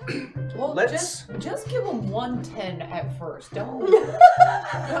 Well, Let's just give him 110 at first. Don't.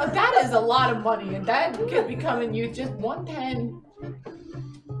 That is a lot of money, and that could be coming you just 110.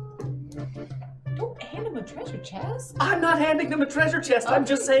 Don't hand him a treasure chest. I'm not handing them a treasure chest. I'm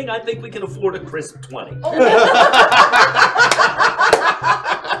just saying I think we can afford a crisp 20. Oh.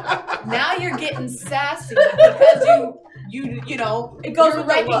 Now you're getting sassy because you know, it goes you're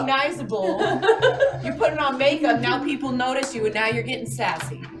recognizable. You're putting on makeup, now people notice you, and now you're getting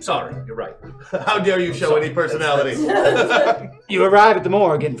sassy. Sorry, you're right. How dare you show any personality? You arrive at the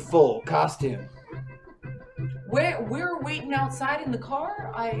morgue in full costume. We're waiting outside in the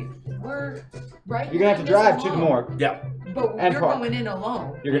car. We're right. You're gonna have to drive to the morgue. Yeah. But and you're park. going in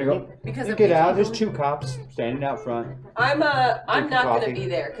alone. You're gonna go. Because you get out. There's 2 cops standing out front. I'm not coffee. gonna be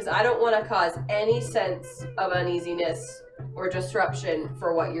there because I don't want to cause any sense of uneasiness or disruption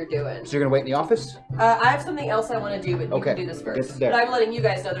for what you're doing. So you're gonna wait in the office? I have something else I want to do, but you Okay. can do this Get first. there. But I'm letting you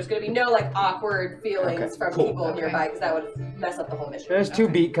guys know there's gonna be no like awkward feelings from Cool. people nearby because that would mess up the whole mission. There's 2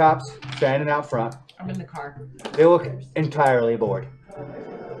 beat cops standing out front. I'm in the car. They look entirely bored.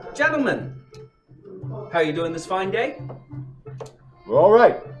 Gentlemen, how are you doing this fine day? We're all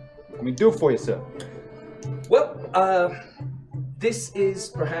right. What can we do for you, sir? Well, this is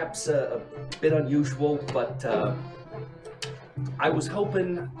perhaps a bit unusual, but I was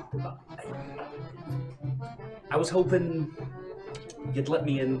hoping you'd let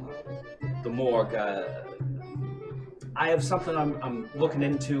me in the morgue. I have something I'm looking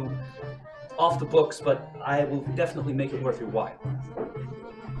into off the books, but I will definitely make it worth your while.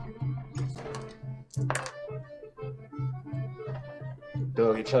 They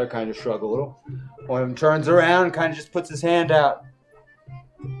look at each other, kind of shrug a little. One of them turns around, kind of just puts his hand out.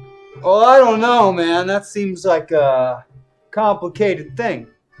 Oh, I don't know, man. That seems like a complicated thing.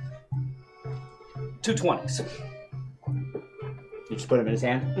 2 20s. You just put him in his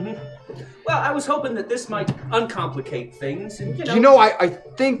hand? Mm-hmm. Well, I was hoping that this might uncomplicate things, and I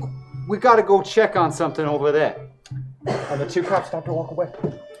think we gotta go check on something over there. And the 2 cops stop to walk away.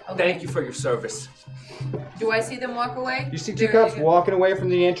 Thank you for your service. Do I see them walk away? You see 2 cops walking away from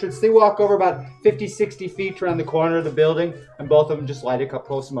the entrance. They walk over about 50, 60 feet around the corner of the building, and both of them just light a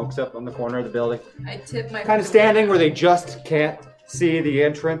couple of smokes up on the corner of the building. I tip my kind of standing where they just can't see the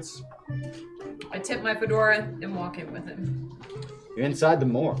entrance. I tip my fedora and walk in with him. You're inside the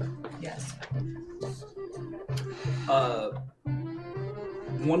morgue. Yes.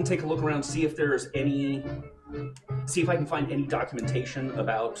 Want to take a look around, see if there's any see if I can find any documentation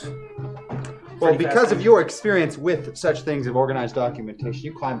about. Well, because of your experience with such things of organized documentation,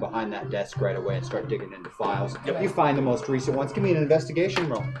 you climb behind that desk right away and start digging into files. Yep. You find the most recent ones. Give me an investigation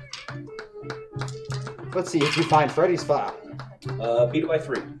roll. Let's see if you find Freddy's file. Beat it by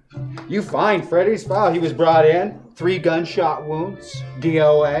 3. You find Freddy's file. He was brought in. 3 gunshot wounds.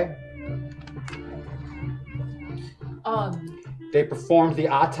 DOA. They performed the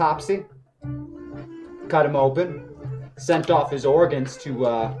autopsy. Cut him open. Sent off his organs to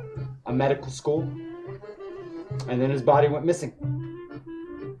a medical school. And then his body went missing.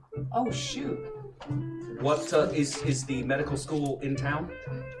 Oh, shoot. What is the medical school in town?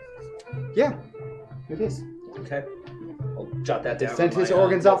 Yeah, it is. Okay. I'll jot that down. Sent his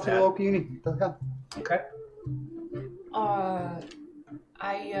organs off to the local uni. Okay.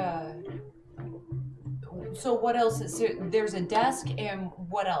 So what else is there? There's a desk and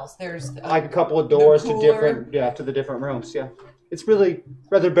what else? There's like a couple of doors to the different rooms. Yeah, it's really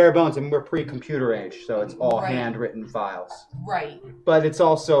rather bare bones, and we're pre-computer age, so it's all handwritten files. Right. But it's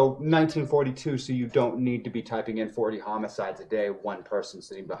also 1942, so you don't need to be typing in 40 homicides a day. One person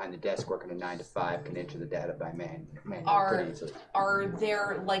sitting behind the desk working a 9 to 5 can enter the data by man pretty easily. Are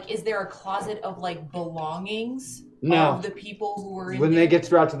there is there a closet of belongings? No. Of the people who were in when they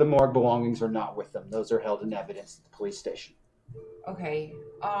get out to the morgue, belongings are not with them. Those are held in evidence at the police station. Okay.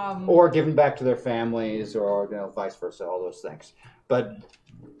 Or given back to their families, or vice versa, all those things. But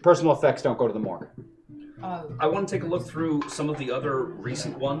personal effects don't go to the morgue. I want to take a look through some of the other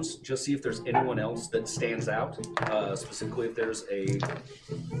recent ones, just see if there's anyone else that stands out. Specifically, if there's a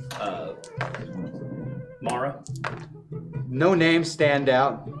Mara. No names stand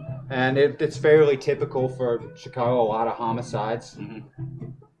out. And it's fairly typical for Chicago, a lot of homicides.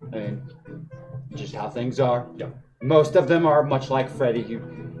 Mm-hmm. And just how things are. Yep. Most of them are much like Freddy. You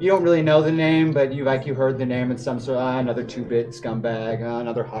don't really know the name, but you heard the name in some sort of, another 2-bit scumbag,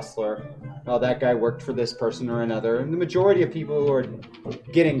 another hustler. Oh, that guy worked for this person or another. And the majority of people who are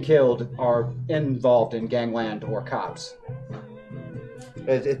getting killed are involved in gangland or cops.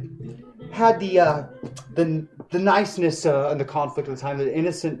 It had the niceness and the conflict of the time that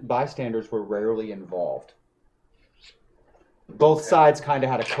innocent bystanders were rarely involved. Both sides kind of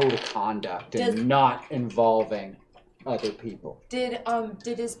had a code of conduct in not involving other people. Did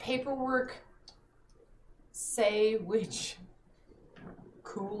his paperwork say which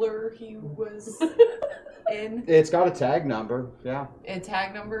cooler he was in? It's got a tag number, yeah. A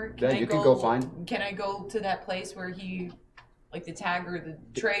tag number? You can go find. Can I go to that place where he... Like the tag or the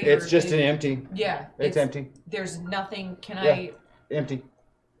tray? It's just an empty. Yeah. It's empty. There's nothing. I... Empty.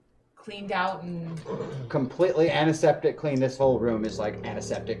 Cleaned out and... Completely antiseptic clean. This whole room is like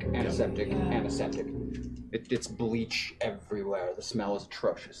antiseptic. It's bleach everywhere. The smell is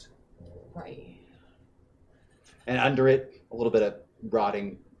atrocious. Right. And under it, a little bit of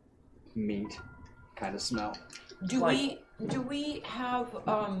rotting meat kind of smell. Do we have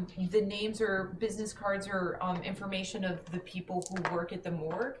the names or business cards or information of the people who work at the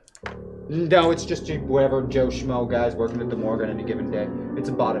morgue? No, it's just whatever Joe Schmo guys working at the morgue on any given day. It's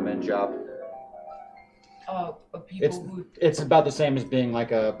a bottom end job. It's about the same as being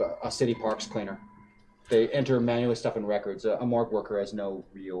like a city parks cleaner. They enter manually stuff in records. A morgue worker has no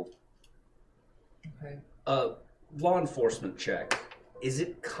real. Okay. Law enforcement check. Is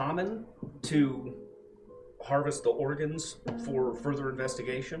it common to harvest the organs for further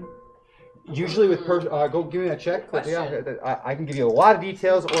investigation? Usually with go give me a check. Yeah, I can give you a lot of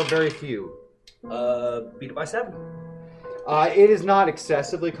details or very few. Beat it by 7. It is not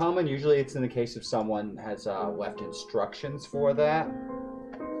excessively common. Usually it's in the case if someone has left instructions for that.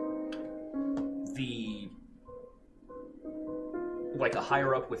 Like a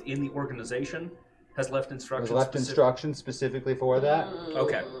higher up within the organization has left instructions. Instructions specifically for that.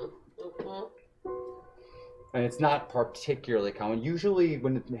 Okay. And it's not particularly common. Usually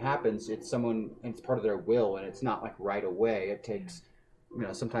when it happens, it's someone, and it's part of their will, and it's not like right away. It takes,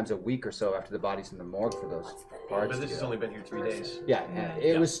 sometimes a week or so after the body's in the morgue for those parts. But this has only been here 3 days. Yeah, and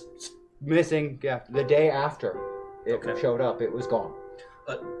it was missing the day after it showed up. It was gone.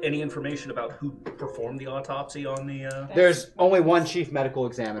 Any information about who performed the autopsy on the... There's only one chief medical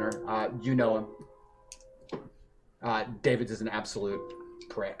examiner. You know him. Davids is an absolute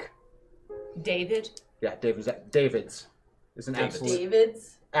prick. David? Yeah, Davids is an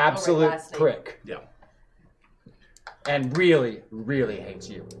absolute prick. Yeah. And really, really hates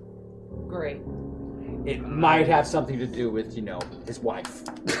you. Great. It might have something to do with, his wife.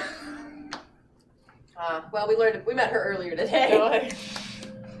 Well, we met her earlier today.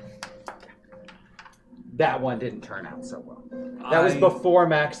 that one didn't turn out so well. That was before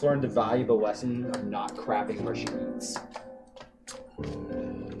Max learned the valuable lesson of not crapping where she eats.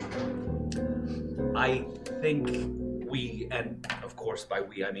 I think we, and of course by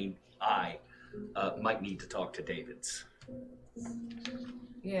we I mean I, might need to talk to Davids.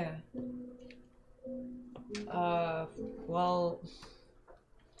 Yeah. Well,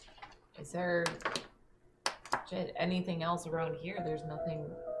 is there anything else around here? There's nothing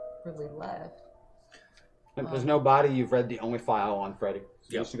really left. There's no body. You've read the only file on Freddy.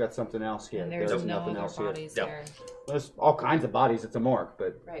 Yep. You got something else here. And there's no nothing other else bodies here. there. There's all kinds of bodies. It's a morgue,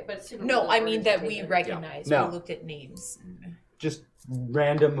 but Right, but it's super No, cool I for mean us that to we take it. recognize. No. We looked at names. just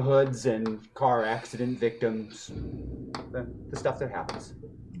random hoods and car accident victims. The stuff that happens.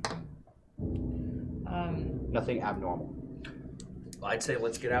 Nothing abnormal. I'd say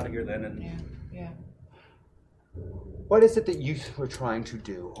let's get out of here then. And yeah. What is it that you were trying to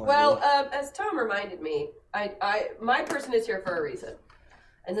do? Well, as Tom reminded me, my person is here for a reason.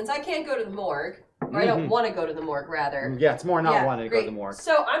 And since I can't go to the morgue, or I don't want to go to the morgue, rather. Yeah, it's more not wanting to go to great. the morgue.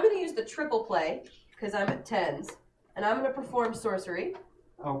 So I'm going to use the triple play, because I'm at 10s. And I'm going to perform sorcery.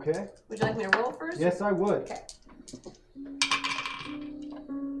 Okay. Would you like me to roll first? Yes, I would. Okay.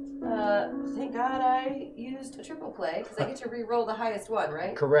 Thank God I used a triple play, because I get to re-roll the highest one,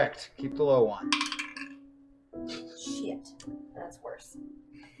 right? Correct. Keep the low one. Shit. That's worse.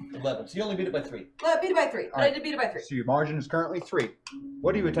 11. So you only beat it by 3. Well, I beat it by 3. But I did beat it by 3. So your margin is currently 3.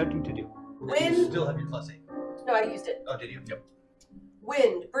 What are you attempting to do? Wind. You still have your +8. No, I used it. Oh, did you? Yep.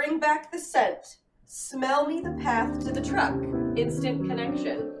 Wind, bring back the scent. Smell me the path to the truck. Instant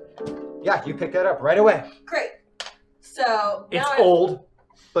connection. Yeah, you pick that up right away. Great. So It's now old,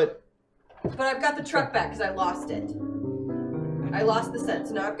 but I've got the truck back because I lost it. I lost the scent,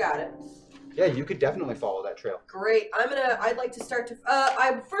 so now I've got it. yeah, you could definitely follow that trail. Great. I'd like to start to.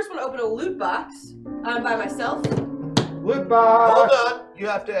 I first want to open a loot box. I'm by myself. Loot box. Hold on. You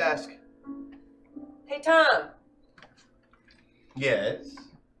have to ask. Hey Tom, Yes.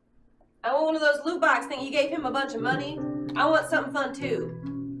 I want one of those loot box things. You gave him a bunch of money. I want something fun too.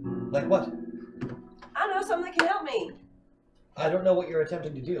 Like what? I don't know, something that can help me. I don't know what you're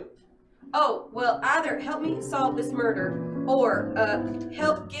attempting to do. Oh, well, either help me solve this murder, or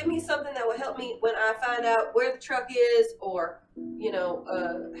give me something that will help me when I find out where the truck is, or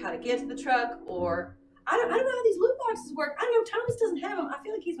how to get to the truck, or I don't know how these loot boxes work. I don't know. Thomas doesn't have them. I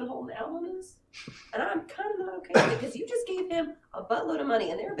feel like he's been holding out on us, and I'm kind of not okay with it because you just gave him a buttload of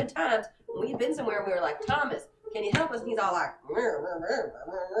money, and there have been times when we've been somewhere and we were like, Thomas, can you help us? And he's all like,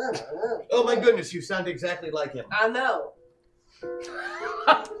 Oh my goodness, you sound exactly like him. I know.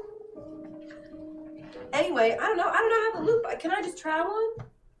 Anyway, I don't know how to loop. Can I just try one?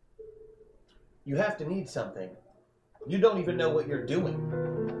 You have to need something. You don't even know what you're doing.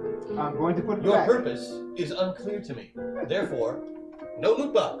 I'm going to put it Your back. purpose is unclear to me. Therefore, no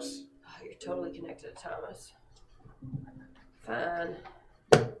loot box. Oh, you're totally connected to Thomas. Fine.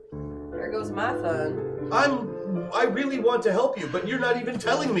 There goes my fun. I really want to help you, but you're not even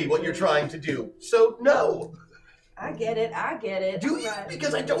telling me what you're trying to do. So, no. I get it. Do you? Right.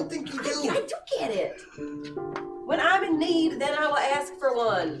 Because I don't think you do. I do get it. When I'm in need, then I will ask for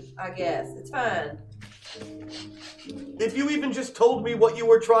one, I guess. It's fine. If you even just told me what you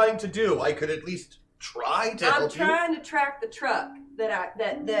were trying to do, I could at least try to help you. I'm trying to track the truck that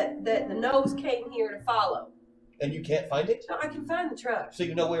the nose came here to follow. And you can't find it? No, I can find the truck. So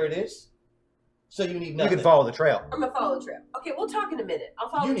you know where it is? So you need You nothing. can follow the trail. I'm gonna follow the trail. Okay, we'll talk in a minute. I'll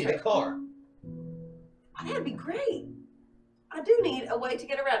follow You the need trail. a car. Oh, that'd be great. I do need a way to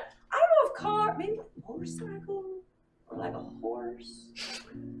get around. I don't know if car, maybe a motorcycle or like a horse.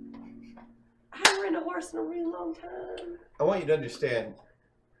 I haven't ridden a horse in a really long time. I want you to understand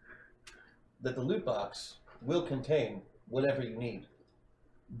that the loot box will contain whatever you need.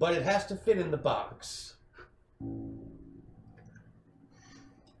 But it has to fit in the box.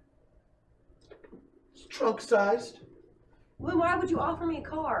 It's trunk sized. Well, why would you offer me a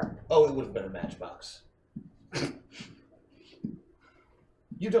car? Oh, it would have been a matchbox.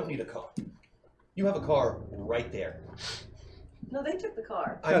 You don't need a car. You have a car right there. No, they took the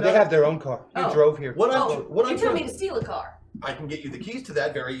car. No, they have their own car. You Oh. drove here. What You're I'm telling me trying to steal a car. I can get you the keys to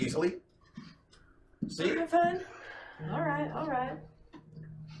that very easily. See? Okay, fine. All right.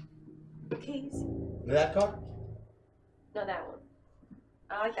 Keys. That car? No, that one.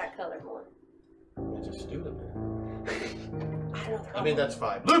 I like that color more. It's a stupid. I don't know. I mean, that's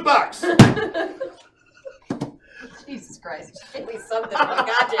fine. Loot box! Jesus Christ. Give me something from a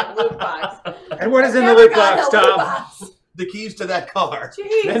goddamn loot box. And what is in the Never loot got box, a loot Tom? box. The keys to that car.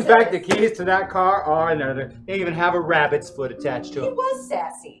 Jesus. In fact, the keys to that car are they even have a rabbit's foot attached to He them. was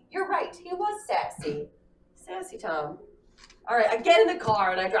sassy. You're right. He was sassy. Sassy Tom. All right, I get in the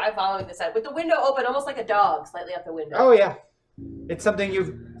car and I drive following this side with the window open, almost like a dog, slightly up the window. Oh yeah, it's something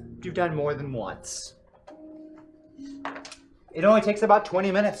you've done more than once. It only takes about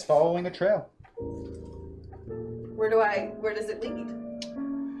 20 minutes following a trail. Where does it lead?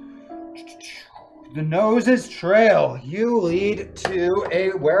 The Nose's Trail. You lead to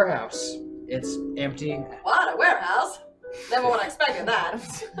a warehouse. It's empty. What, a warehouse? Never would have expected that.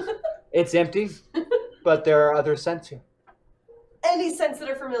 It's empty, but there are other scents here. Any scents that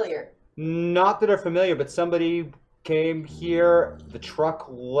are familiar? Not that are familiar, but somebody came here, the truck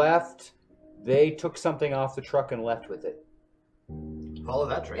left, they took something off the truck and left with it. Follow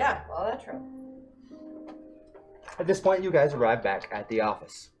that trail. Yeah, follow that trail. At this point, you guys arrive back at the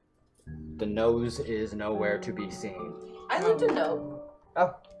office. The Nose is nowhere to be seen. I left a note.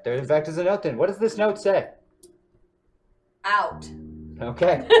 Oh, there in fact is a note then. What does this note say? Out.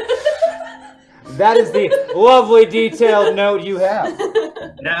 Okay. That is the lovely detailed note you have.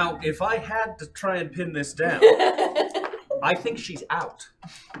 Now, if I had to try and pin this down, I think she's out.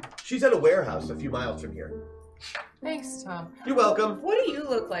 She's at a warehouse a few miles from here. Thanks, Tom. You're welcome. What do you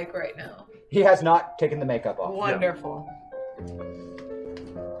look like right now? He has not taken the makeup off. Wonderful.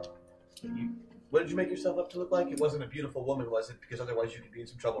 What did you make yourself up to look like? It wasn't a beautiful woman, was it? Because otherwise you could be in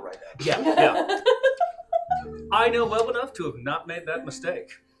some trouble right now. Yeah. I know well enough to have not made that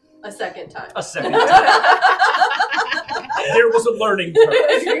mistake. A second time. There was a learning curve.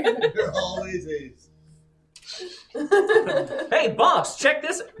 There always is. Hey, boss, check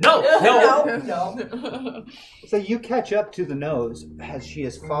this. No. So you catch up to the Nose as she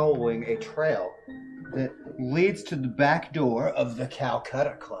is following a trail that leads to the back door of the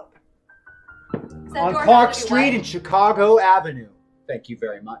Calcutta Club. On Clark Street and Chicago Avenue. Thank you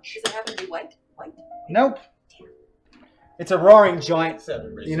very much. Does it happen to be white? Nope. It's a roaring joint.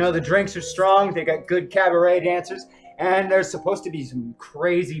 You know, the drinks are strong, they got good cabaret dancers, and there's supposed to be some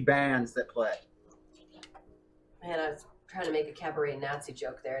crazy bands that play. Man, I was trying to make a cabaret Nazi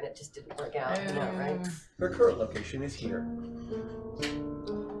joke there, and it just didn't work out. You know, right? Her current location is here.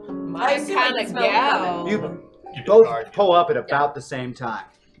 I assume I can smell it coming. You both pull up at about the same time.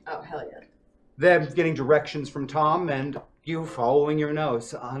 Oh, hell yeah. Them getting directions from Tom, and you following your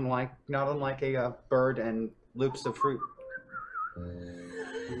nose, not unlike a bird and loops of fruit.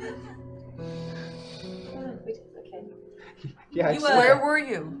 Okay. Yeah. Where were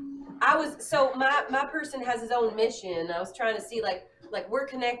you? I was my person has his own mission. I was trying to see like we're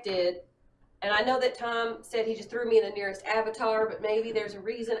connected, and I know that Tom said he just threw me in the nearest avatar, but maybe there's a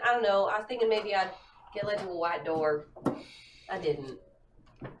reason. I don't know. I was thinking maybe I'd get led to a white door. I didn't.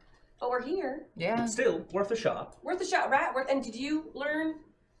 But we're here. Yeah. Still worth a shot. Worth a shot, right? And did you learn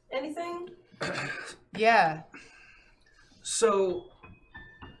anything? Yeah. So,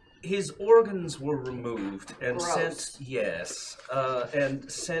 his organs were removed and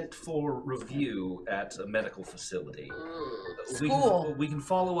sent for review at a medical facility. School. We can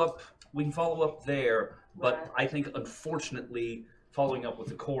follow up there, but I think unfortunately following up with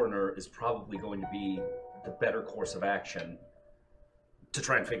the coroner is probably going to be the better course of action to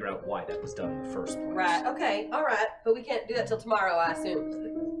try and figure out why that was done in the first place. Right. Okay. All right. But we can't do that till tomorrow, I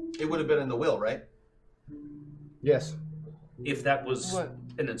assume. It would have been in the will, right? Yes. If that was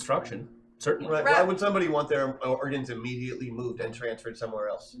an instruction, certainly. Right. Why would somebody want their organs immediately moved and transferred somewhere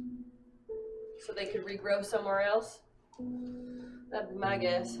else? So they could regrow somewhere else? That'd be my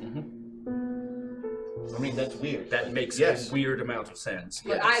guess. I mean, that's weird. That makes a weird amount of sense.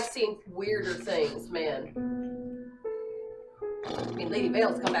 But I've seen weirder things, man. I mean, Lady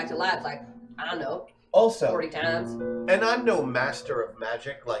Vale's come back to life like, I don't know, also 40 times. And I'm no master of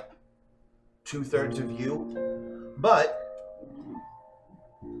magic like 2/3 of you, but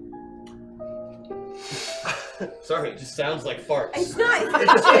sorry, it just sounds like farts. It's not.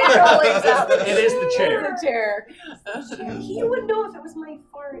 It's the chair always up. It is the chair. The chair. You would know if it was my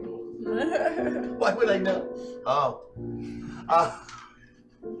farting. Why would I know? Oh.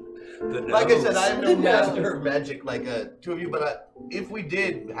 Like I said, I am no master of magic like two of you, but if we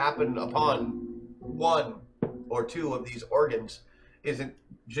did happen upon one or two of these organs, isn't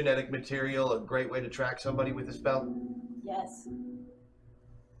genetic material a great way to track somebody with a spell? Yes.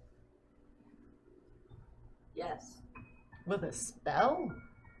 Yes. With a spell?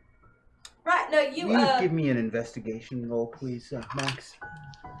 Right, no, you, Will you give me an investigation roll, please, Max?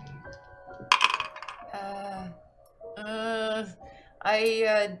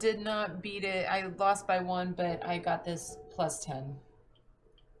 I did not beat it. I lost by 1, but I got this plus 10.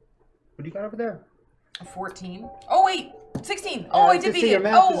 What do you got over there? 14. Oh, wait! 16! Oh, I did beat it! Your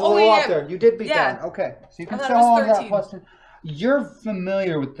math is a little off yeah. there. You did beat that. Okay. So you can still hold that plus 10. You're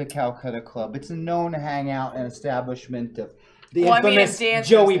familiar with the Calcutta Club. It's a known hangout and establishment of the infamous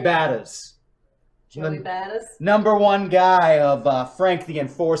Joey Battas. Joey Battas? #1 guy of Frank the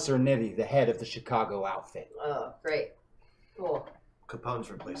Enforcer Nitty, the head of the Chicago outfit. Oh, great. Cool. Capone's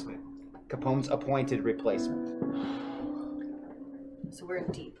replacement. Capone's appointed replacement. So we're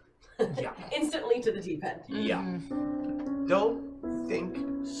in deep. Yeah. Instantly to the deep end. Yeah. Don't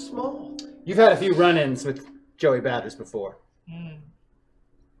think small. You've had a few run-ins with Joey Battas before.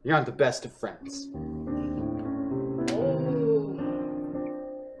 You're not the best of friends. Oh.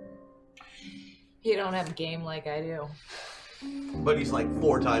 You don't have game like I do. But he's like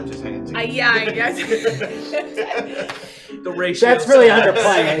 4 times his hands. Yeah, I guess. The ratio. That's really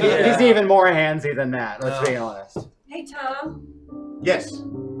underplaying it. Yeah. He's even more handsy than that, let's be honest. Hey, Tom. Yes.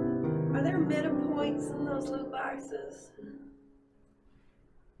 Are there meta points in those loot boxes?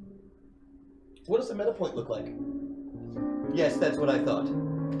 What does a meta point look like? Yes, that's what I thought.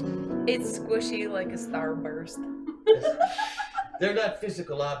 It's squishy like a starburst. They're not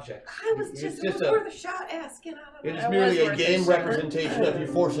physical objects. I was just worth a shot asking. It is merely a game representation of you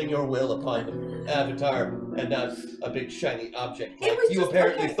forcing your will upon the avatar and not a big shiny object like you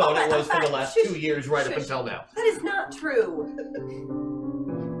apparently thought it was for the last 2 years right up until now. That is not true.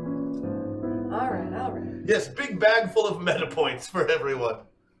 All right. Yes, big bag full of meta points for everyone.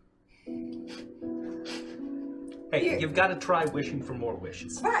 Hey, you've got to try wishing for more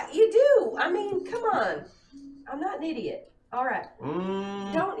wishes. Right, you do. I mean, come on. I'm not an idiot. All right.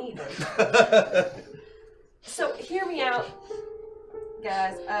 Don't even. So, hear me out,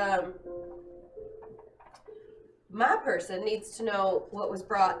 guys. My person needs to know what was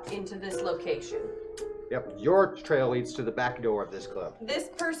brought into this location. Yep, your trail leads to the back door of this club. This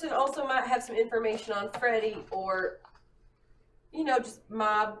person also might have some information on Freddy or, just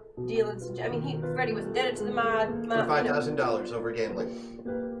mob dealings. I mean, Freddy was indebted to the mob. For $5,000 over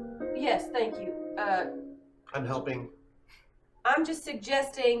gambling. Yes, thank you. I'm helping. I'm just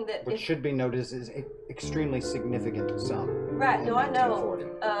suggesting that Which should be noticed is an extremely significant sum. Right, no, I know.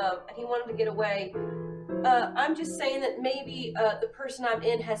 And he wanted to get away. I'm just saying that maybe the person I'm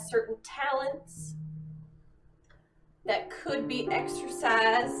in has certain talents that could be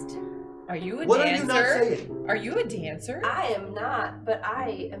exercised. Are you a dancer? What are you not saying? Are you a dancer? I am not, but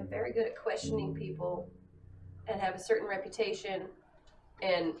I am very good at questioning people and have a certain reputation,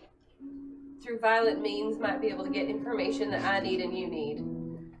 and through violent means might be able to get information that I need and you need.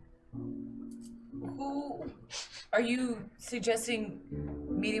 Who are you suggesting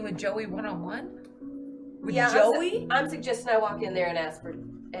meeting with Joey one-on-one? With Joey? I'm suggesting I walk in there and ask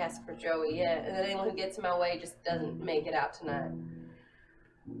for Joey, yeah, and then anyone who gets in my way just doesn't make it out tonight.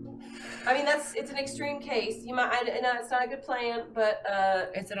 I mean, it's an extreme case. You might, it's not a good plan, but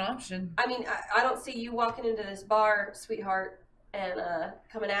it's an option. I mean, I don't see you walking into this bar, sweetheart, and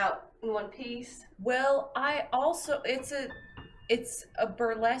coming out in one piece. Well, I also it's a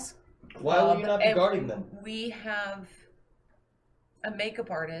burlesque club. Why will you not be guarding them? We have a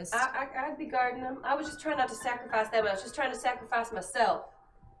makeup artist. I'd be guarding them. I was just trying not to sacrifice them. I was just trying to sacrifice myself.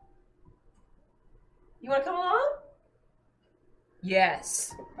 You want to come along?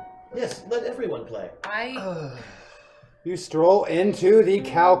 Yes. Yes, let everyone play. You stroll into the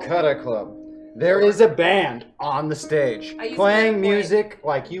Calcutta Club. There is a band on the stage playing music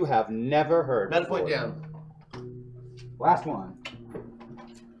like you have never heard Meta before. point down. Last one.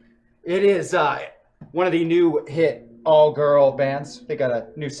 It is one of the new hit all-girl bands. They got a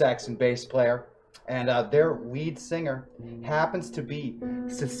new sax and bass player. And their lead singer happens to be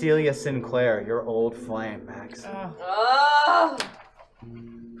Cecilia Sinclair, your old flame, Max.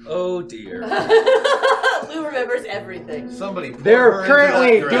 Oh dear. Lou remembers everything. Somebody. They're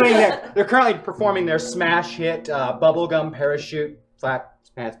currently performing their smash hit Bubblegum Parachute Flat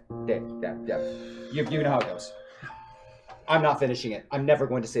Pants. Yeah. You know how it goes. I'm not finishing it. I'm never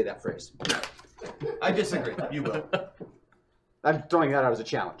going to say that phrase. I disagree. You will. I'm throwing that out as a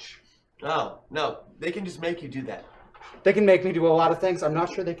challenge. Oh, no. They can just make you do that. They can make me do a lot of things. I'm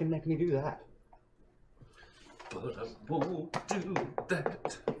not sure they can make me do that. But I won't do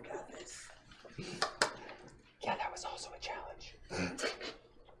that. You got this. Yeah, that was also a challenge.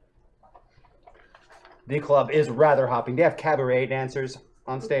 The club is rather hopping. They have cabaret dancers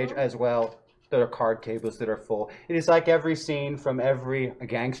on stage as well. There are card tables that are full. It is like every scene from every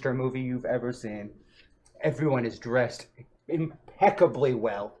gangster movie you've ever seen. Everyone is dressed impeccably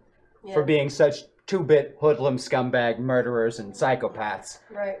well for being such 2-bit hoodlum scumbag murderers and psychopaths.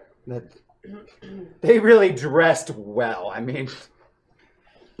 Right. They really dressed well. I mean,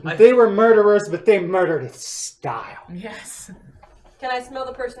 they were murderers, but they murdered in style. Yes. Can I smell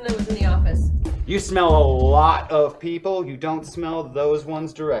the person that was in the office? You smell a lot of people. You don't smell those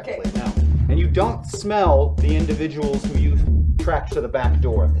ones directly, no. And you don't smell the individuals who you tracked to the back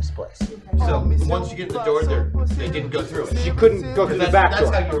door of this place. So once you get to the door, they didn't go through it. She couldn't go through the back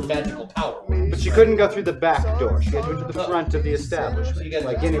door. That's how your magical power works. But she couldn't go through the back door. She had to go to the front of the establishment,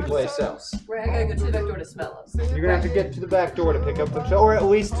 like any place else. Right, I gotta go to the back door to smell them. You're gonna have to get to the back door to pick up the, or at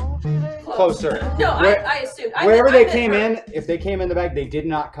least closer. No, I assumed. Wherever they came in, if they came in the back, they did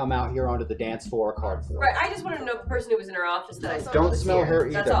not come out here onto the dance floor or card floor. Right, I just wanted to know the person who was in her office that I smelled. Don't smell her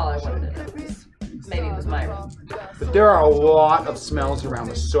either. That's all I wanted to know. Maybe it was Myra. But there are a lot of smells around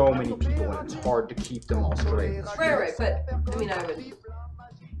with so many people, and it's hard to keep them all straight. Right, but I mean, I would.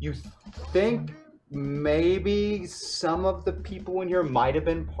 You think maybe some of the people in here might have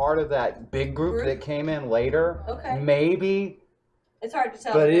been part of that big group that came in later? Okay. Maybe. It's hard to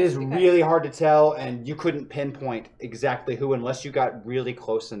tell. But it is really hard to tell, and you couldn't pinpoint exactly who unless you got really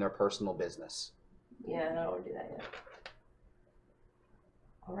close in their personal business. Yeah, I don't want to do that yet.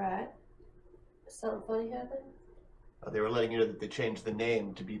 All right. Something funny happened? They were letting you know that they changed the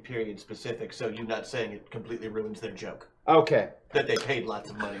name to be period specific, so you not saying it completely ruins their joke. Okay. That they paid lots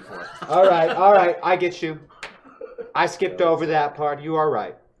of money for. All right, I get you. I skipped over that part. You are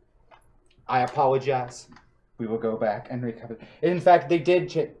right. I apologize. We will go back and recover. In fact, they did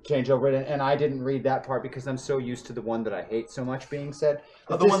change over it, and I didn't read that part because I'm so used to the one that I hate so much being said.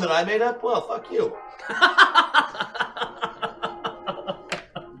 Oh, the one that I made up? Well, fuck you.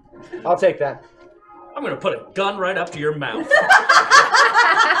 I'll take that. I'm gonna put a gun right up to your mouth.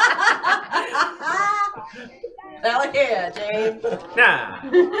 Hell yeah, James. Nah.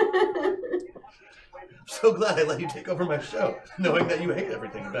 I'm so glad I let you take over my show, knowing that you hate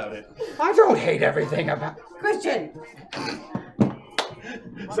everything about it. I don't hate everything about it. Christian.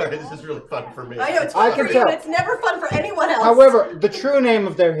 Sorry, this is really fun for me. I know, it's fun for you, but it's never fun for anyone else. However, the true name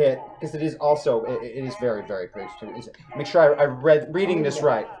of their hit, because it is also, it is very, very Christian. Make sure I reading this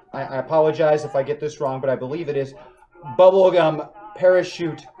right. I apologize if I get this wrong, but I believe it is Bubblegum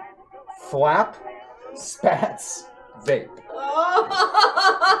Parachute Flap Spats Vape.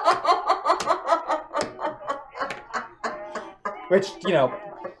 Which, you know,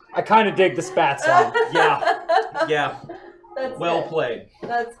 I kind of dig the spats on. Yeah. That's well good. played.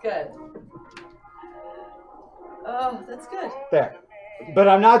 That's good. Oh, that's good. There. But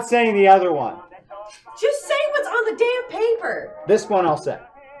I'm not saying the other one. Just say what's on the damn paper. This one I'll say.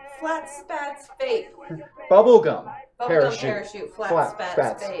 Flat spats vape. Bubblegum Parachute. Flat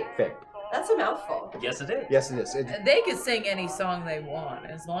spats vape. Vape. That's a mouthful. Yes, it is. Yes, it is. They could sing any song they want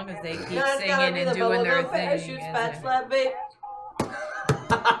as long as they keep It's gotta singing be and the doing their bubblegum thing. Parachute and spats then- flat vape.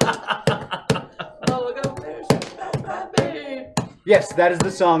 Bubblegum parachute spats flat vape. Yes, that is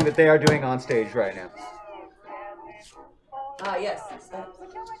the song that they are doing on stage right now. Yes.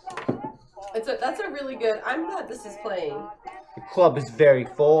 That's a really good. I'm glad this is playing. The club is very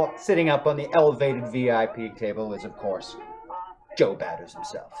full. Sitting up on the elevated VIP table is, of course, Joe Batters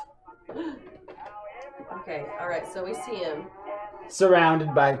himself. Okay, alright, so we see him.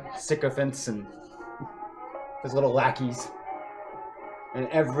 Surrounded by sycophants and his little lackeys. And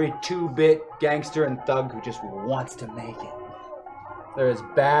every 2-bit gangster and thug who just wants to make it. They're as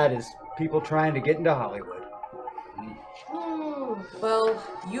bad as people trying to get into Hollywood. Well,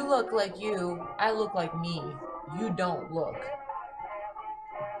 you look like you. I look like me. You don't look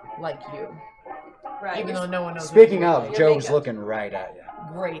like you. Right. Even though no one knows. Speaking what you of, look Joe's like. looking right at you.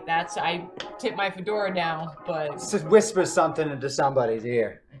 Great. I tip my fedora down, but Just whisper something into somebody's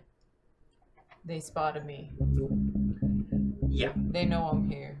ear. they spotted me. Yeah. They know I'm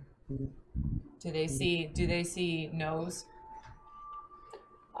here. Do they see Nose?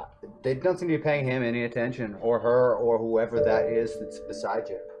 They don't seem to be paying him any attention, or her, or whoever that is that's beside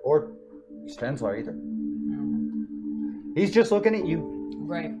you. Or Stensler either. He's just looking at you.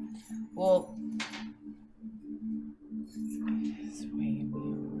 Right. Well, it's way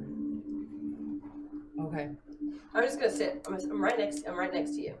weird. Okay. I'm just gonna sit. I'm right next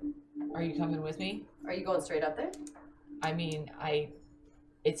to you. Are you coming with me? Are you going straight up there? I mean,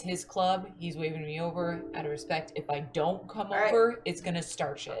 it's his club. He's waving me over out of respect. If I don't come over, it's gonna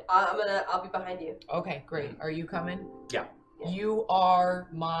start shit. I'll be behind you. Okay, great. Are you coming? Yeah. You are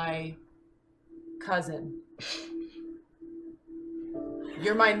my cousin.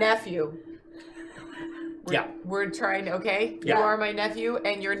 You're my nephew. We're trying to, okay? Yeah. You are my nephew,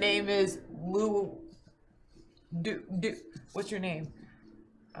 and your name is Lou. What's your name?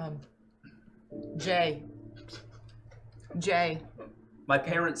 Jay. My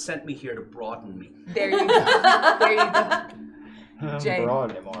parents sent me here to broaden me. There you go. There you go. Jay.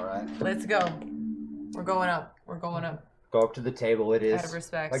 Broad him, all right. Let's go. We're going up. Go up to the table. It is, Out of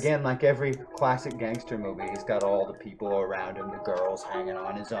respect. again, like every classic gangster movie. He's got all the people around him, the girls hanging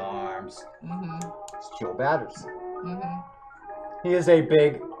on his arms. It's Joe Batters. He is a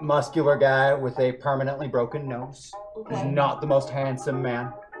big, muscular guy with a permanently broken nose. He's not the most handsome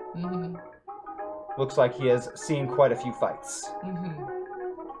man. Looks like he has seen quite a few fights.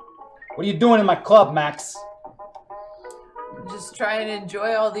 What are you doing in my club, Max? Just trying to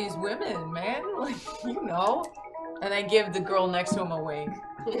enjoy all these women, man. Like, you know. And I give the girl next to him a wink.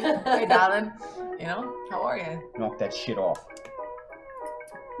 Hey, darling. You know, how are you? Knock that shit off.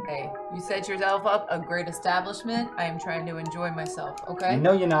 Hey, you set yourself up a great establishment. I am trying to enjoy myself, okay? You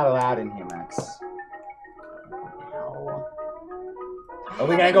know you're not allowed in here, Max. No. Are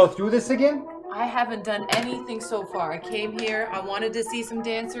we gonna go through this again? I haven't done anything so far. I came here, I wanted to see some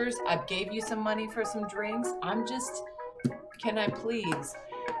dancers. I gave you some money for some drinks. I'm just... Can I please?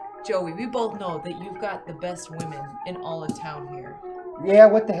 Joey, we both know that you've got the best women in all of town here. Yeah,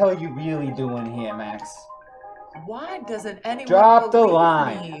 what the hell are you really doing here, Max? Why doesn't anyone Drop the believe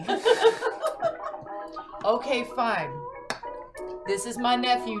line. me? Okay, fine. This is my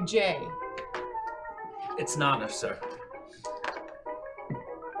nephew, Jay. It's an honor, sir.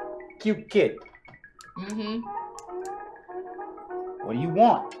 Cute kid. What do you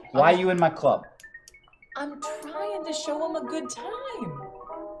want? Why are you in my club? I'm trying to show him a good time.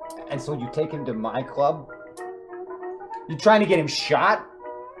 And so you take him to my club? You trying to get him shot?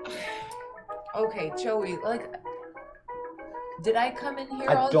 Okay, Joey, like, did I come in here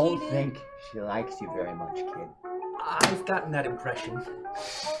all I don't heated? think she likes you very much, kid. I've gotten that impression.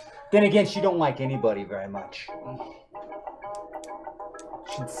 Then again, she don't like anybody very much. You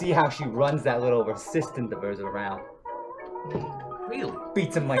should see how she runs that little assistant of hers around. Really?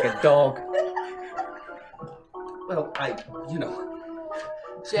 Beats him like a dog. Well,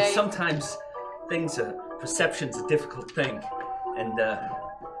 Jay. sometimes perception's a difficult thing. And,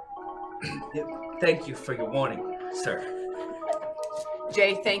 thank you for your warning, sir.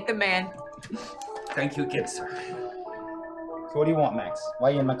 Jay, thank the man. Thank you again, sir. So what do you want, Max? Why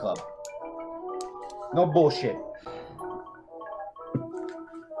are you in my club? No bullshit.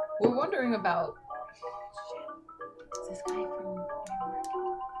 We're wondering about... Is this guy from New York?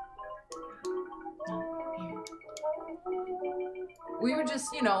 No, here. We were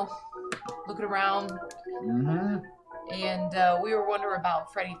just, looking around. And we were wondering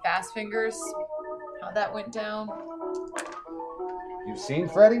about Freddy Fastfingers. How that went down. You seen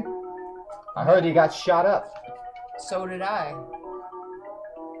Freddy? I heard he got shot up. So did I.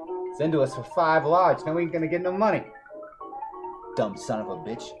 He's into us for 5 large. Now we ain't gonna get no money. Dumb son of a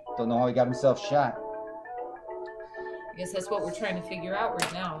bitch. Don't know how he got himself shot. I guess that's what we're trying to figure out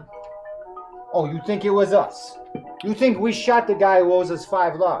right now. Oh, you think it was us? You think we shot the guy who owes us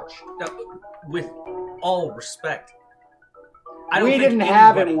 5 large? Now, with all respect, We didn't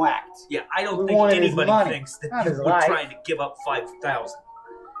have him whacked. Yeah, I don't We think wanted his anybody money, thinks that not you his were life. trying to give up 5,000.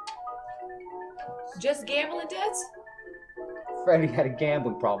 Just gambling debts? Freddy had a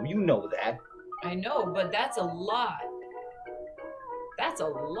gambling problem. You know that. I know, but that's a lot. That's a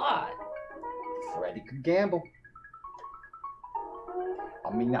lot. Freddy could gamble.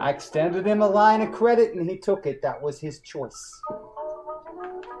 I mean, I extended him a line of credit and he took it. That was his choice.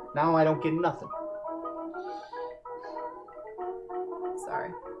 Now I don't get nothing.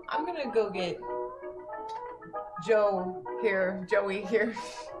 Sorry. I'm gonna go get Joey here,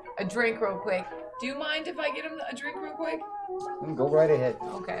 a drink real quick. Do you mind if I get him a drink real quick? Go right ahead.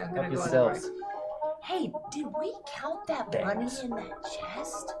 Okay, I'm gonna Help go yourselves. on the break. Hey, did we count that money in that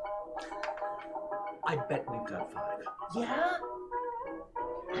chest? I bet we've got 5. Yeah?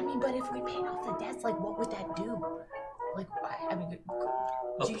 I mean, but if we paid off the debts, like, what would that do? Like, I mean...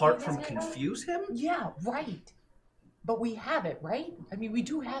 Apart from confuse him? Yeah, right. But we have it, right? I mean, we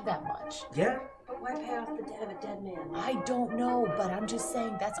do have that much. Yeah. But why pay off the debt of a dead man? I don't know, but I'm just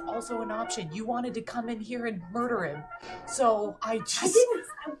saying that's also an option. You wanted to come in here and murder him. So I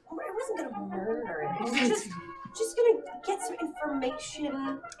wasn't gonna murder him. I was just gonna get some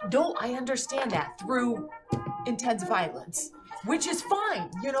information. No, I understand that through intense violence, which is fine,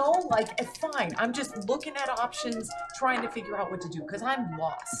 like it's fine. I'm just looking at options, trying to figure out what to do because I'm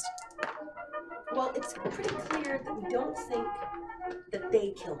lost. Well, it's pretty clear that we don't think that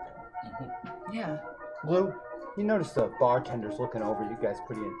they killed him. Yeah. Blue, you notice the bartender's looking over you guys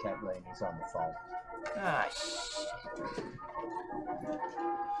pretty intently and he's on the phone. Ah, shit.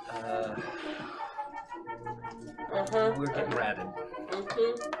 We're getting ratted.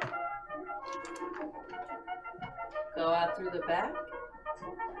 Go out through the back?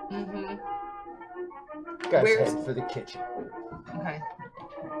 You guys head for the kitchen. Okay.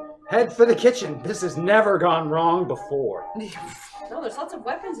 Head for the kitchen. This has never gone wrong before. No, there's lots of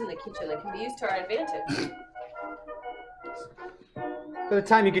weapons in the kitchen that can be used to our advantage. By the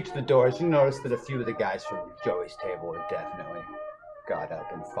time you get to the doors, you notice that a few of the guys from Joey's table have definitely got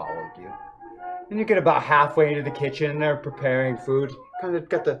up and followed you. And you get about halfway into the kitchen, and they're preparing food. Kind of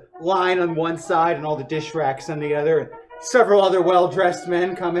got the line on one side and all the dish racks on the other. And several other well-dressed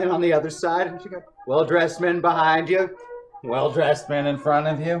men come in on the other side. And you got well-dressed men behind you, well-dressed men in front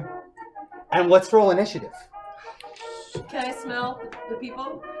of you. And let's roll initiative. Can I smell the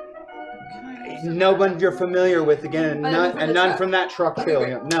people? No one you're familiar with again, and none from that truck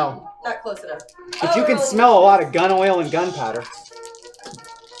too. No. Not close enough. But you can smell a lot of gun oil and gunpowder.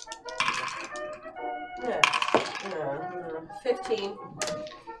 Yeah. 15.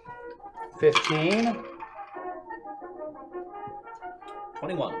 15.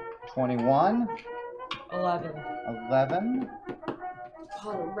 21. 21. 11. 11.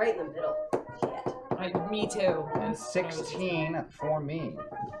 Oh, I'm right in the middle. Me too. And 16 for me.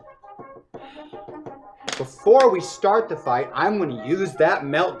 Before we start the fight, I'm going to use that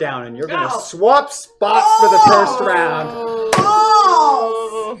meltdown, and you're going to swap spots for the first round.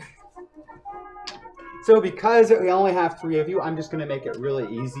 Oh! So because we only have 3 of you, I'm just going to make it really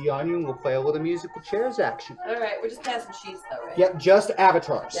easy on you, and we'll play a little musical chairs action. All right, we're just passing sheets, though, right? Yep, just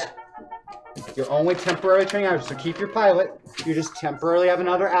avatars. Yeah. You're only temporarily turning avatars, so keep your pilot. You just temporarily have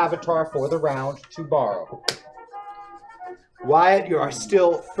another avatar for the round to borrow. Wyatt, you are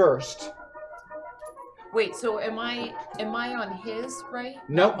still first. Wait, so am I on his, right?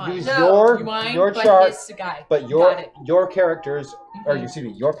 Nope, Mine. use No, your mine, chart, but his guy. but Got it. your characters, or excuse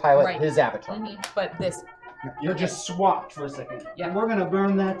me, your pilot, Right. his avatar. But this. You're just swapped for a second. Yeah. And we're gonna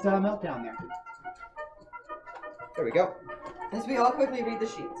burn that meltdown there. There we go. As we all quickly read the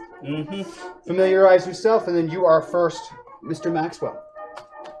sheets. Mm-hmm. Familiarize yourself, and then you are first, Mr. Maxwell.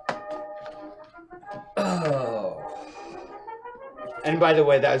 Oh. And by the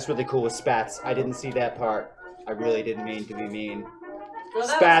way, that was really cool with Spats. I didn't see that part. I really didn't mean to be mean. Well,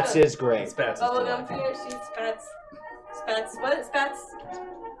 that Spats was good. is great. Spats is Bubblegum delightful. finger sheets, spats. What? Spats?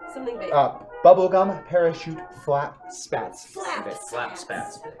 Something big. Bubblegum parachute flap spats. Flap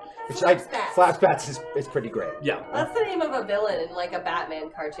spats. Which like Spats. flap spats is pretty great. Yeah. That's the name of a villain in like a Batman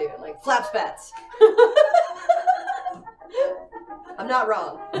cartoon, like Flap Spats. I'm not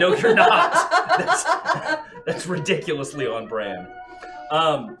wrong. No, you're not. That's ridiculously on brand.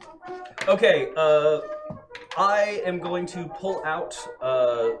 Okay, I am going to pull out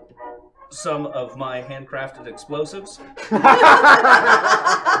some of my handcrafted explosives.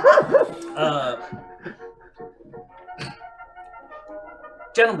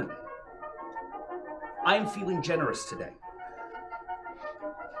 Gentlemen, I am feeling generous today.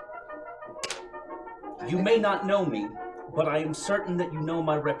 You may not know me, but I am certain that you know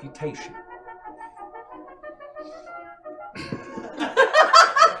my reputation.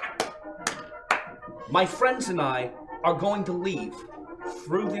 My friends and I are going to leave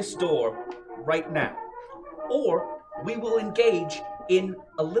through this door right now, or we will engage in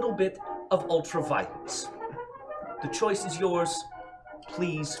a little bit of ultra-violence. The choice is yours.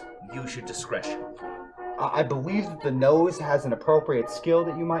 Please use your discretion. I believe that the nose has an appropriate skill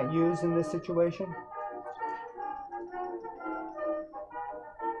that you might use in this situation.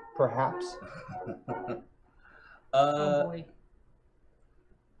 Perhaps. Oh boy.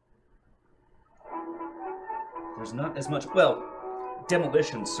 There's not as much. Well,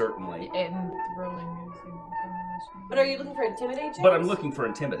 demolition certainly. And throwing using demolition. But are you looking for intimidate, James? But I'm looking for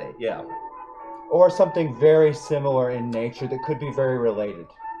intimidate. Yeah. Or something very similar in nature that could be very related.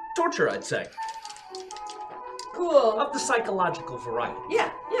 Torture, I'd say. Cool. Of the psychological variety.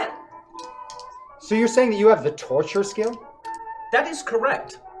 Yeah, yeah. So you're saying that you have the torture skill? That is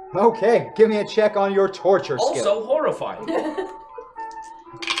correct. Okay, give me a check on your torture skill. Also horrifying.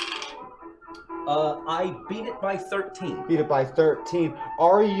 I beat it by 13. Beat it by 13.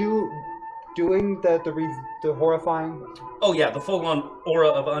 Are you doing the horrifying? Oh yeah, the full-on aura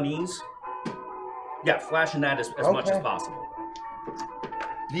of unease. Yeah, flashing that as much as possible.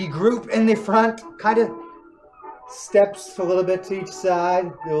 The group in the front kind of steps a little bit to each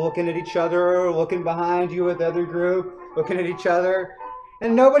side. They're looking at each other, looking behind you with the other group, looking at each other.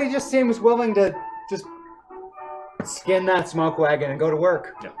 And nobody just seems willing to just skin that smoke wagon and go to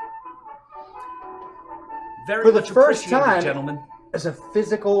work. Yeah. Very For the much first appreciated, time, gentlemen. there's a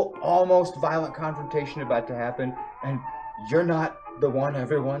physical, almost violent confrontation about to happen, and you're not the one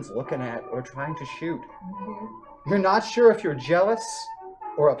everyone's looking at or trying to shoot. Mm-hmm. You're not sure if you're jealous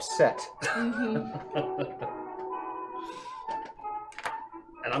or upset. Mm-hmm.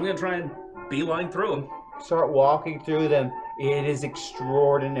 And I'm going to try and beeline through them. Start walking through them. It is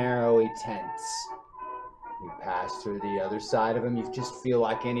extraordinarily tense. You pass through the other side of him, you just feel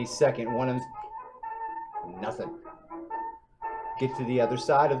like any second one of them's nothing. Get to the other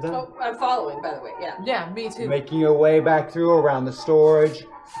side of them. Oh, I'm following, by the way, yeah. Yeah, me too. Making your way back through around the storage.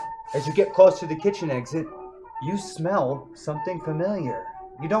 As you get close to the kitchen exit, you smell something familiar.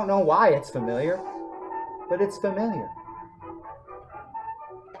 You don't know why it's familiar, but it's familiar.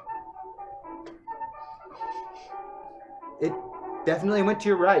 It definitely went to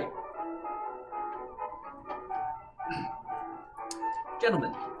your right.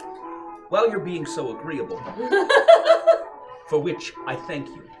 Gentlemen, while you're being so agreeable, for which I thank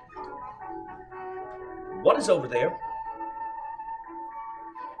you, what is over there?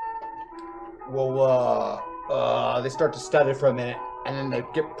 Well, they start to stutter for a minute, and then they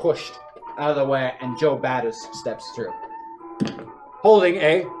get pushed out of the way, and Joe Batters steps through, holding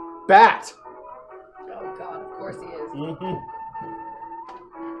a bat. Oh God, of course he is. Mm-hmm.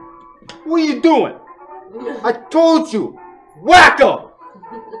 What are you doing? I told you, whack him!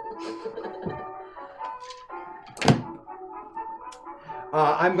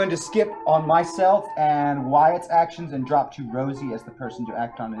 I'm going to skip on myself and Wyatt's actions and drop to Rosie as the person to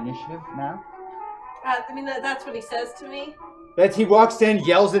act on initiative now. I mean, that's what he says to me. As he walks in,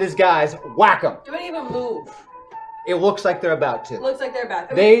 yells at his guys, whack him! Do any of them move? It looks like they're about to. Looks like they're about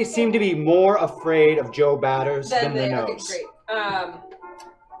to. They seem to be more afraid of Joe Batters than the nose. Okay, great.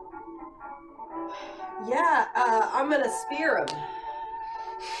 Yeah, I'm gonna spear him.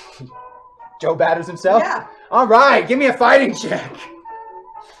 Joe Batters himself? Yeah. All right, give me a fighting check.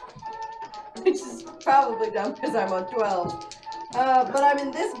 Which is probably dumb because I'm on 12. But I'm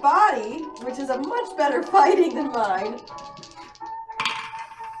in this body, which is a much better fighting than mine.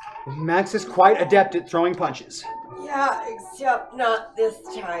 Max is quite adept at throwing punches. Yeah, except not this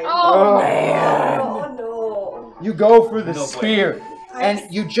time. Oh, man. Oh, no. You go for the spear, and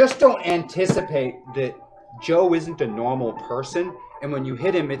you just don't anticipate that Joe isn't a normal person, and when you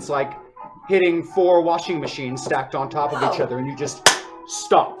hit him, it's like hitting 4 washing machines stacked on top of each other, and you just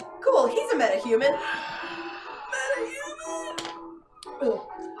stop. Cool, he's a metahuman.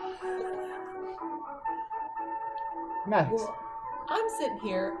 Max. I'm sitting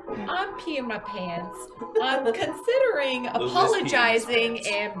here, I'm peeing my pants, I'm considering apologizing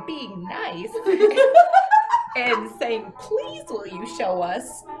and being nice and saying, please will you show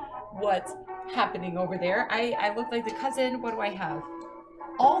us what's happening over there. I look like the cousin, what do I have?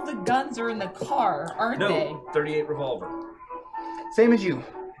 All the guns are in the car, aren't they? No, 38 revolver. Same as you.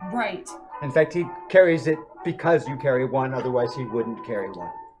 Right. In fact, he carries it because you carry one, otherwise he wouldn't carry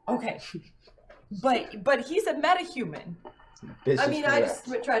one. Okay. But he's a metahuman. I mean, I just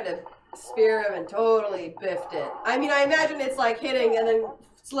tried to spear him and totally biffed it. I mean, I imagine it's like hitting and then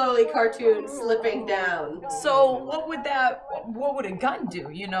slowly cartoon slipping down. So what would a gun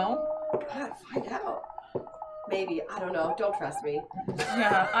do, you know? God, find out. Maybe. I don't know. Don't trust me.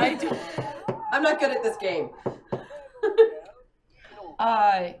 Yeah, I do. I'm not good at this game.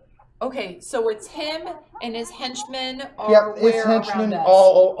 Okay, so it's him and his henchmen are Yeah, where his henchmen around us?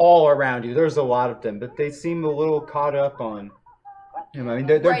 all around you. There's a lot of them, but they seem a little caught up on him. I mean,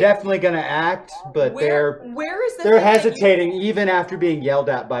 they're Right. definitely going to act, but where is the they're thing that hesitating even after being yelled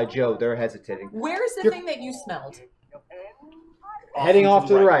at by Joe. They're hesitating. Where is the thing that you smelled? Heading off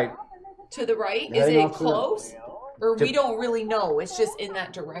to the right. To the right? Is Heading it off to the- close? Or we don't really know. It's just in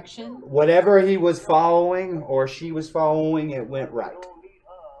that direction. Whatever he was following or she was following, it went right.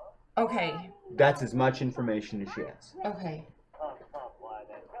 Okay. That's as much information as she has. Okay.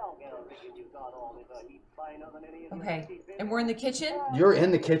 Okay. And we're in the kitchen? You're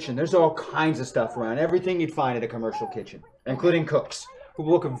in the kitchen. There's all kinds of stuff around. Everything you'd find at a commercial kitchen, including cooks, who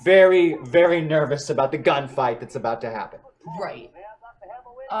look very, very nervous about the gunfight that's about to happen. Right.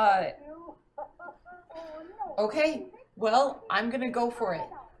 Okay. Well, I'm gonna go for it.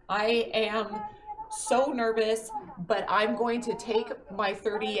 I am so nervous, but I'm going to take my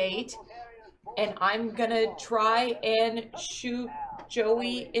 38 and I'm gonna try and shoot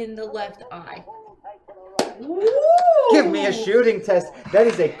Joey in the left eye. Ooh. Give me a shooting test. That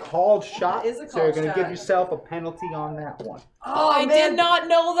is a called shot. It is a so you're called going to shot. give yourself a penalty on that one. Oh, I man. did not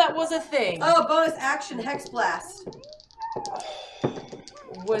know that was a thing. Oh, bonus action Hex Blast.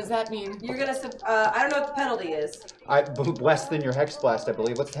 What does that mean? You're gonna, I don't know what the penalty is. Less than your Hex Blast, I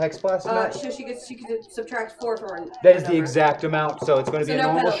believe. What's the Hex Blast amount? So she could subtract 4 from her. That is her the number. exact amount, so it's going to be So a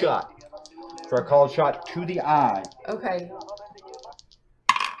no normal penalty. shot. For a called shot to the eye. Okay.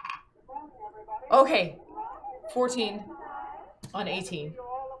 Okay. 14 on 18.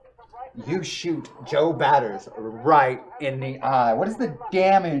 You shoot Joe Batters right in the eye. What is the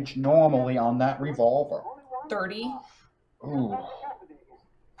damage normally on that revolver? 30. Ooh.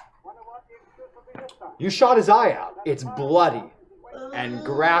 You shot his eye out. It's bloody and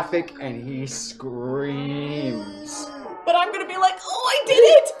graphic, and he screams. But I'm gonna be like, oh, I did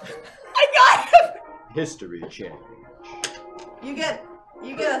it! I got him! History change. You get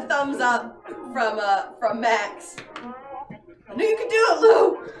a thumbs up from Max. I knew you could do it,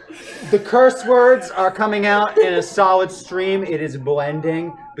 Lou! The curse words are coming out in a solid stream. It is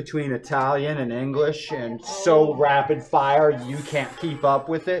blending between Italian and English, and so rapid fire you can't keep up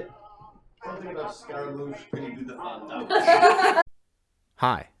with it. Something about Scaramouche. Can you do the thumbs up?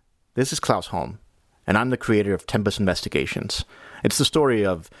 Hi, this is Klaus Holm, and I'm the creator of Tempest Investigations. It's the story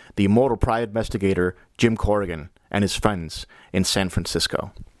of the immortal private investigator Jim Corrigan and his friends in San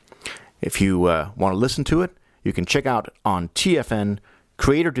Francisco. If you want to listen to it, you can check out on TFN,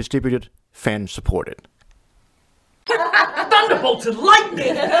 creator distributed, fan supported. Thunderbolts and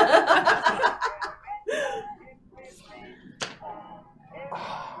lightning!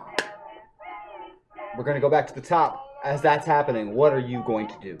 We're going to go back to the top. As that's happening, what are you going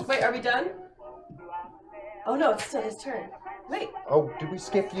to do? Wait, are we done? Oh no, it's still his turn. Wait. Oh, did we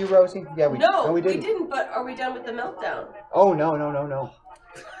skip you, Rosie? Yeah, we No, we we didn't. didn't, but are we done with the meltdown? Oh, no.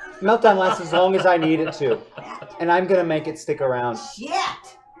 Meltdown lasts as long as I need it to. And I'm going to make it stick around.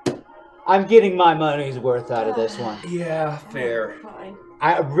 Shit! I'm getting my money's worth out of this one. Yeah, fair. Fine.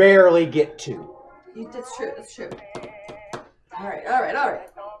 I rarely get two. That's true. Alright.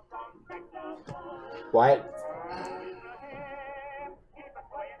 Wyatt?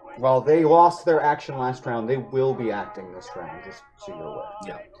 Well, they lost their action last round. They will be acting this round, just so you're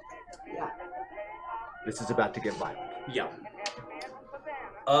aware. Yeah. This is about to get violent. Yeah.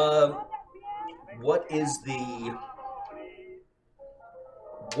 What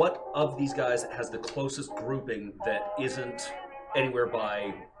of these guys has the closest grouping that isn't anywhere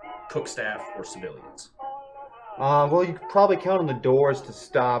by cook staff or civilians? Well, you could probably count on the doors to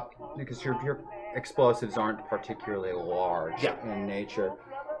stop, because your explosives aren't particularly large in nature.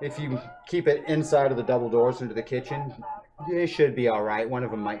 If you keep it inside of the double doors into the kitchen, it should be all right. One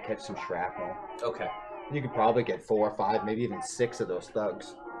of them might catch some shrapnel. Okay. You could probably get 4 or 5, maybe even 6 of those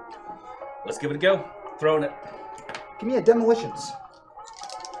thugs. Let's give it a go. Throwing it. Give me a demolitions.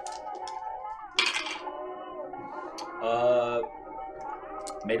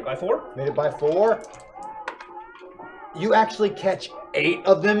 Made it by 4? Made it by 4. You actually catch 8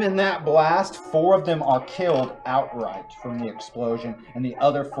 of them in that blast. 4 of them are killed outright from the explosion, and the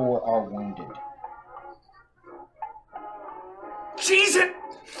other 4 are wounded. Cheese it!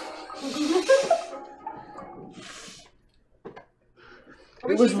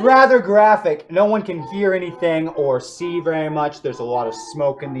 It was rather graphic. No one can hear anything or see very much. There's a lot of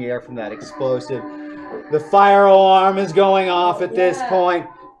smoke in the air from that explosive. The fire alarm is going off at this point.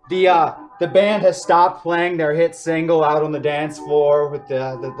 The band has stopped playing their hit single out on the dance floor with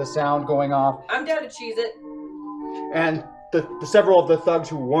the sound going off. I'm down to cheese it. And the several of the thugs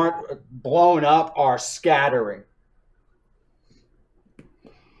who weren't blown up are scattering.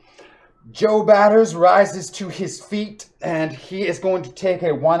 Joe Batters rises to his feet, and he is going to take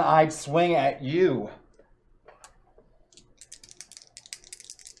a one-eyed swing at you.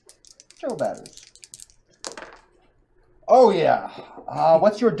 Joe Batters. Oh, yeah.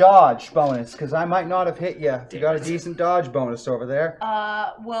 What's your dodge bonus? Because I might not have hit you. You got a decent dodge bonus over there.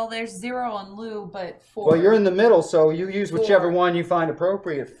 Well, there's 0 on Lou, but 4. Well, you're in the middle, so you use whichever one you find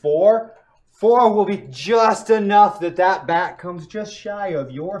appropriate. 4? 4 will be just enough that bat comes just shy of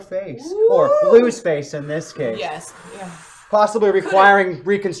your face. Woo! Or Lou's face in this case. Yes. Yeah. Possibly requiring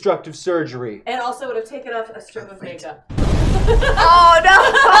reconstructive surgery. And also would have taken off a strip of makeup. Oh,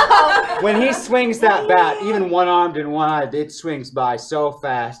 no! When he swings that bat, even one-armed and one-eyed, it swings by so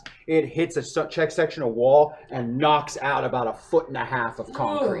fast, it hits a check section of wall and knocks out about 1.5 feet of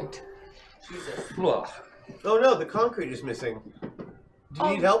concrete. Jesus. Oh no, the concrete is missing. Do you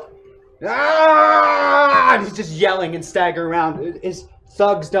need help? Ah! And he's just yelling and staggering around. His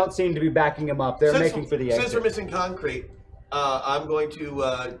thugs don't seem to be backing him up. They're making for the exit. Since we're missing concrete, I'm going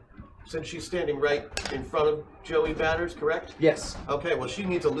to, since she's standing right in front of Joey Batters, correct? Yes. Okay, well she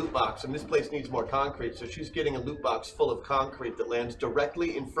needs a loot box, and this place needs more concrete, so she's getting a loot box full of concrete that lands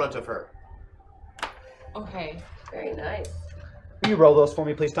directly in front of her. Okay. Very nice. Will you roll those for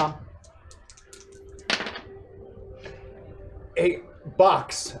me, please, Tom? A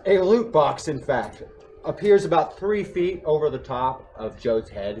loot box, in fact, appears about 3 feet over the top of Joe's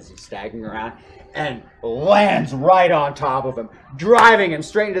head as he's staggering around and lands right on top of him, driving him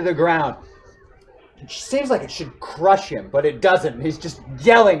straight into the ground. It seems like it should crush him, but it doesn't. He's just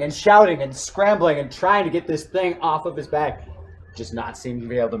yelling and shouting and scrambling and trying to get this thing off of his back, just not seeming to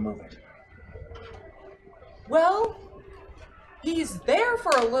be able to move it. Well, He's there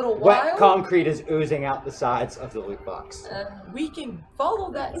for a little while. Wet concrete is oozing out the sides of the loot box. We can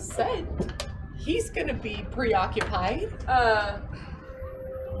follow that scent. He's gonna be preoccupied.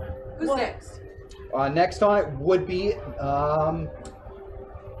 Who's next? Next on it would be, I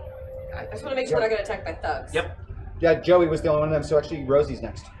just want to make sure we're not going to attack by thugs. Yep. Yeah, Joey was the only one of them, so actually Rosie's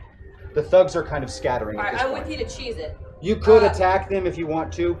next. The thugs are kind of scattering at Alright, this I'm point. with you to cheese it. You could attack them if you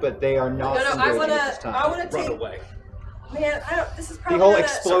want to, but they are not engaging at this time. I want to Run take... away. Man, this is The probably whole not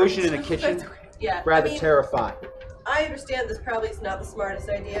explosion in the kitchen, Yeah, rather I mean, terrifying. I understand this probably is not the smartest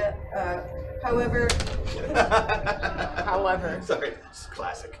idea. However... Sorry, it's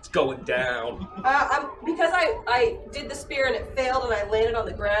classic. It's going down. Because I did the spear and it failed and I landed on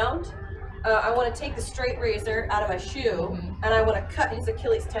the ground, I want to take the straight razor out of my shoe and I want to cut his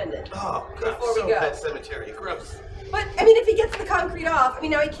Achilles tendon. Oh, God, before we go. Pet Cemetery, gross. But, I mean, if he gets the concrete off,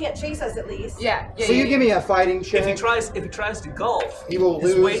 now he can't chase us at least. Yeah. So you give me a fighting check. If he tries to golf, he will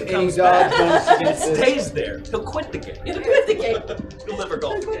his lose weight any comes dodge back. bonus against It this. stays there. He'll quit the game. He'll quit the game. You'll never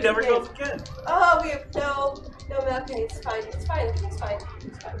golf again. Never golf again. Oh, we have no, okay, it's fine. It's fine.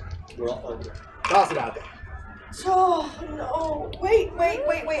 We're all fine. Toss it out there. Oh, no. Wait.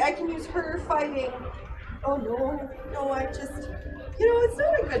 I can use her fighting. Oh, no, I just... it's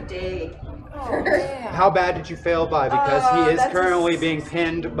not a good day. Oh, yeah. How bad did you fail by? Because he is that's currently being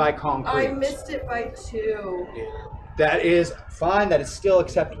pinned by concrete. I missed it by 2. That is fine. That is still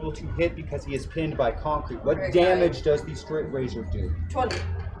acceptable to hit because he is pinned by concrete. What Very damage does the straight razor do? 20.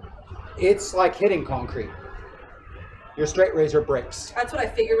 It's like hitting concrete. Your straight razor breaks. That's what I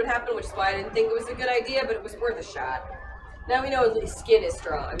figured would happen, which is why I didn't think it was a good idea, but it was worth a shot. Now we know his skin is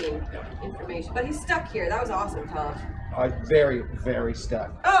strong. Information. But he's stuck here. That was awesome, Tom. Very, very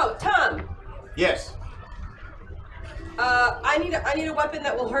stuck. Oh, Tom! Yes. I need a weapon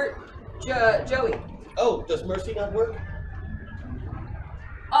that will hurt Joey. Oh, does mercy not work?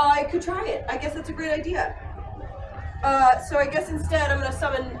 I could try it. I guess that's a great idea. So I guess instead I'm gonna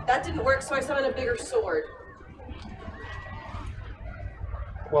summon... That didn't work, so I summon a bigger sword.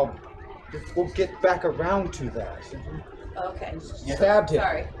 Well, we'll get back around to that. Okay. You stabbed him.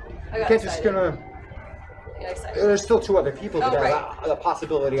 Sorry. I got Can't excited. just gonna... There's still 2 other people that have the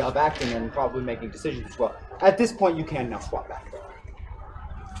possibility of acting and probably making decisions as well. At this point, you can now swap back.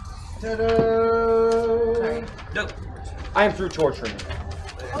 Ta-da! Sorry. No. I am through torturing.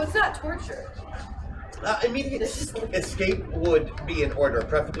 Oh, it's not torture. Immediate escape would be in order,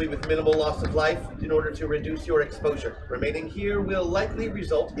 preferably with minimal loss of life, in order to reduce your exposure. Remaining here will likely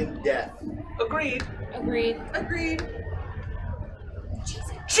result in death. Agreed.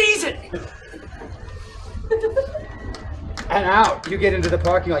 Cheese it! And out! You get into the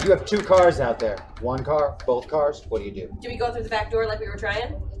parking lot. You have 2 cars out there. 1 car, both cars. What do you do? Do we go through the back door like we were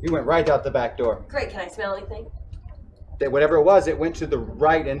trying? You went right out the back door. Great, can I smell anything? Whatever it was, it went to the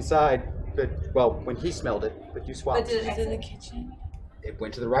right inside. Well, when he smelled it, but you swapped. But did it Is it in the kitchen? It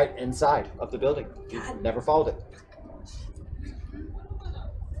went to the right inside of the building. You never followed it.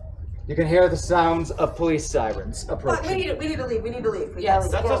 You can hear the sounds of police sirens approaching. We need to leave. We gotta leave. That's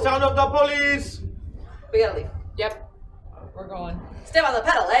the sound of the police! We gotta leave. Yep. We're going. Step on the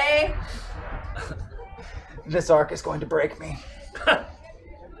pedal, eh? This arc is going to break me.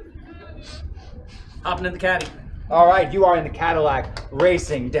 Hopping in the caddy. All right, you are in the Cadillac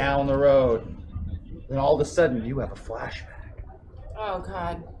racing down the road. Then all of a sudden, you have a flashback. Oh,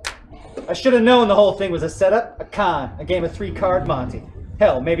 God. I should have known the whole thing was a setup, a con, a game of 3-card Monty.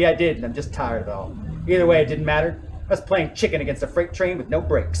 Hell, maybe I did, and I'm just tired of it all. Either way, it didn't matter. I was playing chicken against a freight train with no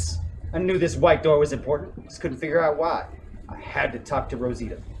brakes. I knew this white door was important, just couldn't figure out why. I had to talk to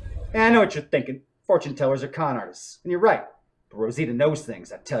Rosita. And I know what you're thinking. Fortune tellers are con artists. And you're right. But Rosita knows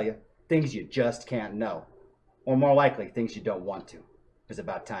things, I tell you. Things you just can't know. Or more likely, things you don't want to. It was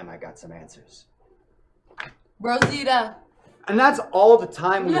about time I got some answers. Rosita. And that's all the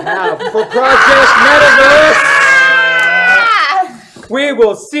time we have for Project Metaverse! We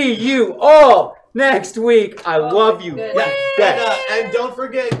will see you all next week. I love you. And don't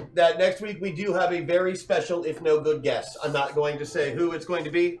forget that next week we do have a very special, if no good guest. I'm not going to say who it's going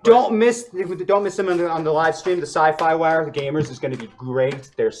to be. Don't miss them on the live stream. The Sci-Fi Wire, the gamers, is going to be great.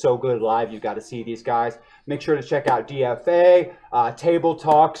 They're so good live. You got to see these guys. Make sure to check out DFA, Table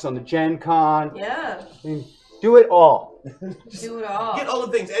Talks on the Gen Con. Yeah. Do it all. Do it all. Get all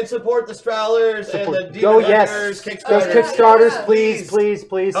the things and support the Strowlers and the Demon Oh yes, Hunters, those Kickstarters, please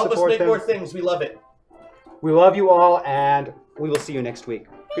help support us make them. more things. We love it. We love you all, and we will see you next week.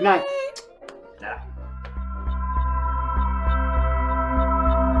 Good night.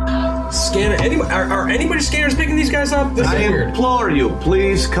 Scanner, are anybody scanners picking these guys up? This I is weird. implore you,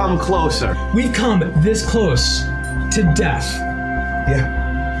 please come closer. We've come this close to death.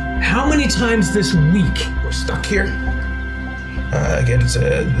 Yeah. How many times this week we're stuck here? Again, it's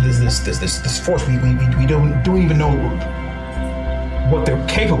this force. We don't even know what they're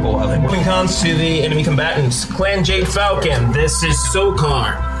capable of. Moving cons to the enemy combatants. Clan Jade Falcon. This is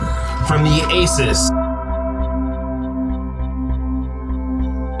Sokar from the Aces.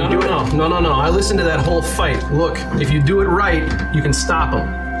 No. I listened to that whole fight. Look, if you do it right, you can stop them.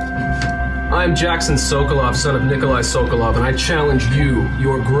 I'm Jackson Sokolov, son of Nikolai Sokolov, and I challenge you,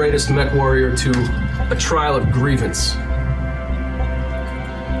 your greatest mech warrior, to a trial of grievance.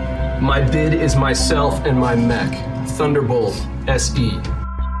 My bid is myself and my mech, Thunderbolt SE.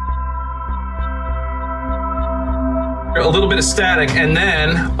 A little bit of static, and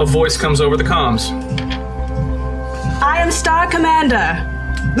then a voice comes over the comms. I am Star Commander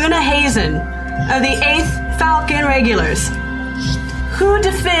Luna Hazen of the 8th Falcon Regulars. Who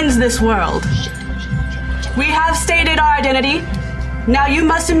defends this world? We have stated our identity. Now you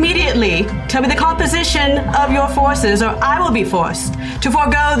must immediately tell me the composition of your forces, or I will be forced to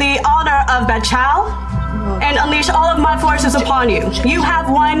forego the honor of Bachal and unleash all of my forces upon you. You have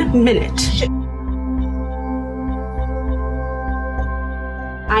 1 minute.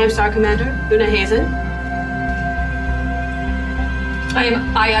 I am Star Commander Luna Hazen. I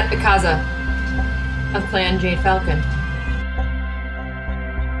am Ayat Akaza of Clan Jade Falcon.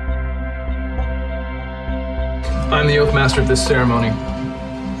 I am the Oathmaster of this ceremony.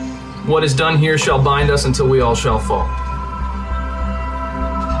 What is done here shall bind us until we all shall fall.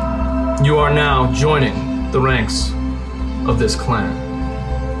 You are now joining the ranks of this clan.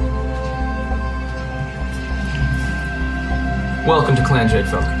 Welcome to Clan Jade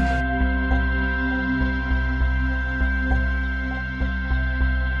Falcon.